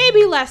 Damn.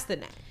 Maybe less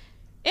than that.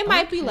 It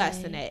might be less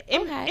than that. But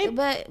you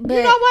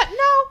know what?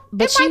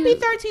 No. It might be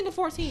 13 to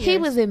 14 years. He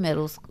was in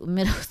middle school.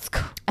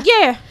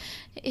 Yeah.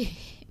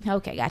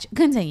 Okay, gotcha.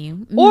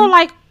 Continue. Or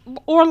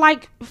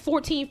like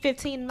 14,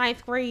 15,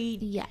 9th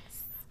grade. Yes.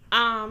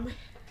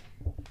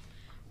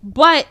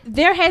 But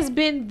there has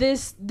been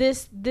this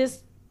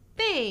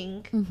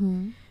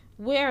thing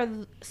where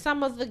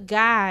some of the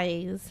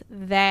guys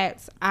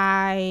that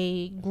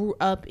I grew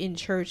up in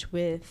church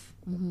with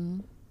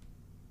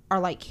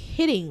are like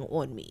hitting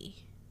on me.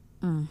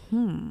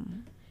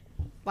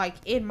 Like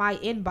in my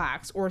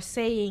inbox, or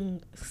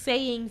saying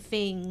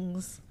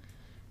things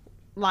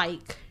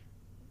like,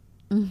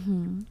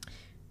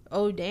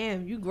 oh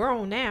damn, you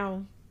grown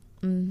now.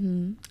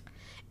 And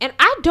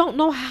I don't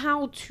know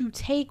how to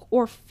take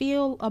or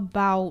feel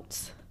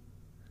about,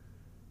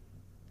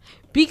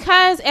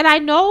 because, and I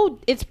know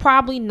it's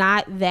probably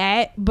not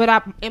that,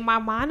 but in my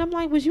mind I'm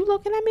like, was you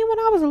looking at me when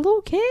I was a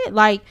little kid?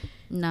 Like,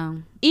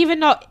 no. Even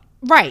though,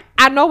 right,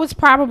 I know it's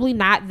probably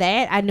not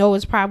that. I know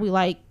it's probably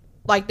like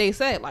they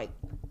said, like,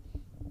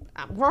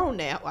 I'm grown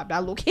now. I'm not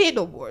a little kid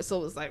no more.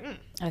 So it's like,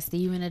 I see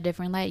you in a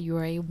different light. You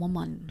are a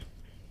woman.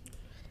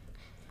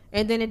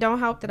 And then it don't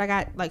help that I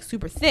got like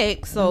super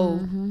thick. So,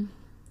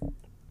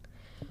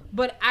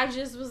 but I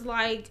just was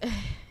like,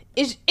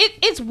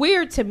 it's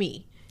weird to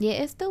me. Yeah,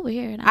 it's still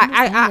weird.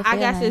 I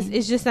guess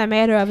it's just a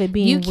matter of it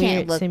being you weird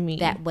can't look to me.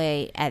 that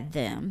way at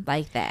them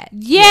like that.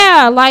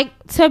 Yeah, like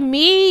to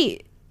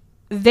me,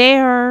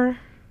 they're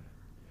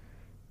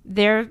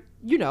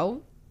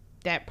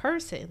that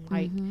person.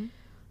 Like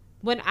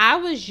when I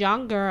was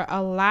younger,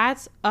 a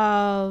lot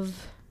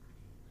of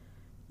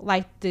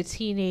like the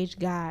teenage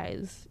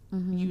guys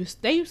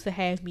they used to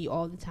have me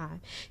all the time.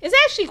 It's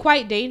actually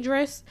quite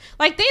dangerous.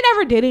 Like they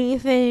never did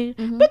anything, but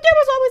there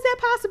was always that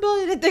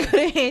possibility that they could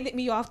have handed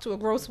me off to a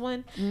gross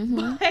one.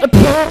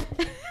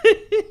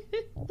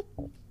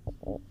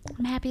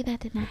 I'm happy that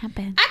did not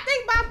happen.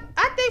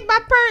 I think my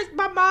parents,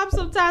 my mom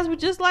sometimes would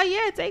just like,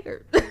 yeah, take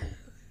her.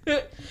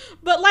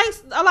 But like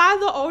a lot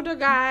of the older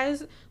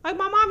guys, like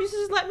my mom used to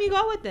just let me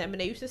go with them, and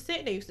they used to sit,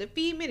 and they used to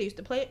feed me, they used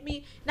to play with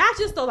me. Not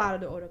just a lot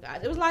of the older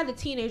guys; it was a lot of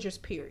the teenagers.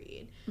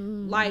 Period.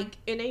 Like,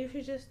 and they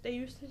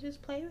used to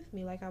just play with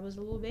me like I was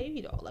a little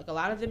baby doll. Like a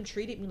lot of them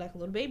treated me like a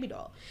little baby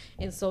doll.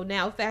 And so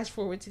now, fast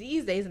forward to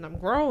these days, and I'm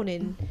grown,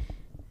 and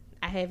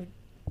I have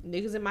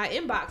niggas in my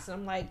inbox, and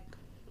I'm like,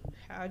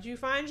 how'd you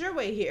find your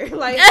way here?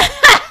 Like.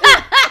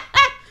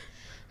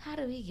 How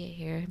do we get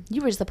here?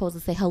 You were supposed to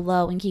say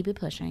hello and keep it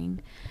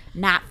pushing,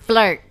 not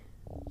flirt.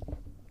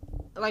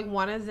 Like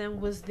one of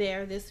them was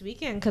there this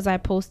weekend because I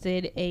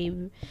posted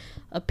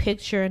a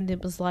picture, and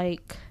it was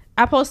like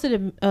I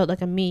posted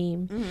like a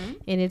meme,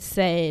 and it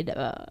said,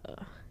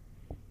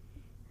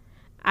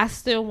 "I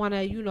still want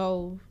to,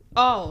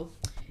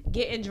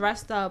 getting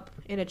dressed up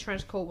in a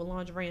trench coat with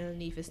lingerie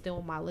underneath is still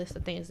on my list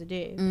of things to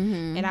do."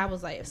 And I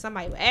was like, if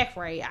somebody would act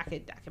right, I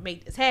could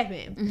make this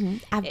happen.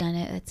 I've done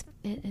it.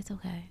 It's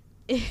okay.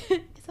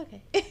 It's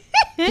okay.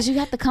 Because you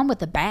have to come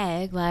with a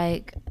bag.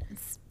 Like,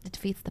 it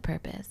defeats the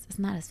purpose. It's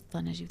not as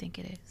fun as you think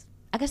it is.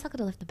 I guess I could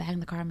have left the bag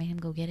in the car and made him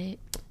go get it.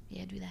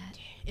 Yeah, do that.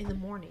 In the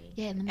morning.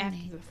 Yeah, in the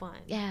morning. After the fun.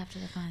 Yeah, after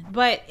the fun.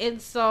 But, and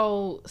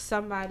so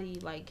somebody,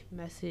 like,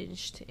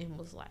 messaged and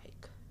was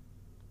like,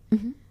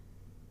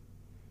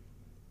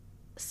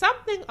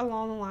 something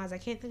along the lines, I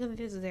can't think of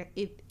it exact.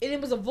 It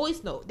was a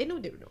voice note. They knew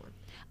what they were doing.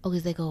 Oh,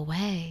 because they go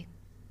away.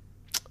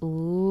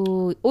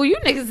 Ooh, you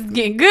niggas is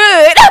getting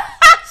good.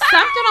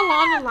 Something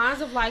along the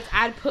lines of like,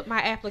 I'd put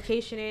my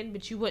application in,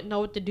 but you wouldn't know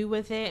what to do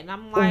with it, and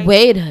I'm like,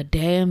 wait a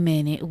damn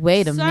minute.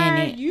 Wait a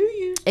minute. You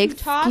used to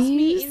toss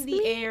me in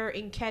the air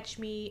and catch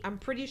me. I'm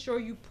pretty sure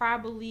you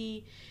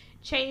probably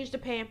changed the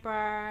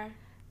pamper.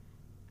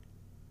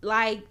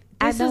 Like,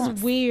 this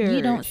is weird.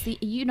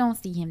 You don't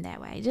see him that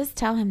way. Just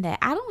tell him that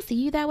I don't see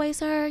you that way,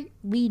 sir.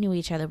 We knew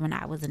each other when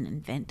I was an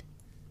infant.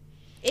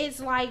 It's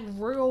like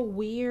real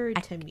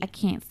weird to me. I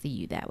can't see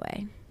you that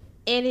way.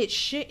 And it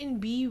shouldn't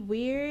be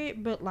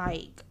weird, but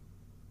like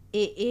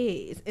it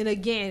is. And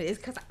again, it's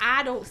because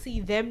I don't see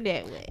them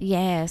that way.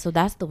 Yeah, so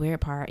that's the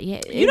weird part. Yeah,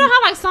 you know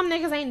how like some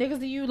niggas ain't niggas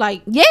to you,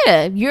 like,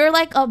 yeah, you're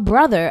like a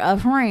brother, a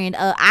friend.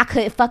 I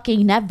could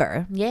fucking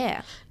never.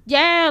 Yeah,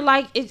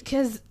 like it's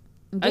because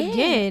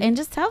again, and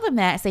just tell them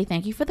that. Say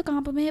thank you for the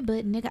compliment,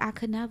 but nigga, I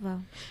could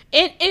never.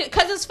 It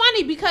because it's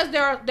funny because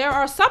there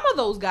are some of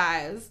those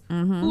guys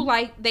who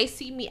like they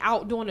see me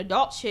out doing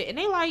adult shit and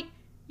they like,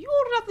 you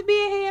old enough to be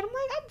a head. I'm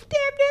like, I'm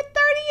damn near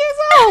 30 years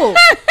old.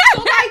 So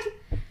like,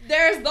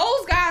 there's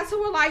those guys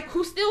who are like,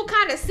 who still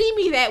kind of see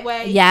me that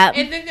way. Yeah.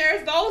 And then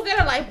there's those that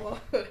are like, well,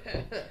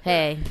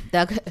 hey,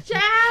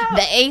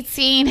 the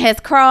 18 has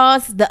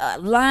crossed. The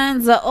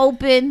lines are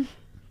open.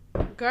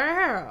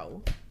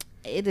 Girl.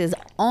 It is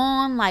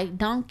on like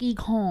Donkey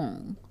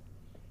Kong.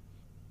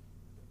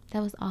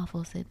 That was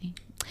awful, Sydney.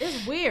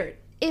 It's weird.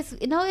 It is.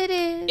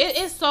 It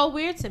is so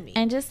weird to me.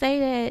 And just say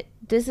that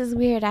this is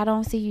weird. I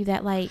don't see you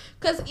that like.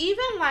 Cause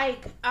even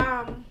like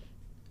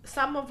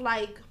some of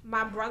like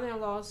my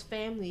brother-in-law's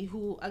family,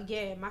 who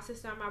again, my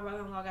sister and my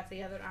brother-in-law got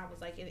together when I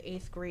was like in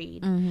 8th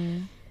grade.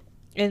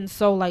 And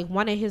so like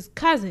one of his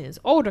cousins,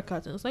 older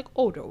cousins,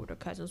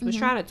 was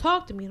trying to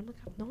talk to me. And I'm like,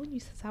 I've known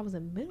you since I was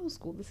in middle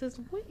school. This is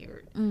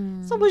weird.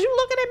 So was you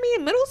looking at me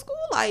in middle school?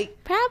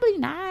 Like, probably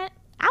not.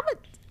 I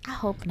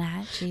hope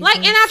not. Jesus. Like,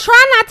 and I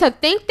try not to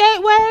think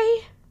that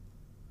way.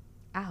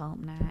 I hope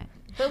not.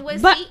 But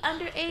was he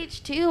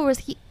underage too, or was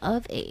he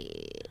of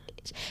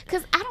age?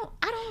 Because I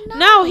don't know.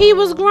 No, he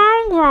was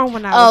grown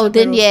when I was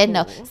in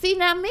middle school. No. See,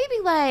 now maybe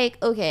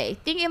like, okay,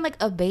 thinking like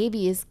a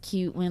baby is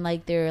cute when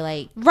like they're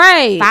like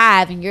right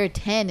 5 and you're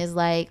 10 is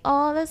like,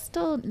 oh, that's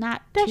still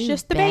not that's too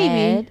just the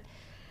bad. baby.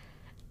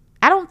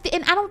 I don't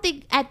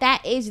think at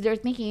that age they're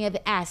thinking of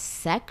it as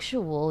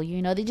sexual.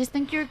 You know, they just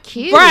think you're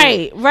cute.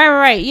 Right.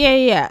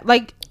 Yeah.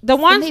 Like the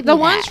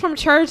ones from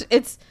church,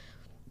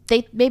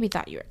 they maybe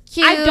thought you were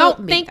cute. I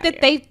don't think that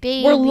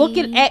they were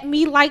looking at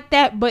me like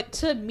that, but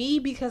to me,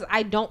 because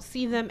I don't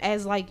see them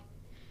as like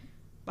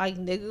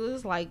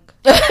niggas, like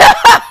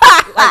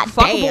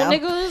fuckable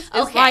niggas. It's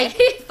okay. like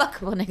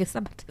fuckable niggas.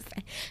 I'm about to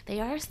say they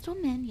are still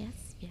men. Yes.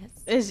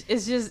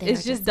 It's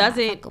just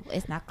doesn't.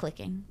 It's not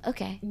clicking.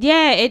 Okay.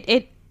 Yeah.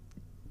 It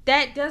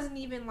that doesn't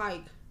even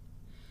like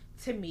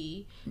to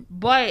me,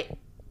 but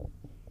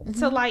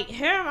to like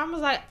him, I was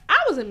like,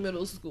 I was in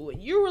middle school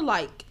and you were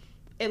like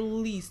at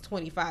least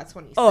 25,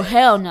 26. Oh,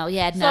 hell no.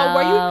 Yeah, no. So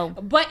were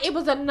you, but it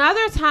was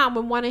another time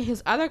when one of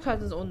his other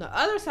cousins on the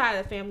other side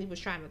of the family was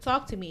trying to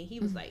talk to me. And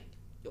he was like,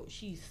 yo,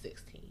 she's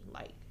 16.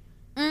 Like,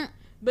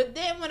 but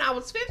then when I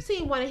was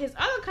 15, one of his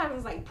other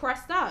cousins like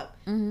pressed up.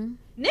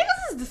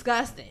 Niggas is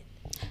disgusting.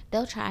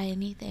 They'll try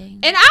anything.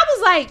 And I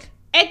was like,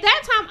 at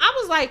that time, I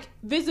was like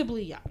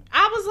visibly young.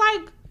 I was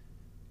like,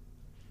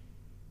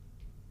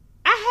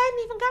 I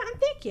hadn't even gotten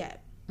thick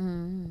yet.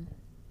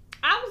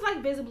 I was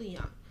like visibly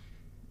young.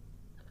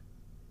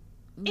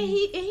 And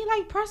he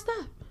like pressed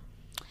up.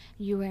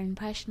 You were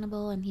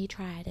impressionable and he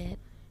tried it.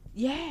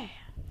 Yeah.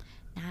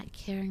 Not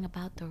caring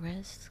about the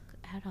risk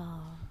at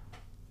all.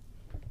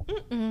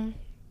 Mm-mm.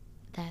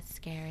 That's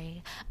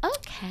scary.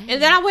 Okay.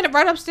 And then I went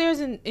right upstairs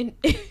and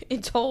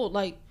told,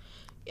 like,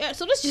 yeah,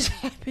 so this just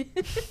happened.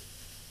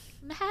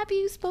 I'm happy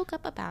you spoke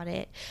up about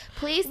it.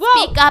 Please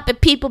speak up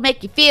if people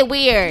make you feel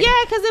weird.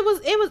 Yeah, because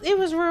it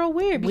was real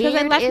weird because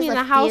they left me in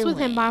the house with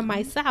him by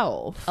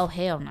myself. Oh,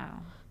 hell no.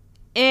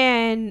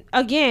 And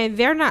again,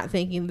 they're not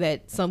thinking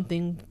that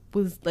something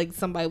was like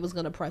somebody was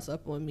gonna press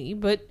up on me,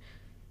 but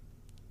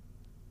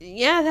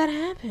yeah, that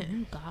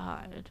happened. Oh,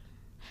 God.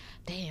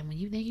 Damn, when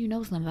you think you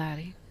know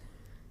somebody.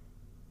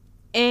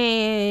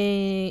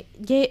 And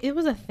yeah, it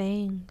was a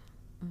thing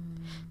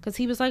because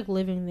he was like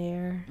living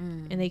there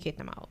and they kicked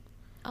him out.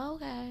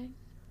 Okay.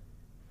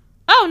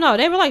 Oh no,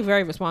 they were like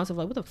very responsive.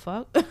 Like, what the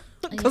fuck?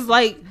 Because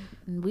like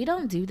we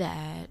don't do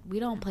that. We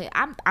don't play.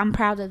 I'm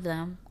proud of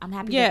them. I'm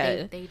happy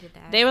that they did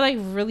that. They were like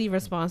really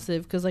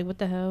responsive because like, what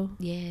the hell?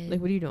 Yeah. Like,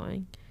 what are you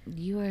doing?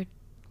 You are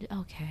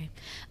okay.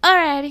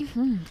 Alrighty.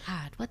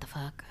 God, what the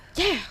fuck?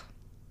 Yeah.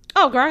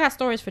 Oh, girl, I got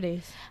stories for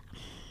days.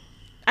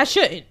 I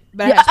shouldn't,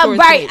 but I have stories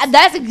right. for days.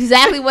 That's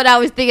exactly what I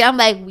was thinking. I'm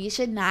like, we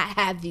should not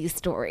have these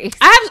stories.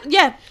 I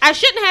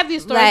shouldn't have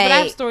these stories, like, but I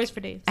have stories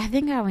for days. I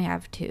think I only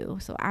have 2,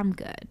 so I'm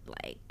good.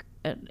 Like,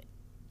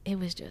 it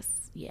was just,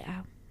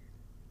 yeah.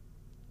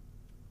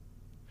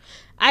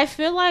 I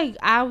feel like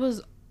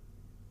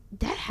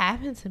that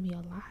happened to me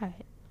a lot.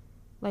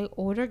 Like,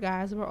 older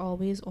guys were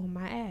always on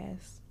my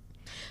ass.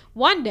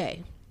 One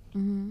day,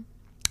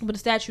 but the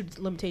statute of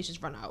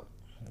limitations run out.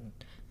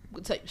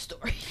 We'll tell you a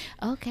story.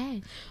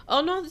 Okay. Oh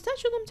no, the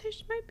statute of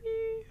limitations might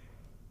be.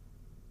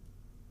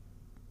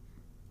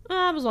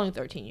 It was only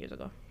 13 years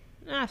ago.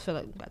 I feel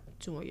like about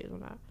 2 more years on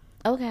that.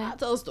 Okay. I'll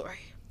tell a story.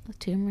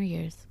 2 more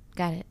years.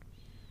 Got it.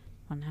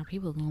 Well, now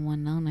people gonna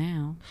want to know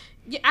now.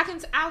 Yeah,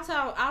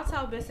 I'll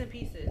tell bits and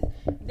pieces.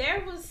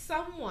 There was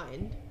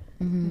someone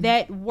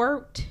that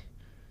worked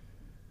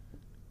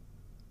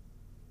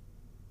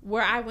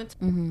where I went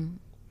to.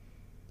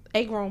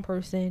 A grown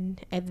person.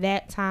 At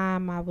that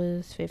time, I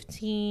was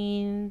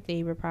 15.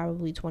 They were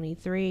probably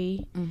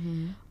 23.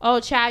 Oh,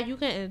 child, you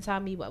couldn't tell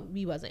me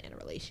we wasn't in a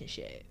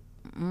relationship.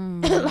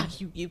 Like,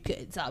 you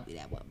couldn't tell me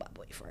that wasn't my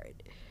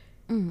boyfriend.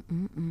 And,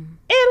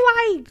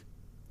 like,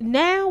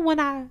 now when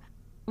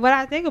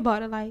I think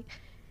about it, like,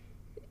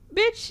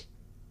 bitch,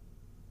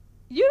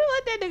 you don't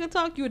let that nigga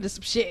talk you into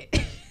some shit.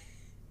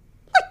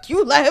 Like,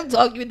 you let him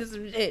talk you into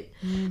some shit.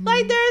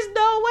 Like, there's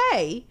no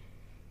way.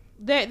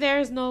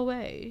 There's no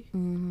way. I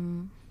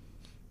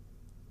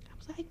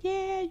was like,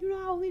 yeah, you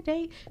know, I only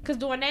date. Because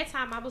during that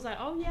time, I was like,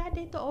 oh, yeah, I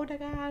date the older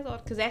guys.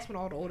 Because that's when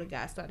all the older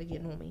guys started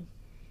getting on me.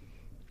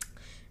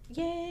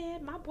 Yeah,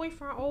 my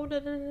boyfriend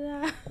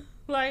older.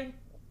 Like,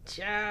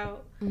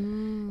 child.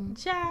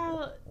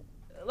 Child.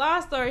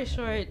 Long story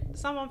short,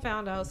 someone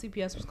found out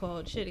CPS was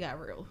called. Shit got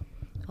real.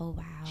 Oh,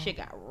 wow. Shit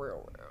got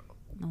real.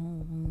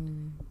 Oh.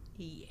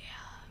 Yeah.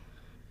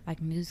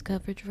 Like news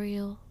coverage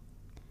real?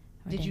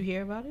 Did you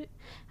hear about it?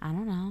 I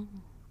don't know.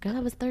 Girl,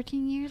 that was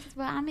 13 years.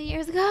 Well, how many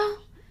years ago?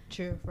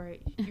 True,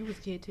 right. You was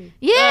a kid, too.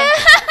 Yeah.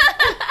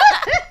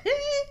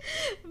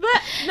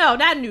 But, no,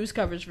 not news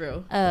coverage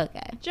real.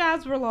 Okay.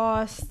 Jobs were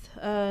lost.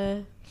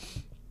 I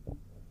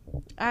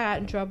got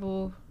in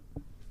trouble.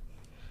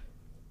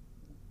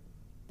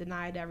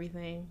 Denied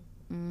everything.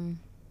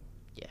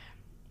 Yeah.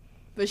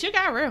 But shit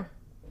got real.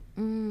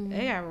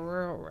 It got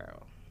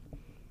real.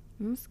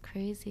 That's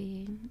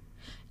crazy.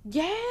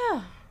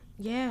 Yeah.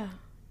 Yeah.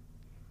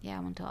 Yeah, I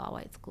went to all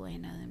white school.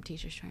 Ain't none of them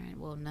teachers trying.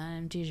 Well, none of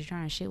them teachers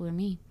trying to shit with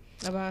me.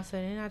 I'm about to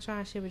say, they're not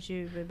trying to shit with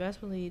you, but best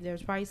believe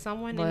there's probably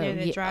someone in there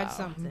that tried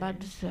something. I'm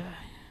about to say.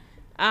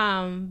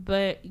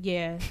 But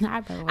yeah,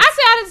 I say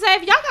I say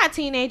if y'all got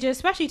teenagers,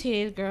 especially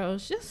teenage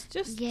girls, just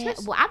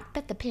Well, I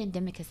bet the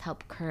pandemic has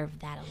helped curve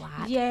that a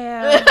lot.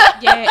 Yeah,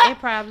 it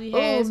probably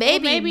has. Oh,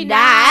 maybe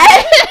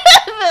not.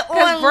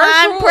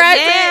 Online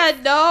presence. Yeah,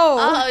 no.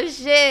 Oh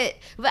shit!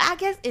 But I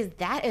guess is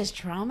that as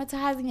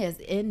traumatizing as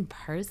in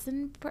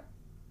person?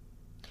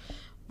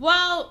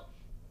 Well,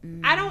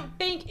 I don't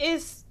think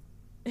it's.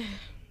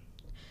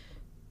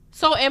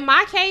 So in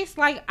my case,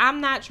 like, I'm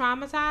not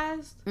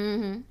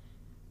traumatized.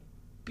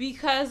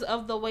 Because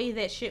of the way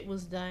that shit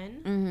was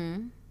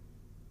done.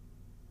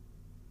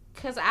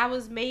 Because I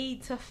was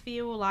made to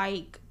feel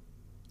like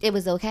it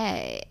was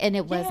okay, and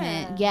it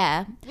wasn't.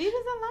 Yeah, we was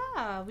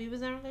in love. We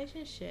was in a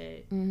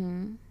relationship.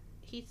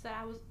 He said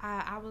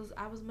I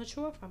was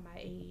mature for my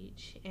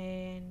age,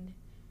 and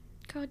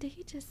girl, did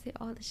he just say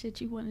all the shit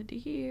you wanted to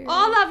hear?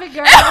 All of it,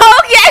 girl.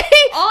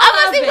 Okay. All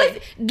of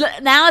it.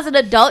 Now, as an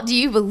adult, do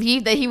you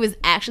believe that he was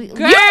actually?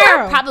 Girl. You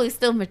were probably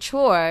still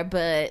mature,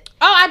 but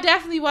I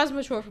definitely was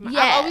mature for my.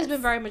 Yes. I've always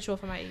been very mature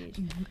for my age.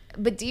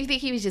 But do you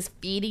think he was just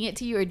feeding it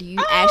to you, or do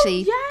you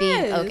actually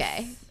think?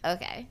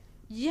 Okay.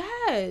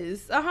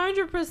 Yes,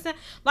 100%.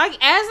 Like,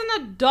 as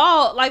an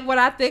adult, like, when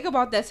I think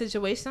about that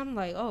situation, I'm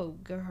like, oh,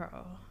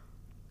 girl.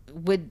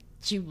 Would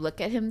you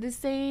look at him the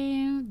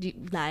same?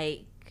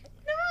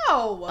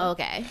 No.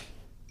 Okay.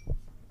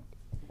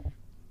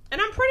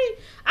 And I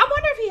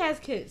wonder if he has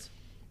kids.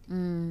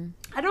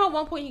 I know at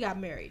one point he got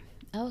married.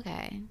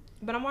 Okay.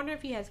 But I'm wondering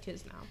if he has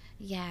kids now.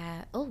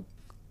 Yeah. Oh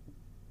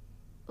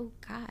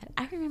God.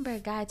 I remember a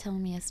guy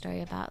telling me a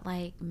story about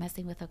like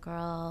messing with a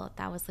girl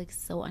that was like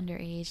so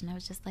underage, and I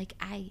was just like,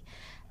 I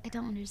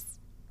don't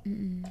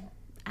understand.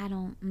 I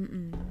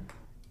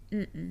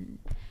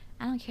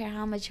don't care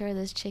how mature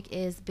this chick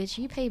is, bitch.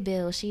 You pay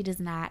bills. She does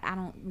not. I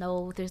don't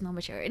know. There's no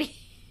maturity.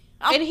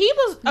 And he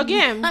was,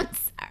 again. I'm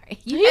sorry.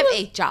 You have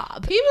a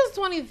job. He was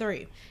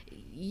 23.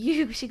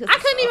 She goes, I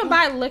couldn't even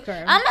buy liquor.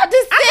 I'm not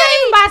just saying.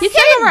 I couldn't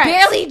even buy you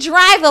can barely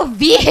drive a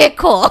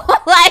vehicle.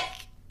 Like,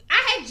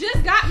 I had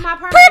just gotten my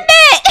permit. And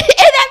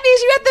that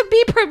means you have to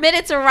be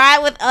permitted to ride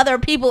with other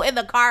people in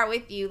the car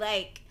with you.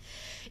 Like,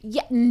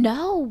 yeah,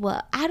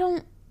 no, I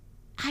don't.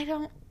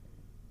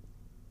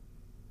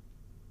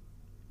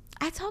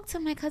 I talked to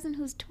my cousin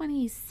who's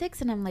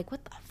 26, and I'm like,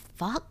 what the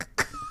fuck?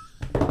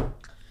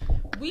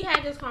 We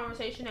had this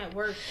conversation at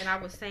work, and I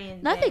was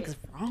saying nothing's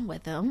wrong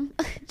with him.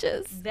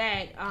 Just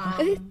that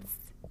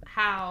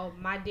how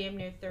my damn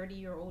near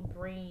 30-year-old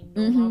brain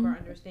no longer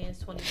understands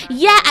 25.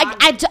 Yeah,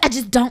 I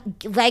just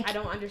don't like. I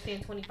don't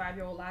understand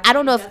 25-year-old life. I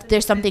don't know if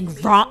there's something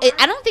wrong.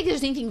 I don't think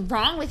there's anything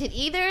wrong with it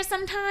either.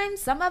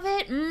 Sometimes, some of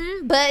it,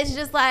 but it's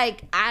just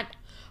like I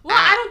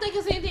don't think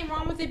there's anything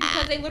wrong with it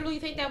because they literally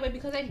think that way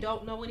because they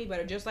don't know any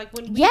better. Just like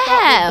when we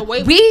thought the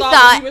way we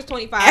thought when we was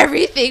 25,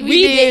 everything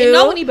we didn't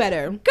know any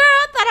better. Girl,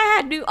 I thought I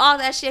had knew all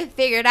that shit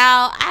figured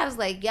out. I was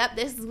like, yep,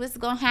 this is what's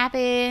gonna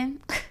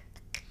happen.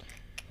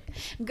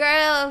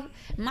 Girl,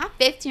 my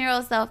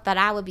 15-year-old self thought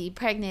I would be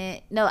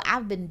pregnant. No,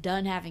 I've been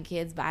done having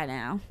kids by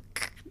now.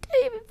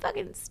 Didn't even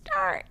fucking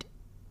start.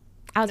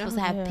 I was supposed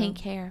to have pink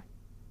hair.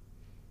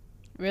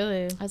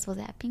 Really? I was supposed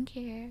to have pink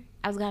hair.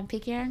 I was gonna have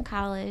pink hair in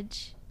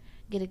college,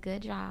 get a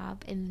good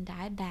job, and then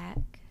die back,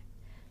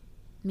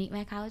 meet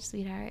my college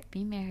sweetheart,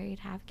 be married,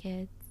 have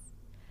kids,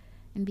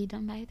 and be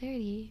done by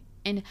 30,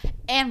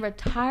 and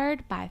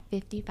retired by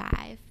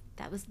 55.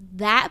 That was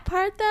that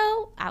part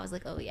though. I was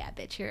like, oh yeah,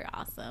 bitch, you're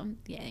awesome.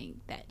 Yeah,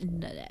 ain't that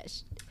none of that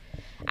shit.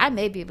 I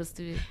may be able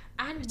to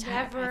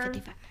retire by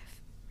 55.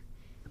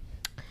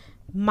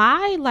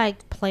 My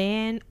like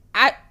plan.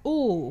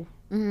 Child,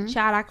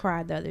 I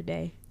cried the other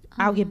day.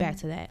 I'll get back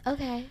to that.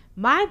 Okay.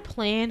 My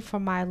plan for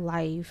my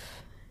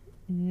life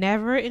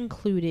never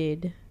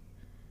included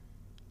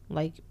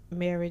like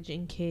marriage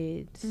and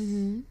kids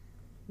when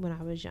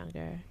I was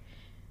younger.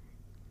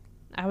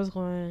 I was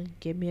going to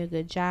get me a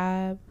good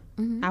job.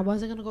 I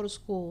wasn't going to go to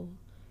school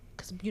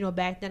because,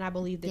 back then I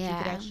believed that you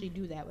could actually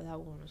do that without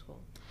going to school.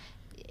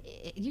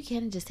 You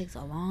can. It just takes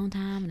a long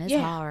time and it's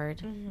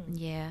hard.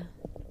 Yeah.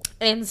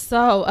 And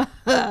so,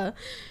 I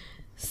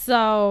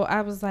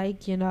was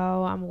like, I'm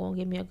going to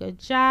get me a good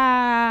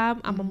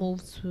job. I'm going to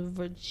move to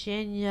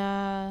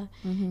Virginia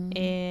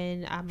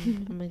and I'm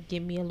going to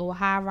get me a little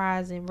high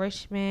rise in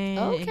Richmond.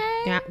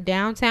 Okay.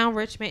 Downtown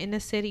Richmond in the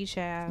city,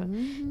 child.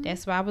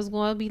 That's where I was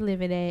going to be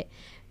living at.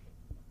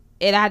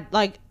 And I,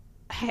 like,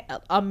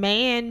 a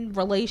man,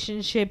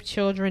 relationship,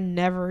 children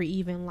never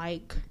even,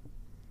 like,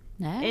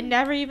 it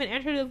never even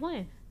entered the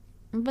plan.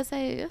 But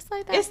say, it's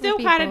like that. It still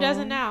kind of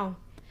doesn't now.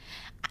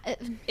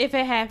 If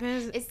it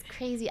happens, it's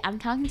crazy. I'm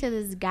talking to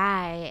this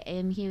guy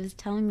and he was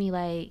telling me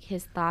like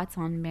his thoughts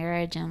on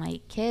marriage and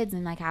like kids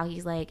and like how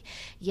he's like,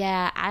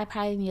 yeah, I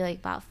probably need like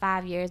about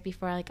 5 years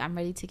before like I'm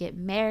ready to get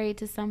married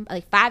to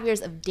like 5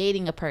 years of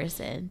dating a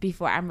person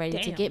before I'm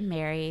ready to get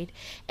married,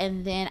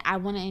 and then I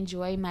want to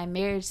enjoy my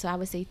marriage, so I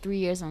would say 3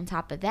 years on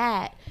top of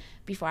that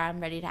before I'm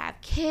ready to have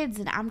kids.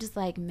 And I'm just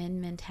like,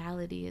 men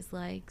mentality is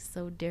like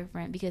so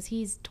different because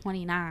he's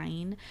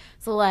 29,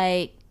 so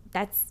like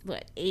that's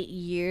what 8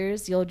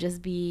 years. You'll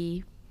just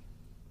be,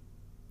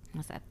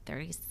 what's that,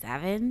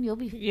 37? You'll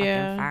be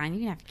fucking fine.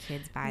 You can have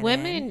kids by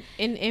then.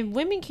 And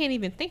women can't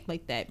even think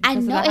like that because I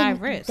know, of the high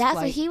risk. That's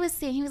what he was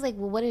saying. He was like,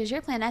 well, what is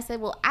your plan? I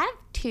said, well, I have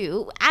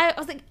two. I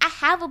was like, I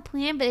have a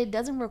plan, but it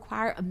doesn't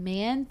require a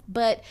man.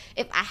 But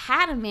if I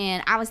had a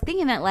man, I was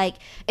thinking that like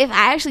if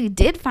I actually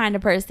did find a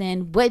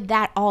person, would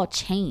that all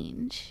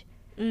change?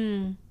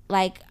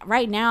 Like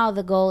right now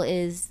the goal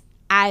is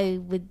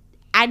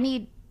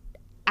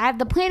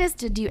the plan is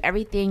to do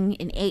everything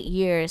in 8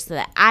 years so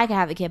that I can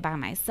have a kid by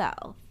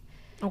myself.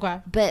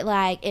 Okay. But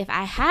like if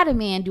I had a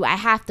man, do I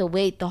have to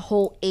wait the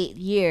whole 8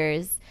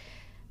 years?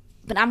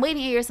 But I'm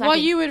waiting 8 years. So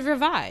you would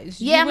revise.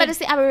 Yeah, I'm going to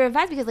say I would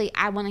revise because like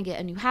I want to get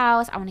a new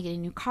house, I want to get a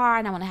new car,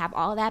 and I want to have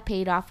all that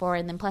paid off for,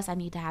 and then plus I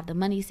need to have the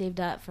money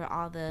saved up for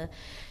all the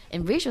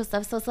enrichment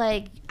stuff. So it's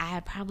like I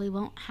probably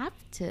won't have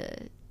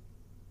to.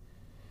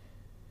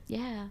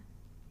 Yeah.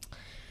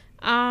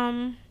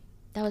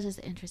 That was just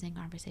an interesting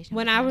conversation.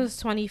 When I was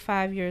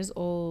 25 years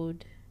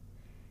old,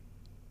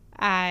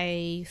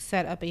 I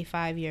set up a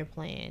 5-year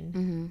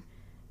plan.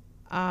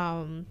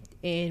 And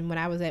when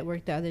I was at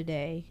work the other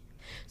day,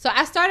 so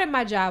I started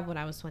my job when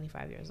I was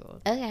 25 years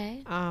old.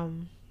 Okay.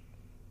 And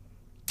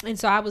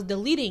so I was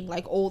deleting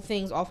like old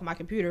things off of my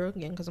computer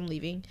again because I'm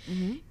leaving,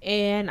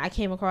 and I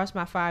came across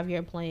my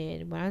 5-year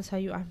plan. When I tell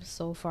you, I'm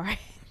so far ahead.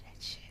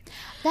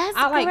 That's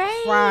I like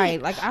great.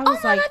 cried. Like I was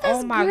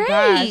oh my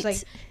gosh.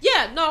 Like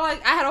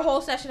like I had a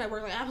whole session at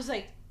work. Like I was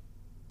like,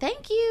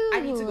 thank you. I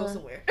need to go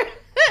somewhere.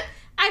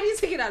 I need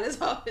to get out of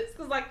this office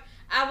because like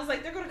I was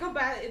like they're gonna come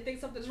back and think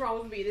something's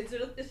wrong with me. It's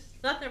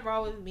nothing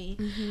wrong with me.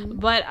 Mm-hmm.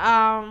 But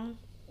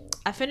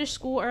I finished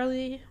school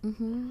early.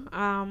 Mm-hmm.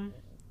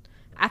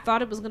 I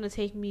thought it was gonna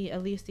take me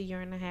at least a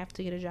year and a half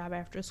to get a job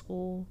after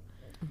school.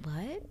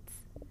 What?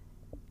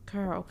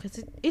 Girl,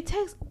 because it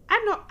takes.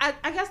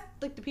 I guess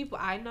like the people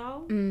I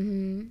know,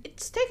 mm-hmm.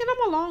 it's taking them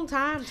a long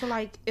time to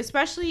like,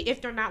 especially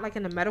if they're not like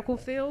in the medical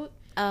field.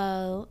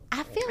 Oh,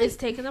 I feel it's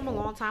taking them a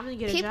long time to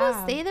get a job.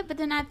 People say that, but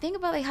then I think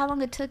about like how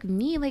long it took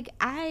me. Like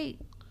I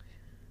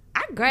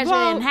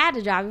graduated and had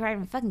a job before I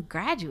even fucking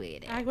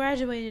graduated. I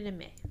graduated in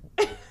May,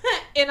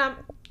 and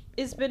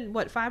it's been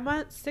what 5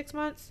 months, 6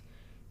 months?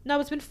 No,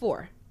 it's been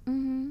 4.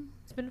 Mm-hmm.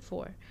 It's been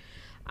 4.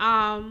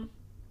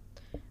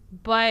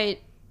 But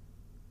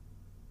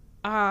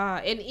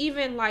and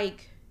even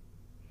like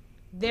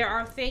there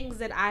are things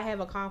that I have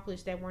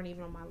accomplished that weren't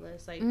even on my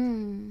list, like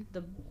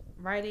the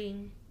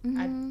writing.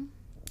 Mm-hmm.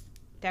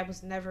 That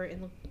was never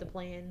in the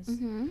plans.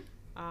 Mm-hmm.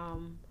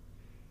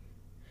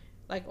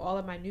 Like all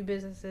of my new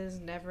businesses,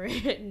 never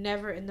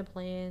in the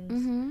plans.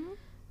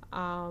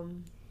 Mm-hmm.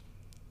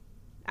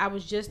 I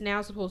was just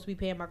now supposed to be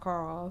paying my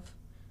car off.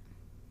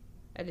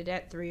 I did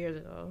that 3 years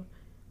ago.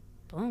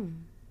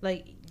 Boom.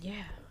 Like,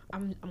 yeah,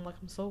 I'm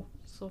so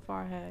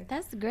far ahead.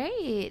 That's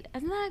great.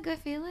 Isn't that a good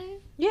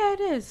feeling? Yeah,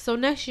 it is. So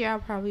next year I'll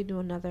probably do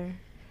another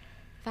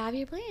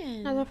 5-year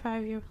plan. Another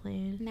 5-year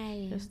plan.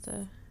 Nice. Just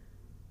to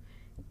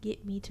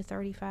get me to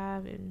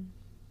 35 and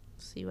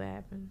see what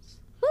happens.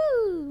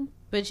 Woo!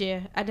 But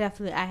yeah, I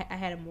definitely I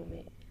had a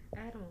moment.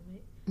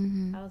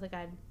 Mm-hmm. I was like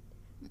I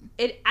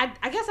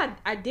guess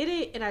I did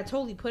it and I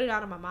totally put it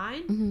out of my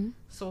mind. Mm-hmm.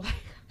 So like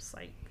I was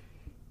like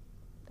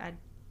I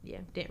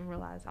didn't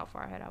realize how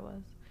far ahead I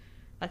was.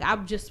 Like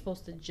I'm just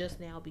supposed to just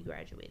now be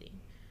graduating.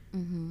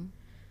 Mm-hmm.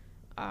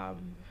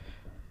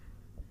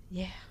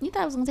 Yeah. You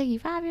thought it was gonna take you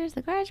 5 years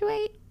to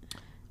graduate?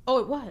 Oh,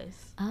 it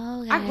was.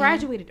 Oh, okay. I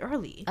graduated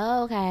early.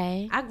 Oh,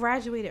 okay. I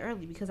graduated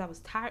early because I was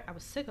tired. I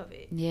was sick of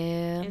it.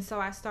 Yeah. And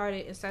so I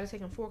started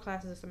taking 4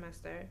 classes a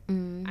semester.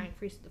 Mm-hmm. I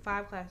increased to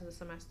 5 classes a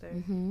semester,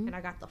 mm-hmm. and I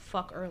got the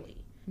fuck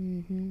early.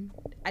 Mm-hmm.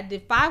 I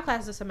did 5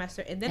 classes a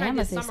semester, and then I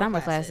did summer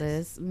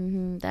classes.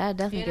 Mm-hmm. That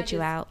definitely get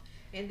you out.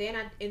 And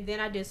then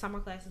I did summer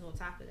classes on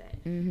top of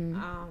that.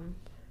 Mm-hmm.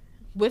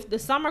 With the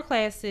summer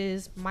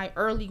classes, my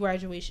early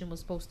graduation was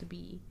supposed to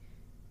be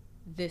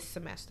this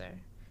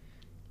semester.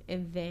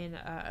 And then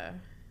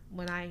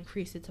when I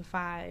increased it to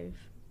 5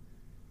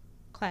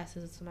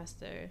 classes a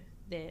semester,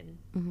 then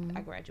mm-hmm.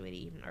 I graduated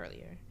even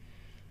earlier.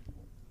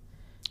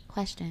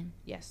 Question.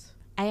 Yes.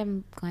 I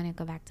am going to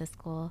go back to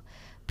school,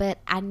 but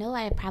I know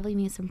I probably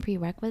need some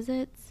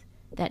prerequisites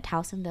that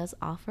Towson does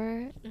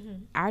offer.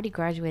 Mm-hmm. I already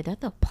graduated. Do I have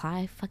to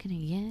apply fucking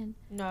again?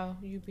 No,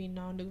 you be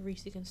non-degree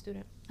seeking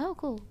student. Oh,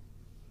 cool.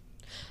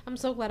 I'm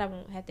so glad I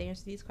won't have to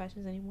answer these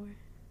questions anymore.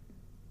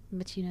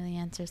 But you know the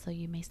answer, so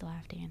you may still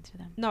have to answer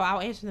them. No, I'll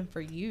answer them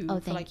for you. Oh,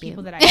 for like you.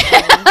 People that I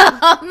know.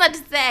 I'm about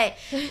to say,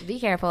 be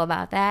careful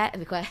about that.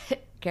 Be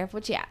careful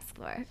what you ask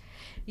for.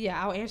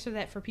 Yeah, I'll answer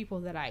that for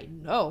people that I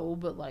know,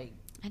 but like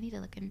I need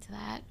to look into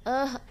that.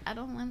 I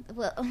don't want.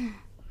 Well,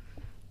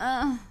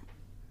 I'm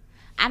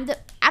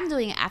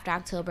doing it after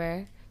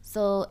October.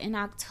 So in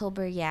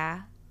October,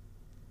 yeah,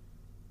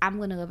 I'm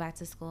gonna go back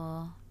to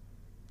school.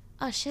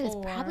 Oh shit! It's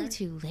probably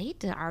too late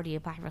to already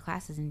apply for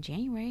classes in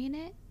January, isn't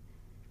it?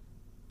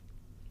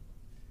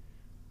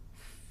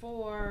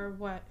 For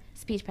what?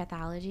 Speech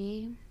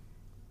pathology.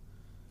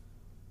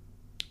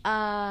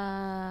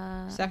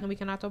 Second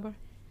week in October.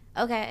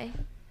 Okay.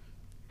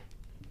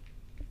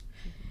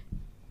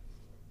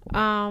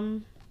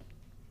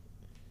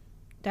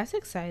 That's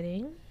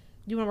exciting.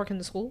 You want to work in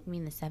the school? You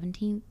mean the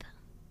 17th?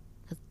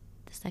 The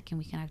second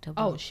week in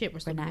October. Oh shit, we're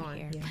still not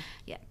going. Here.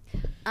 Yeah.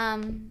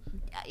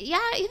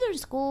 Yeah, either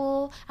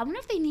school. I wonder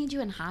if they need you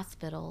in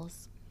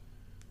hospitals.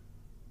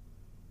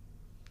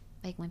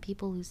 Like when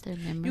people lose their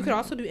memory. You could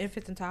also do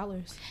infants and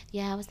toddlers.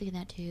 Yeah, I was thinking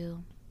that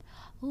too.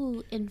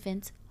 Ooh,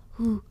 infants.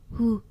 Who.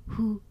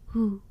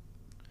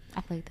 I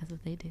feel like that's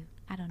what they do.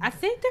 I don't know. I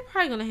think they're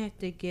probably gonna have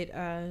to get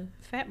a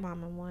Fat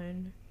Mama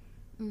one.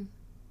 But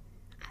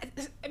I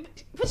don't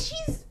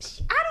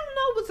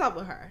know what's up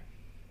with her.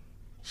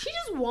 She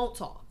just won't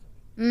talk.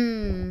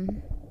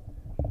 And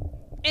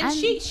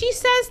she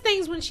says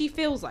things when she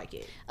feels like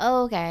it.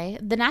 Oh, okay.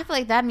 Then I feel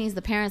like that means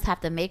the parents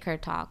have to make her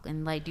talk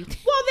and like do.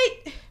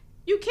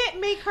 You can't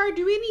make her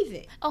do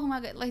anything. Oh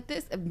my god, like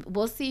this.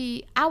 Well,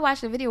 see, I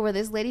watched a video where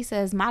this lady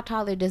says my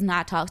toddler does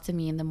not talk to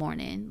me in the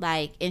morning.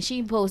 Like, and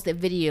she posted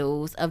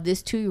videos of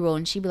this 2-year-old,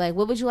 and she'd be like,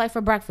 "What would you like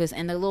for breakfast?"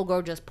 And the little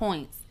girl just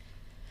points.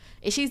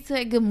 And she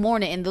said good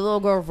morning, and the little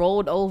girl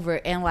rolled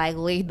over and like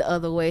laid the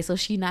other way, so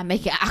she not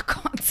making eye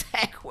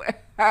contact with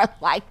her.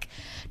 Like,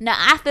 now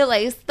I feel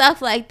like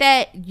stuff like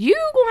that, you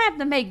gonna have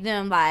to make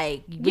them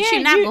like, but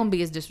you're not gonna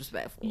be as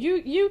disrespectful.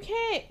 You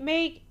can't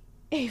make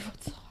Ava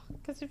talk.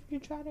 Because if you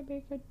try to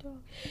make her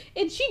talk,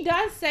 and she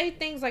does say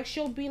things like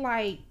she'll be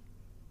like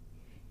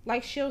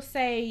she'll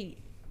say,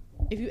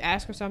 if you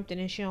ask her something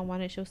and she don't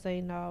want it, she'll say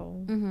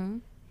no. Mm-hmm.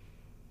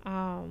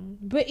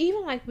 But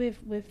even like with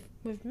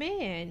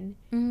man,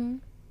 Mm-hmm.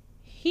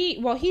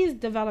 he's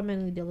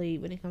developmentally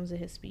delayed when it comes to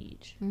his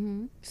speech.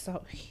 Mm-hmm.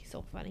 So he's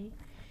so funny.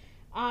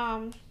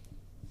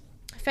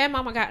 Fat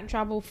mama got in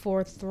trouble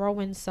for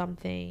throwing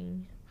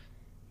something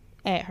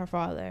at her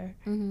father,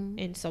 Mm-hmm.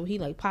 and so he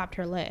like popped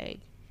her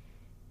leg.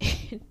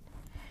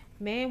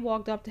 Man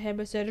walked up to him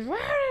and said, "You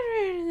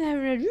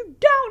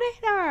don't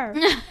hit her."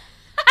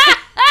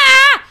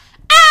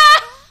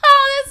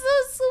 Oh, that's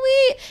so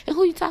sweet. And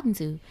who you talking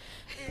to?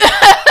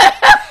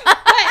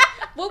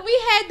 When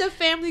we had the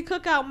family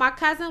cookout, my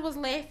cousin was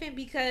laughing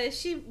because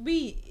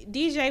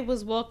DJ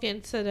was walking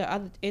into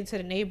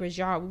the neighbor's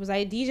yard. We was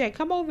like, DJ,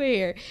 come over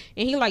here,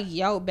 and he like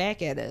yelled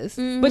back at us.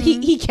 Mm-hmm. But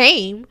he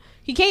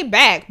came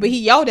back, but he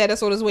yelled at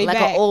us on his way like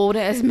back. an old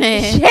ass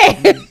man.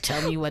 Yeah.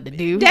 Tell me what to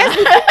do.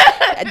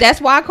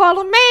 That's why I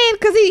call him man,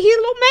 because he's a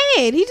little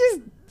man. He's just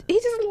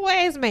a little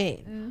ass man,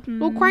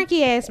 Mm-hmm. little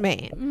cranky ass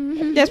man.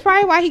 Mm-hmm. That's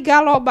probably why he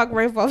got all my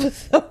grandfather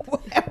so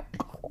well.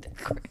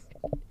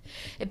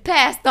 It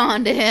passed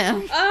on to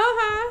him.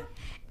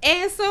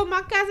 And so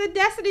my cousin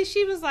Destiny,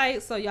 she was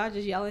like, "So y'all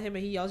just yell at him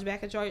and he yells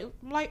back at y'all?"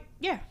 I'm like,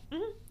 "Yeah."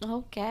 Mm-hmm.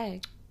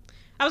 Okay.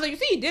 I was like, "You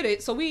see, he did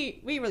it, so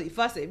we ain't really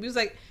fussing." We was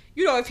like,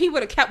 if he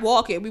would have kept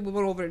walking, we would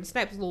went over and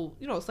snapped his little,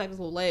 snap his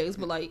little legs.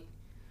 But like,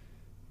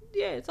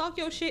 yeah, talk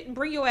your shit and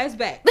bring your ass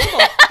back. Come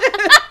on.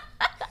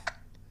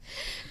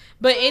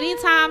 But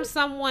anytime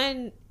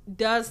someone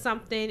does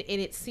something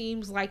and it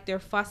seems like they're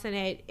fussing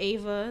at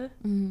Ava,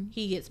 Mm-hmm.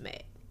 he gets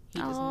mad. He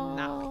does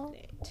not like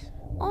that.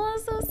 Oh,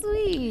 that's so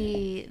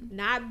sweet.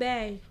 Not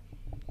Bay.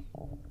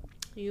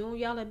 You don't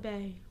yell at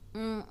Bay.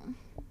 Mm.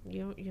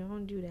 You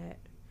don't do that.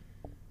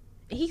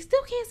 He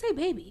still can't say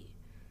baby.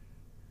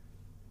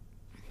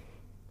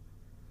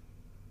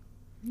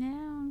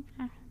 No,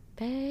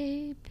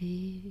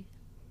 baby.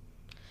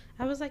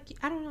 I was like,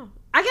 I don't know.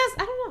 I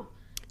don't know.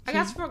 I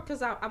guess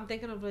because I'm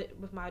thinking of it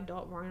with my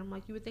adult brain. I'm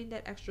like, you would think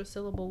that extra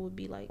syllable would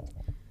be like,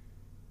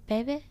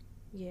 Baby?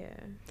 yeah.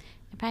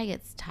 It probably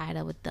gets tied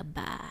up with the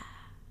ba.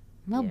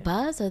 Well, Yeah.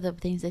 buzz are the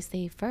things they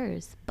say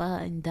first. Ba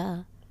and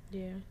da.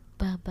 Yeah.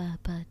 Ba,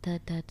 da,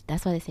 da.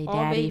 That's why they say All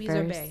daddy babies first.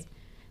 are Bay.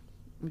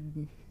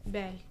 Mhm.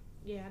 Bay.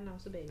 Yeah, I know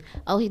it's a baby.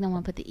 Oh, he don't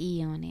want to put the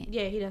E on it.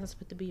 Yeah, he doesn't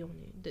put the B on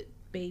it. The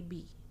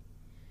baby.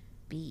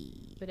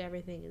 B. But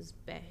everything is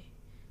Bay.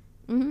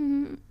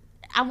 Mm-hmm.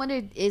 I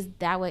wonder, is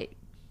that what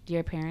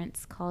your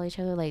parents call each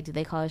other? Like, do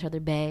they call each other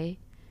Bay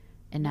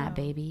and not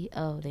No. baby?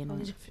 Oh, they Oh, know.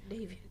 it's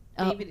David.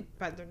 Oh. David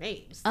by their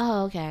names.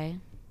 Oh, okay.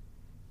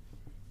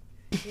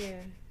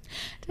 Yeah.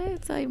 Did I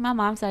tell you, my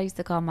mom said I used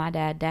to call my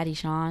dad Daddy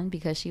Sean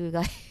because she would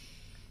like,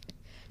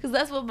 because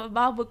that's what my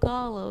mom would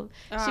call him.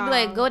 She'd be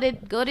like, go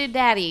to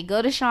Daddy,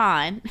 go to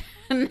Sean.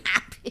 And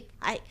I'd be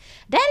like,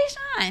 Daddy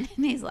Sean.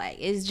 And he's like,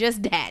 it's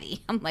just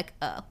Daddy. I'm like,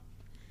 oh,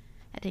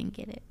 I didn't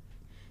get it.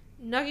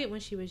 Nugget, when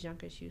she was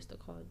younger, she used to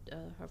call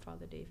her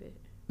father David.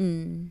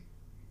 Mm.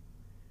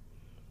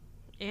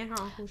 And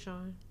her Uncle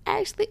Sean.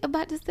 Actually,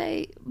 about to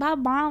say, my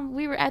mom,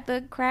 we were at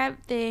the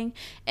crab thing,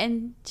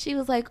 and she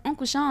was like,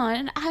 Uncle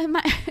Sean.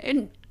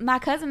 And my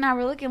cousin and I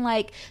were looking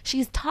like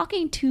she's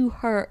talking to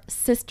her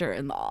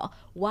sister-in-law.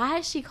 Why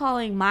is she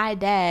calling my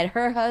dad,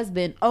 her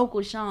husband,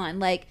 Uncle Sean?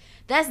 Like,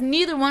 that's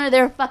neither one of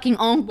their fucking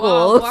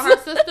uncles. Well, her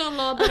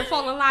sister-in-law better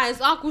fall in line.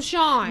 It's Uncle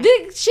Sean.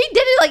 She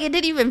did it like it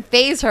didn't even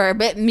phase her,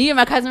 but me and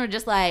my cousin were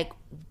just like,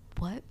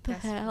 what the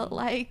That's hell? funny.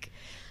 Like,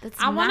 that's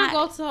I want to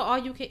not... go to an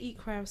all-you-can-eat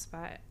crab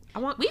spot. I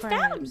want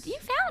crabs. You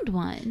found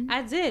one.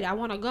 I did. I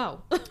want to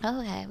go.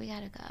 Okay, we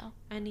gotta go.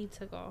 I need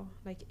to go,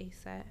 like,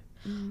 ASAP.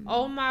 Mm.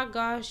 Oh, my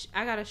gosh.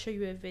 I got to show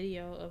you a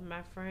video of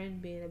my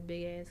friend being a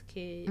big-ass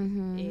kid.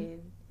 Mhm.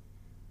 And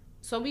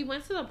so we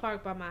went to the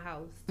park by my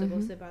house to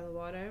go sit by the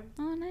water.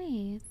 Oh,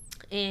 nice.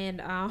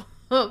 And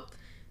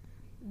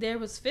there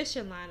was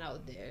fishing line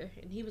out there.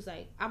 And he was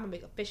like, I'm going to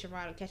make a fishing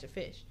rod and catch a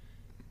fish.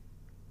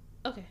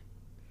 Okay.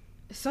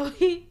 So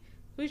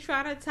we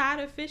trying to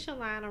tie the fishing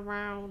line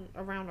around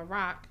a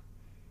rock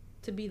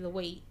to be the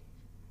weight.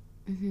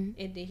 Mm-hmm.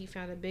 And then he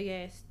found a big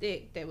ass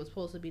stick that was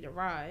supposed to be the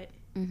rod.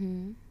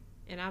 Mm-hmm.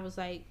 And I was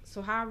like,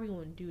 so how are we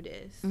going to do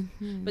this?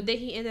 Mm-hmm. But then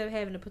he ended up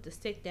having to put the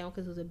stick down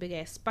because there was a big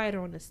ass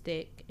spider on the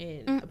stick.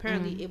 And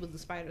apparently it was the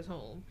spider's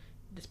home.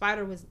 The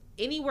spider was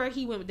anywhere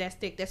he went with that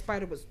stick, that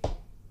spider was.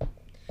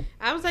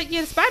 I was like,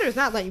 yeah, the spider is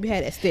not letting you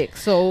have that stick.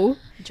 So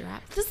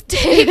Drop the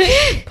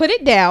stick. put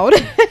it down.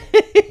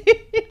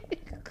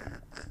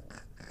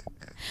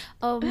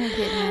 Oh my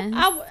goodness.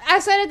 I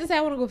said it to say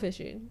I want to go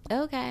fishing.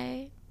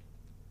 Okay.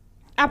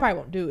 I probably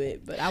won't do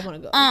it, but I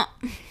want to go. I'm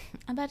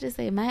about to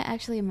say my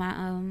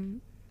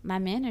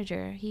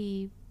manager,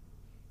 he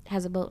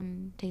has a boat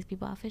and takes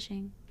people out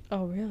fishing.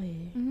 Oh,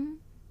 really? Mm-hmm.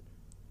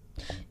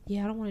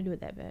 Yeah, I don't want to do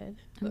it that bad.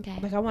 Okay.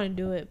 Like, I want to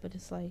do it, but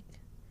it's like,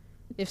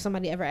 if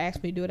somebody ever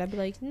asked me to do it, I'd be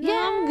like, no,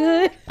 Yeah. I'm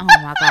good. Oh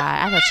my god.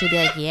 I thought she'd be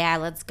like, yeah,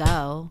 let's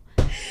go.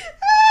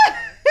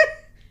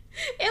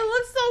 It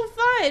looks so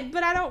fun,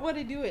 but I don't want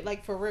to do it,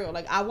 like, for real.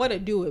 Like, I want to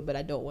do it, but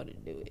I don't want to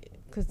do it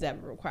because that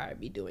would require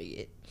me doing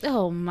it.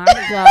 Oh my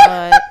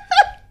god.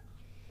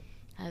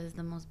 That is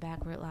the most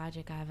backward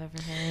logic I've ever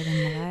heard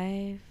in my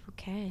life.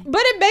 Okay.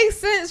 But it makes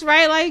sense,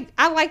 right? Like,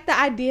 I like the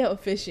idea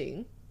of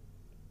fishing.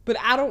 But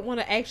I don't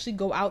want to actually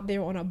go out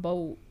there on a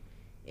boat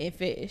and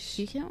fish.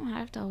 You don't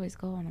have to always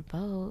go on a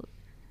boat.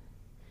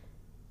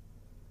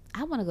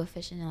 I want to go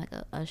fishing in like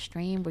a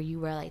stream where you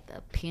wear like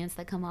the pants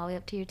that come all the way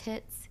up to your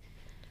tits.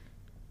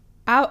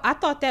 I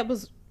thought that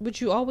was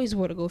what you always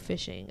wore to go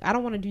fishing. I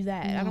don't want to do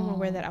that. No. I don't want to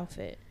wear that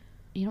outfit.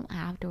 You don't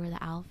have to wear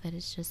the outfit.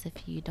 It's just if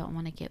you don't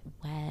want to get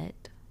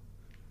wet.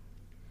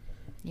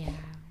 Yeah.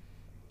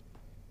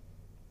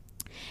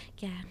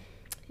 Yeah.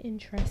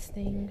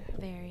 Interesting.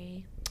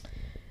 Very.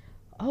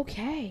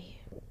 Okay.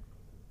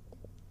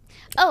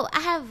 Oh,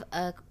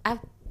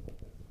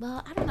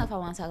 well, I don't know if I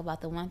want to talk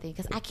about the one thing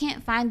because I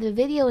can't find the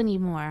video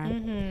anymore.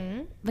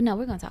 Mm-hmm. But no,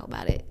 we're going to talk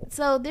about it.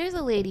 So there's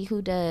a lady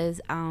who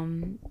does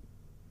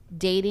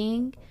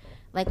dating.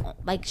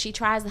 Like she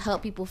tries to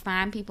help people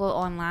find people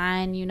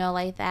online, you know,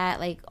 like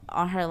that, like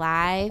on her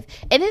live.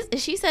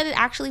 She said it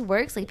actually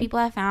works. Like people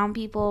have found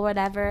people,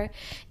 whatever.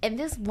 And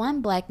this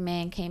one black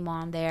man came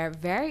on there,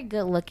 very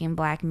good looking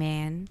black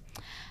man,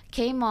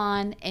 came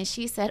on and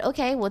she said,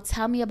 okay, well,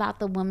 tell me about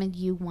the woman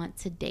you want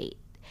to date.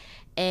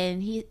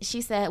 And she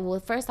said, well,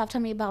 first off,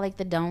 tell me about like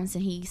the don'ts.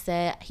 And he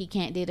said he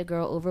can't date a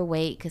girl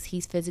overweight because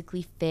he's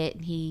physically fit.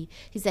 And he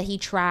said he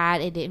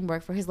tried, it didn't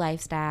work for his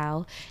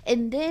lifestyle.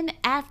 And then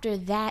after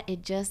that,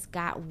 it just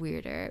got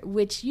weirder,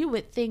 which you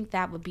would think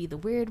that would be the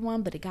weird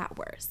one, but it got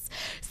worse.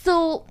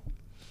 So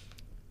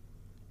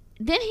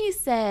then he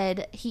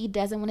said he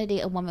doesn't want to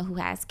date a woman who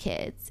has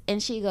kids.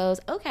 And she goes,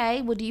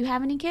 okay, well, do you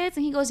have any kids?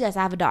 And he goes, yes,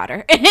 I have a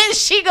daughter. And then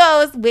she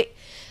goes,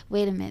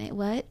 wait a minute,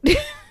 what?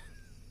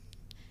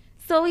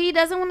 So he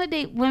doesn't want to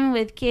date women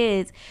with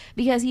kids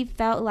because he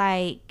felt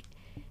like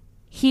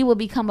he would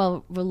become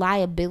a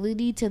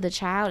reliability to the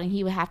child and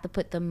he would have to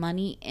put the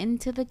money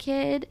into the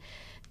kid.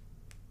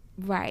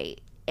 Right.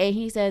 And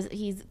he says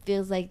he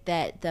feels like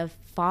that the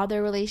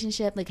father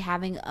relationship, like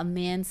having a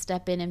man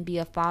step in and be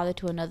a father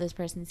to another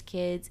person's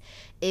kids,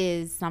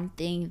 is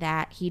something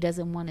that he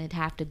doesn't want to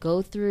have to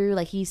go through.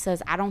 Like he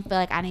says, I don't feel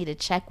like I need to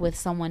check with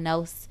someone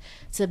else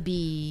to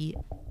be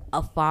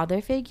a father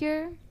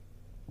figure.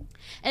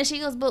 And she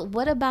goes, but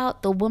what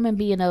about the woman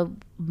being a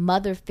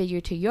mother figure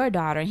to your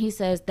daughter? And he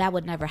says, that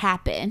would never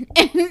happen.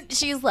 And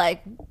she's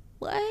like,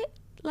 what?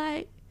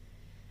 Like,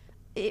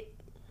 it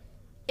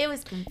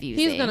was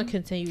confusing. He's going to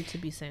continue to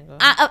be single.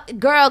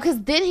 Girl,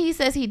 because then he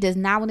says he does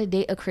not want to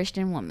date a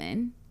Christian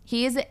woman.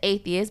 He is an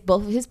atheist.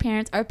 Both of his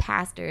parents are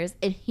pastors.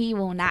 And he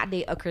will not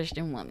date a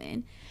Christian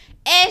woman.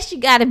 And she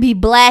got to be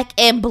black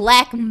and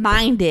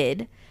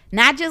black-minded.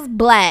 Not just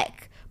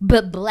black,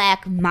 but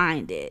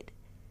black-minded.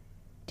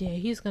 Yeah,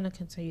 he's going to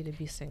continue to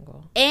be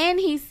single. And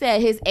he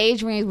said his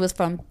age range was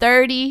from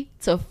 30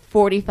 to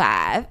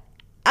 45.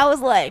 I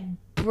was like,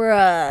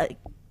 bruh.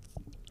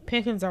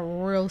 Pickings are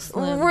real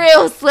slim.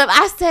 Real slim.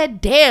 I said,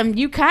 damn,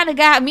 you kind of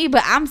got me,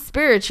 but I'm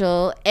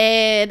spiritual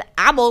and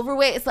I'm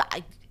overweight. So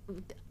I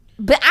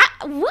don't get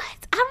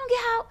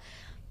how.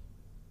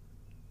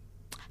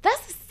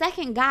 That's the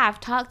second guy I've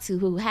talked to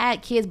who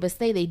had kids but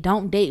say they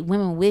don't date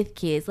women with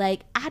kids.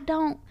 Like, I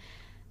don't.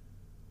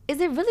 Is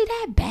it really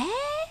that bad?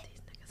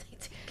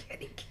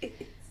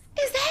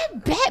 Is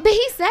that bad? But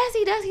he says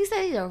he does. He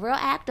says he's a real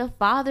active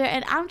father.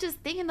 And I'm just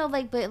thinking though,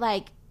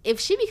 if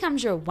she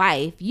becomes your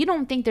wife, you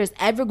don't think there's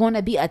ever going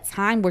to be a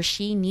time where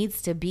she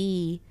needs to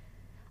be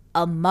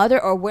a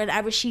mother or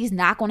whenever she's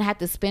not going to have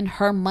to spend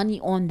her money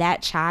on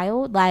that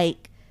child?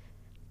 Like,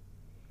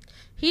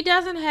 he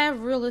doesn't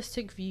have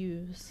realistic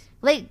views.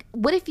 Like,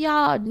 what if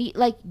y'all need,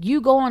 like,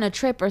 you go on a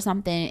trip or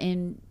something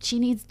and she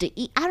needs to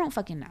eat? I don't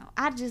fucking know.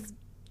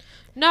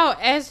 No,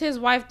 as his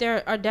wife,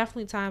 there are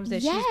definitely times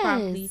that she's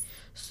probably.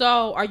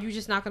 So, are you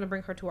just not going to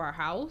bring her to our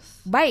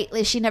house? Right.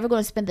 Is she never going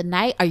to spend the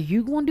night? Are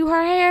you going to do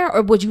her hair,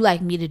 or would you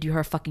like me to do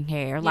her fucking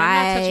hair? Yeah, I'm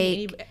not touching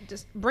any.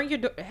 Just bring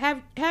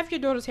have your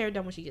daughter's hair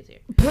done when she gets here.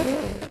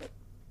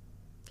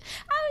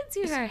 I would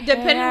do her hair.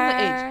 Depending on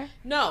the age.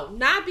 No,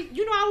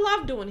 I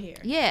love doing hair.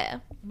 Yeah.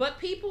 But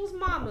people's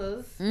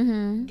mamas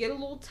get a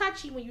little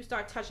touchy when you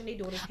start touching their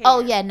daughter's hair.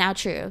 Oh, yeah, now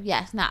true.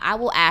 Yes. Now, I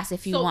will ask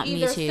if you want me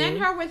to. So either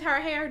send her with her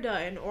hair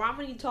done, or I'm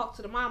going to talk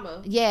to the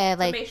mama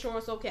to make sure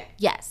it's okay.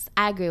 Yes,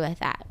 I agree with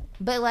that.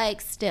 But, like,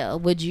 still,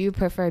 would you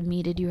prefer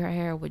me to do her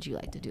hair, or would you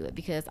like to do it?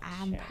 Because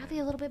I'm probably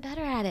a little bit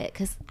better at it,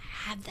 because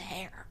I have the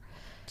hair.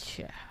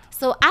 Sure.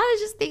 So, I was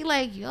just thinking,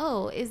 like,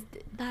 yo, is,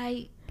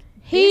 like...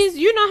 But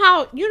you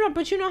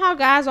know how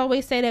guys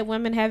always say that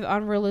women have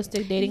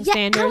unrealistic dating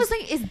standards. I was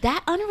like, is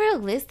that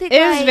unrealistic?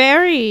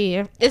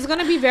 It's going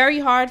to be very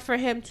hard for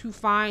him to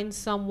find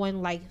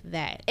someone like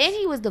that. And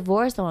he was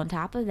divorced on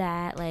top of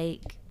that.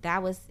 Like,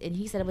 and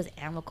he said it was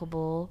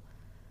amicable.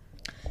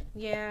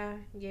 Yeah,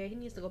 he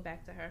needs to go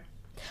back to her.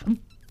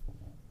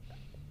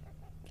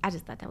 I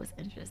just thought that was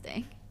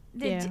interesting.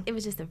 Yeah. It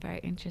was just a very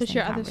interesting What's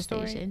your conversation.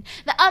 Other story?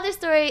 The other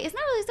story, it's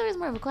not really a story, it's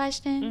more of a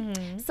question.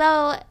 Mm-hmm.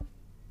 So,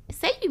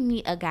 say you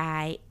meet a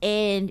guy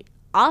and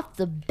off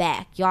the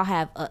back, y'all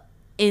have a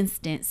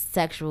instant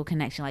sexual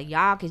connection. Like,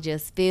 y'all could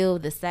just feel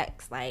the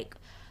sex, like,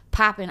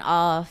 popping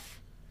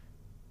off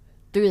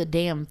through the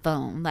damn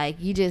phone. Like,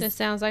 you just... This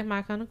sounds like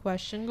my kind of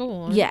question. Go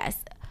on. Yes.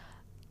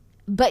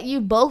 But you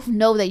both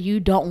know that you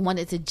don't want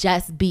it to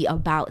just be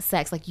about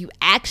sex. Like, you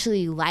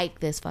actually like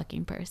this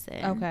fucking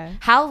person. Okay.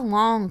 How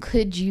long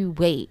could you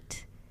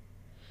wait?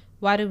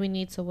 Why do we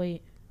need to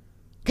wait?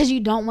 Because you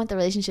don't want the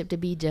relationship to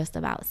be just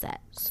about sex.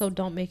 So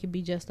don't make it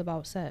be just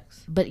about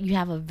sex. But you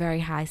have a very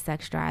high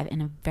sex drive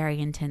and a very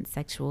intense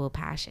sexual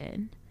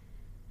passion.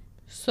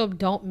 So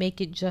don't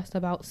make it just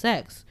about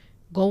sex.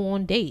 Go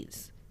on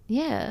dates.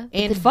 Yeah.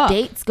 And fuck.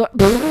 Dates go...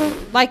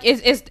 Like,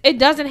 it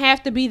doesn't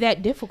have to be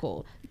that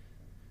difficult.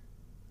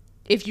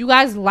 If you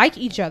guys like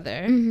each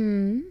other,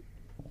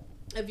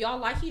 if y'all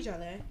like each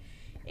other,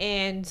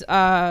 and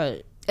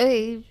okay,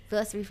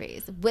 let's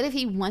rephrase. What if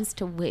he wants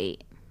to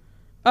wait?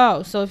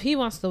 Oh, so if he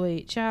wants to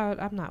wait, child,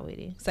 I'm not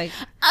waiting. It's like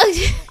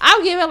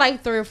I'll give it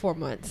like 3 or 4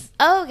 months.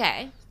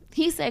 Okay,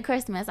 he said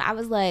Christmas. I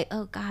was like,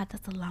 oh God,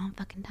 that's a long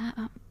fucking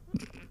time.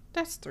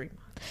 That's 3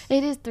 months.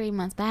 It is 3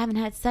 months, but I haven't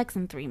had sex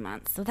in 3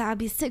 months, so that would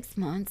be 6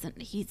 months,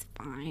 and he's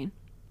fine.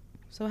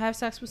 So have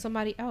sex with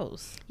somebody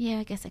else. Yeah,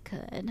 I guess I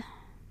could.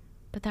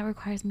 But that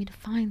requires me to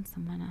find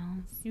someone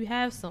else. You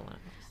have someone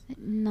else.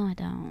 No, I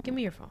don't. Give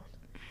me your phone.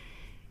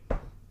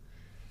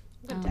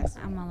 I'm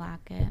gonna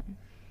lock it.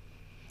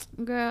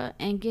 Girl,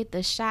 and get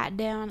the shot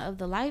down of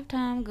the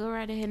lifetime. Go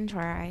right ahead and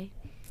try.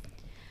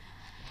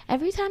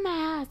 Every time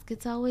I ask,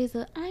 it's always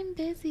I'm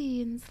busy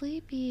and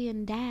sleepy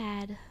and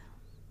dad.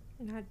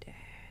 Not dad.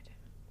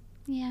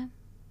 Yeah.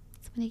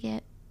 That's what you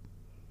get.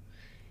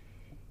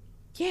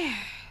 Yeah.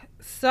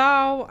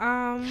 So,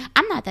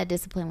 I'm not that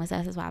disciplined with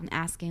sex. That's why I'm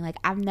asking. Like,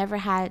 I've never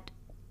had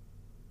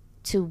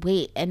to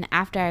wait. And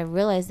after I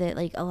realized that,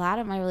 like, a lot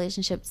of my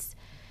relationships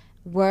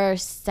were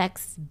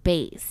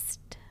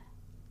sex-based.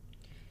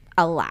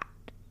 A lot.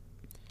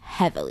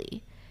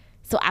 Heavily.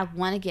 So I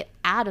want to get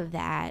out of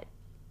that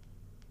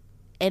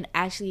and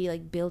actually,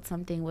 like, build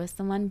something with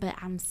someone. But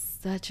I'm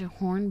such a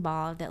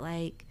hornball that,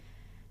 like,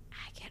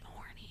 I get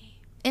horny.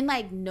 And,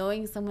 like,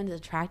 knowing someone is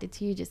attracted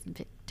to you just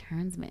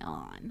turns me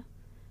on.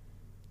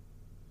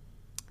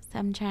 So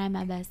I'm trying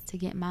my best to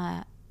get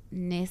my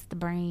nest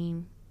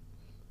brain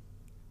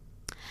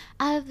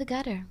out of the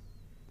gutter.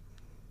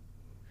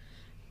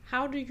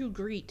 How do you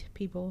greet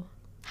people?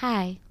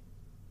 Hi.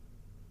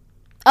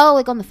 Oh,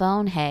 like on the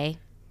phone? Hey.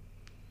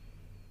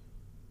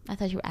 I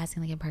thought you were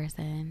asking like in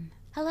person.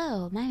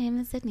 Hello, my name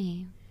is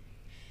Sydney.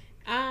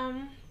 I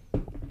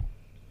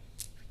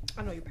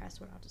know your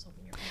password. I'll just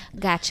open your phone.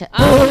 Gotcha.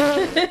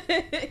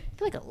 I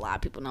feel like a lot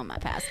of people know my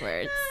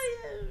passwords.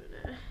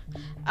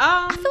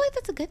 I feel like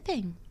that's a good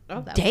thing.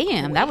 Oh,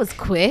 damn, that was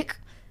quick.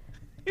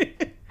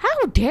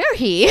 How dare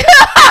he?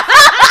 How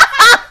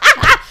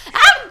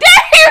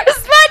dare he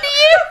respond to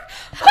you?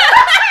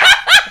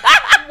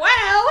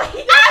 Well,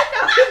 he doesn't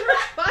know he's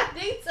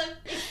responding to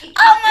me.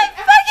 Oh my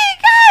fucking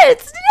God,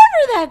 it's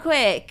never that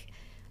quick.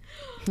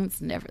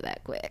 It's never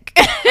that quick.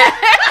 See,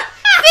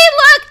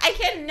 look, I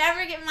can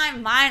never get my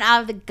mind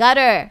out of the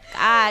gutter.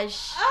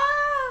 Gosh.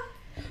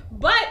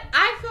 But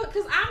I feel,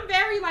 because I'm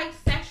very, like,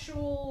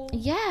 sexual.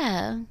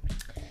 Yeah.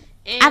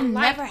 And I've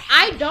like, never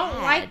I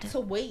don't like to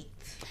wait.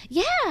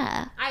 Yeah.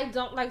 I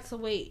don't like to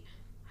wait.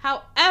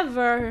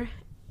 However,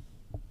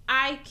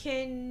 I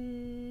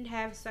can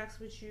have sex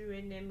with you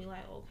and then be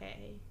like,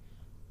 okay,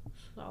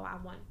 so I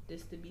want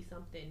this to be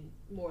something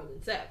more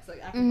than sex.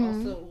 Like, I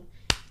can also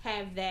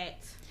have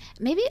that.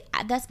 Maybe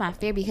that's my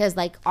fear because,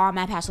 like, all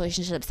my past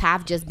relationships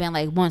have just been,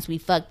 like, once we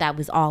fucked, that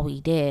was all we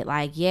did.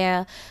 Like,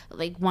 yeah,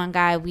 like, one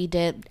guy, we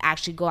did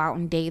actually go out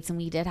on dates and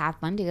we did have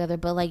fun together.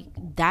 But, like,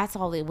 that's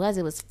all it was.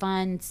 It was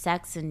fun,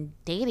 sex, and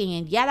dating.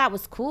 And, yeah, that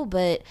was cool.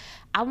 But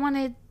I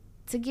wanted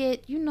to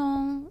get, you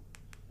know,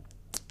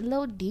 a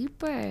little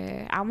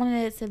deeper. I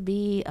wanted it to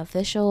be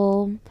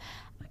official.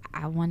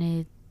 I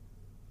wanted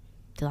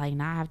to, like,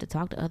 not have to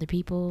talk to other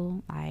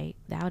people. Like,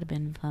 that would have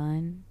been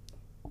fun.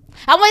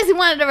 I always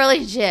wanted a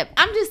relationship.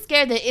 I'm just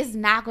scared that it's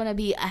not going to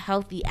be a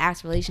healthy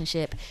ass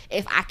relationship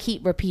if I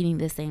keep repeating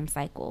the same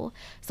cycle.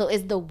 So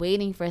is the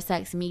waiting for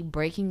sex me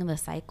breaking the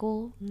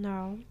cycle?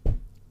 No.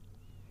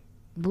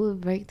 What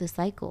would break the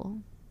cycle?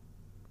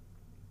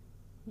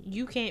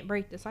 You can't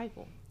break the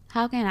cycle.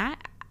 How can I?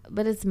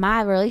 But it's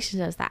my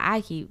relationships that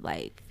I keep,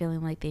 like,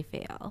 feeling like they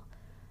fail.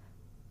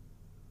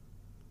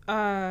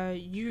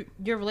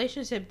 Your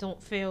relationship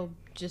don't fail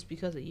just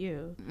because of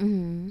you.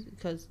 Mm-hmm.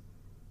 Because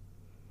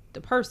the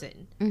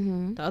person,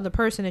 the other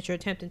person that you're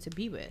attempting to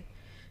be with.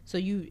 So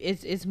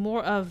it's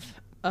more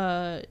of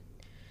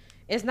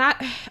it's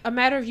not a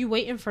matter of you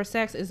waiting for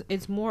sex.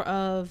 It's more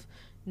of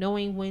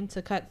knowing when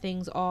to cut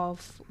things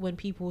off when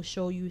people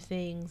show you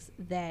things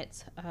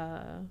that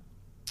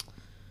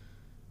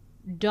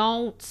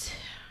don't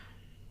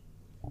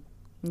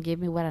give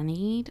me what I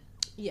need.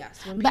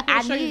 Yes, when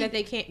people show you that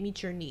they can't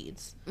meet your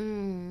needs,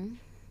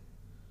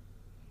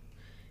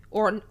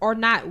 or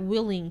not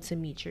willing to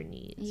meet your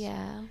needs.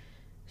 Yeah.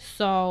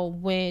 So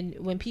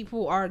when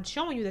people are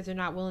showing you that they're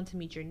not willing to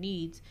meet your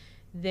needs,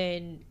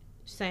 then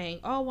saying,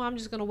 oh, well, I'm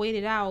just going to wait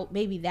it out.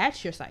 Maybe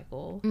that's your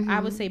cycle.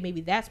 I would say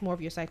maybe that's more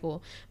of your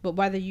cycle. But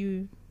whether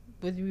you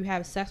whether you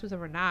have sex with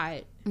them or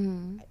not,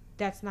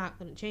 that's not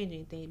going to change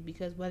anything,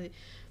 because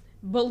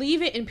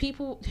believe it in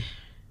people,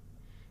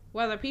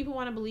 whether people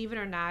want to believe it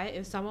or not,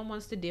 if someone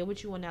wants to deal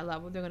with you on that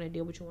level, they're going to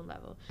deal with you on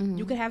that level.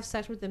 You could have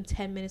sex with them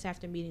 10 minutes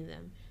after meeting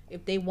them.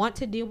 If they want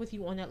to deal with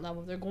you on that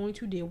level, they're going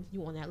to deal with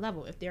you on that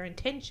level. If their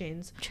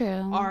intentions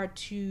are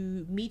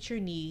to meet your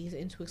needs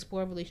and to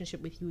explore a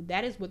relationship with you,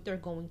 that is what they're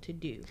going to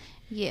do.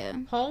 Yeah.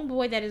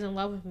 Homeboy that is in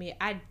love with me,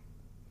 I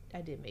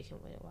did make him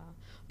wait a while.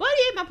 But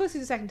he ate my pussy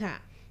the second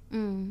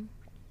time.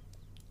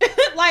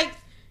 Like,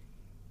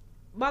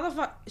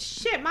 motherfucker,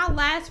 shit, my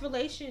last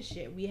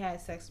relationship, we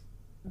had sex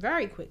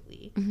very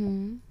quickly.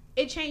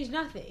 It changed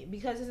nothing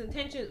because his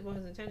intentions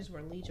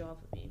were to leech off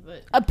of me,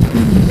 but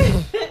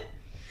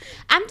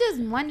I'm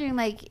just wondering,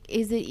 like,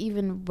 is it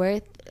even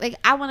worth, like,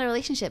 I want a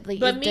relationship, like,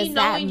 but me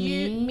knowing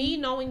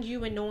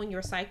you and knowing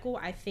your cycle,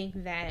 I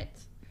think that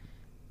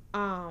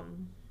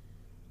and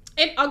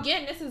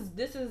again,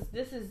 this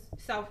is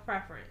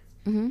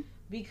self-preference.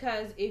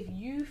 Because if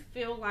you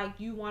feel like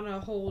you want to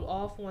hold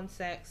off on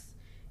sex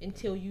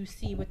until you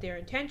see what their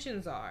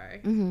intentions are,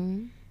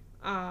 then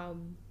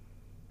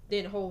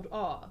hold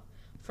off.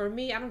 For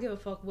me, I don't give a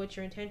fuck what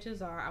your intentions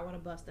are. I want to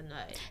bust a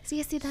nut.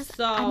 See,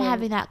 I'm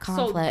having that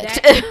conflict.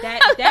 So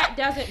that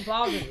doesn't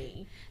bother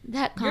me.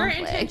 That conflict.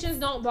 Your intentions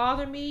don't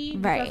bother me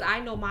because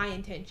I know my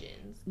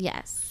intentions.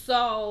 Yes.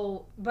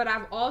 So, but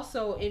I've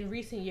also, in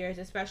recent years,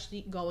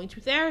 especially going to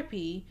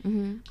therapy,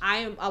 I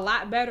am a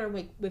lot better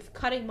with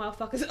cutting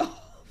motherfuckers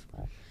off.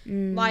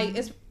 Like,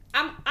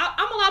 I'm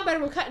a lot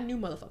better with cutting new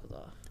motherfuckers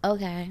off.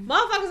 Okay.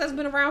 Motherfuckers that's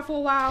been around for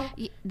a while.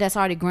 That's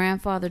already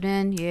grandfathered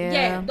in. Yeah.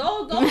 Yeah.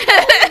 Those I'm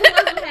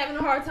having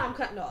a hard time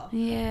cutting off.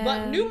 Yeah.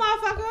 But new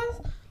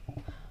motherfuckers.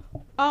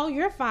 Oh,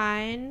 you're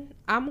fine.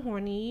 I'm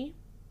horny.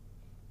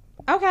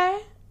 Okay.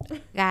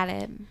 Got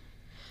it.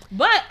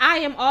 But I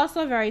am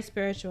also very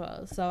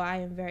spiritual, so I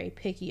am very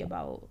picky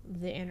about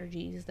the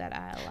energies that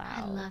I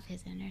allow. I love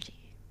his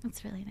energy.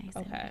 It's really nice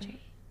energy.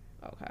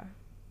 Okay.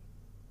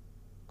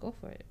 Go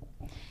for it.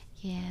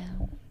 Yeah.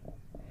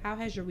 How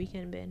has your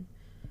weekend been?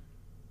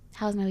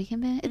 How's my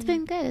weekend been? It's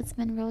been good. It's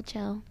been real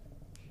chill.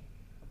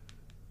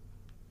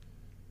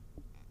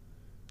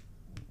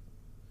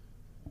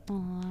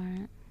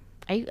 Alright.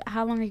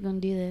 How long are you gonna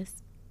do this?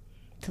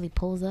 Till he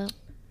pulls up?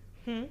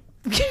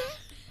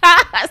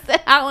 I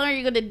said, how long are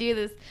you gonna do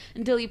this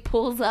until he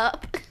pulls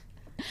up?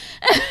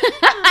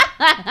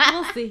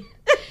 We'll see.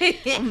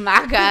 Oh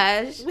my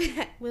gosh.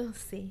 We'll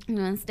see. You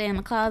wanna stay in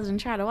the closet and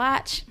try to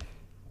watch?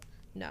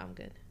 No, I'm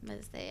good.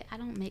 Let's say I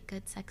don't make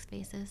good sex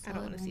faces, so I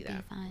don't want to see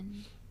that.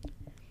 Fun.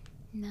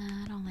 No,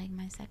 I don't like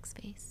my sex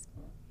face.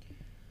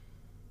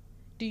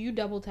 Do you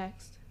double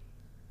text?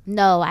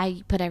 No,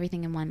 I put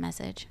everything in one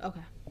message.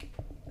 Okay.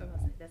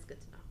 That's good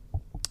to know.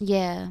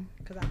 Yeah.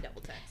 Because I double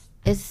text.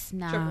 It's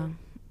not.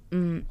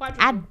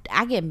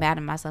 I get mad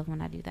at myself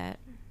when I do that.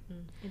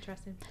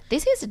 Interesting.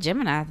 This is a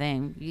Gemini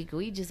thing.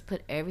 We just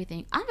put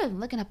everything. I've been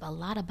looking up a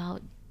lot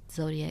about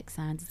zodiac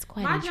signs. It's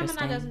quite interesting. My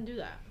Gemini doesn't do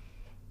that.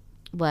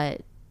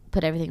 What?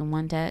 Put everything in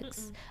one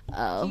text?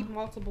 Oh. Keep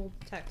multiple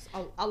texts.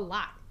 A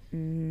lot.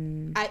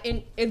 And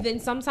then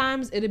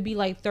sometimes it'll be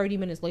like 30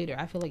 minutes later.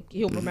 I feel like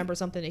he'll remember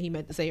something that he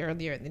meant to say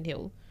earlier, and then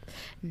he'll.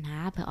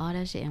 Nah, I put all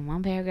that shit in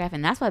one paragraph,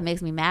 and that's what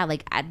makes me mad.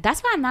 Like, that's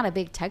why I'm not a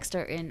big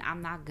texter, and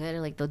I'm not good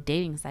at like the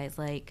dating sites.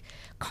 Like,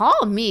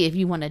 call me if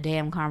you want a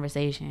damn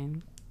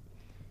conversation.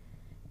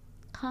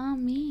 Call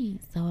me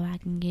so I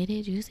can get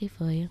it juicy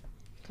for you.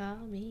 Call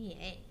me.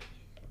 Hey.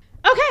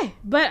 Okay,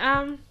 but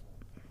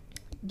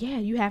yeah.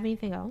 You have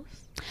anything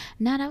else?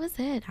 No, that was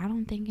it. I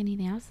don't think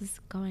anything else is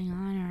going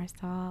on or I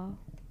saw.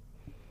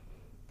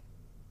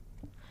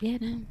 Yeah,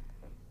 no.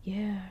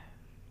 Yeah.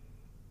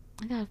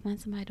 I gotta find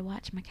somebody to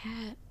watch my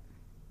cat.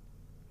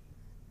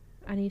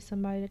 I need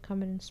somebody to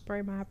come in and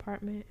spray my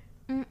apartment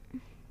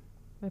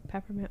with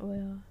peppermint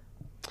oil.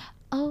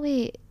 Oh,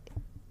 wait.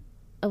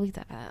 Oh, we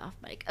got that off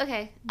mic.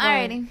 Okay.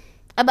 Alrighty.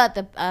 About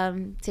the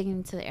taking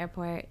him to the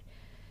airport.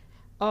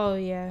 Oh,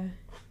 yeah.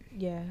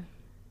 Yeah.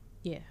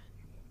 Yeah.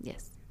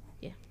 Yes.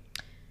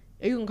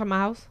 Are you gonna come to my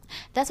house?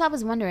 That's what I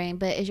was wondering.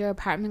 But is your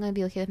apartment gonna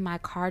be okay with my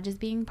car just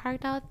being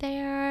parked out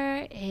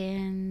there?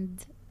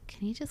 And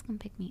can you just come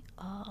pick me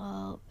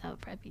up? That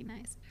would probably be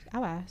nice.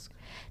 I'll ask.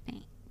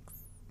 Thanks.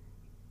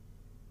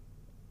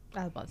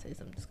 I was about to say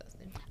something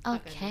disgusting.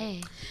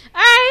 Okay.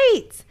 All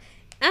right.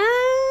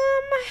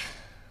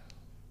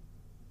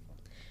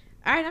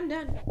 All right, I'm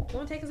done. You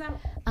wanna take us out?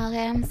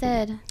 Okay, I'm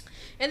sad.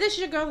 And this is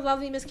your girl, the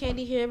lovely Miss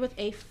Candy, here with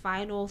a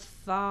final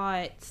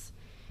thought.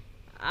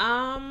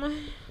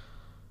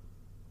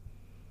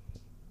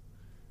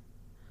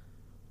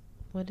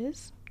 What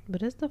is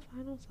the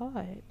final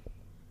thought?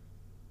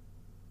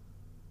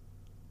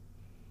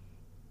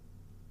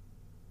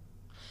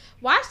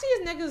 Watch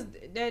these niggas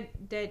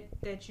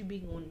that you be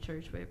going to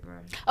church with, bro.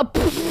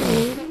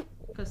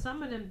 Cause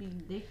some of them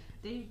they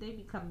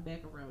be coming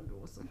back around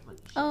doing some funny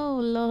shit. Oh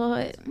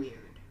Lord, it's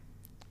weird.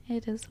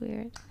 It is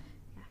weird.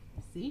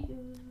 See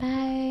you.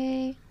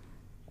 Bye.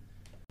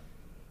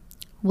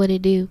 What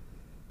it do?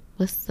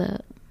 What's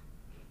up?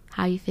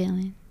 How you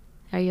feeling?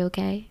 Are you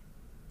okay?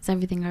 Is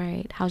everything all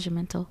right? How's your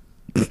mental?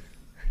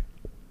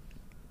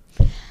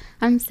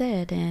 I'm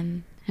Sid,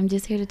 and I'm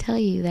just here to tell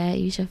you that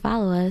you should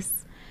follow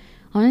us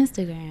on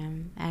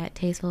Instagram at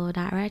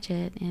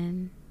tasteful.ratchet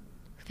and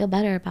feel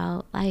better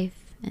about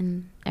life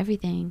and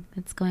everything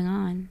that's going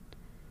on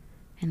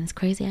in this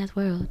crazy ass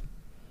world.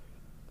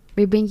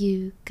 We bring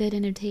you good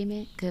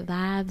entertainment, good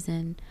vibes,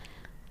 and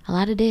a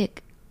lot of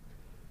dick.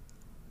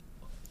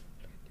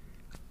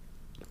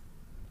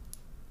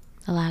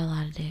 A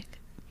lot of dick.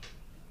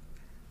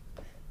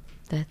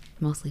 That's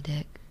mostly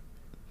dick.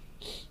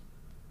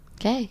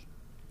 Okay.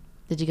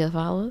 Did you go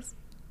follow us?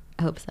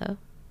 I hope so.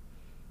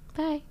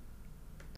 Bye.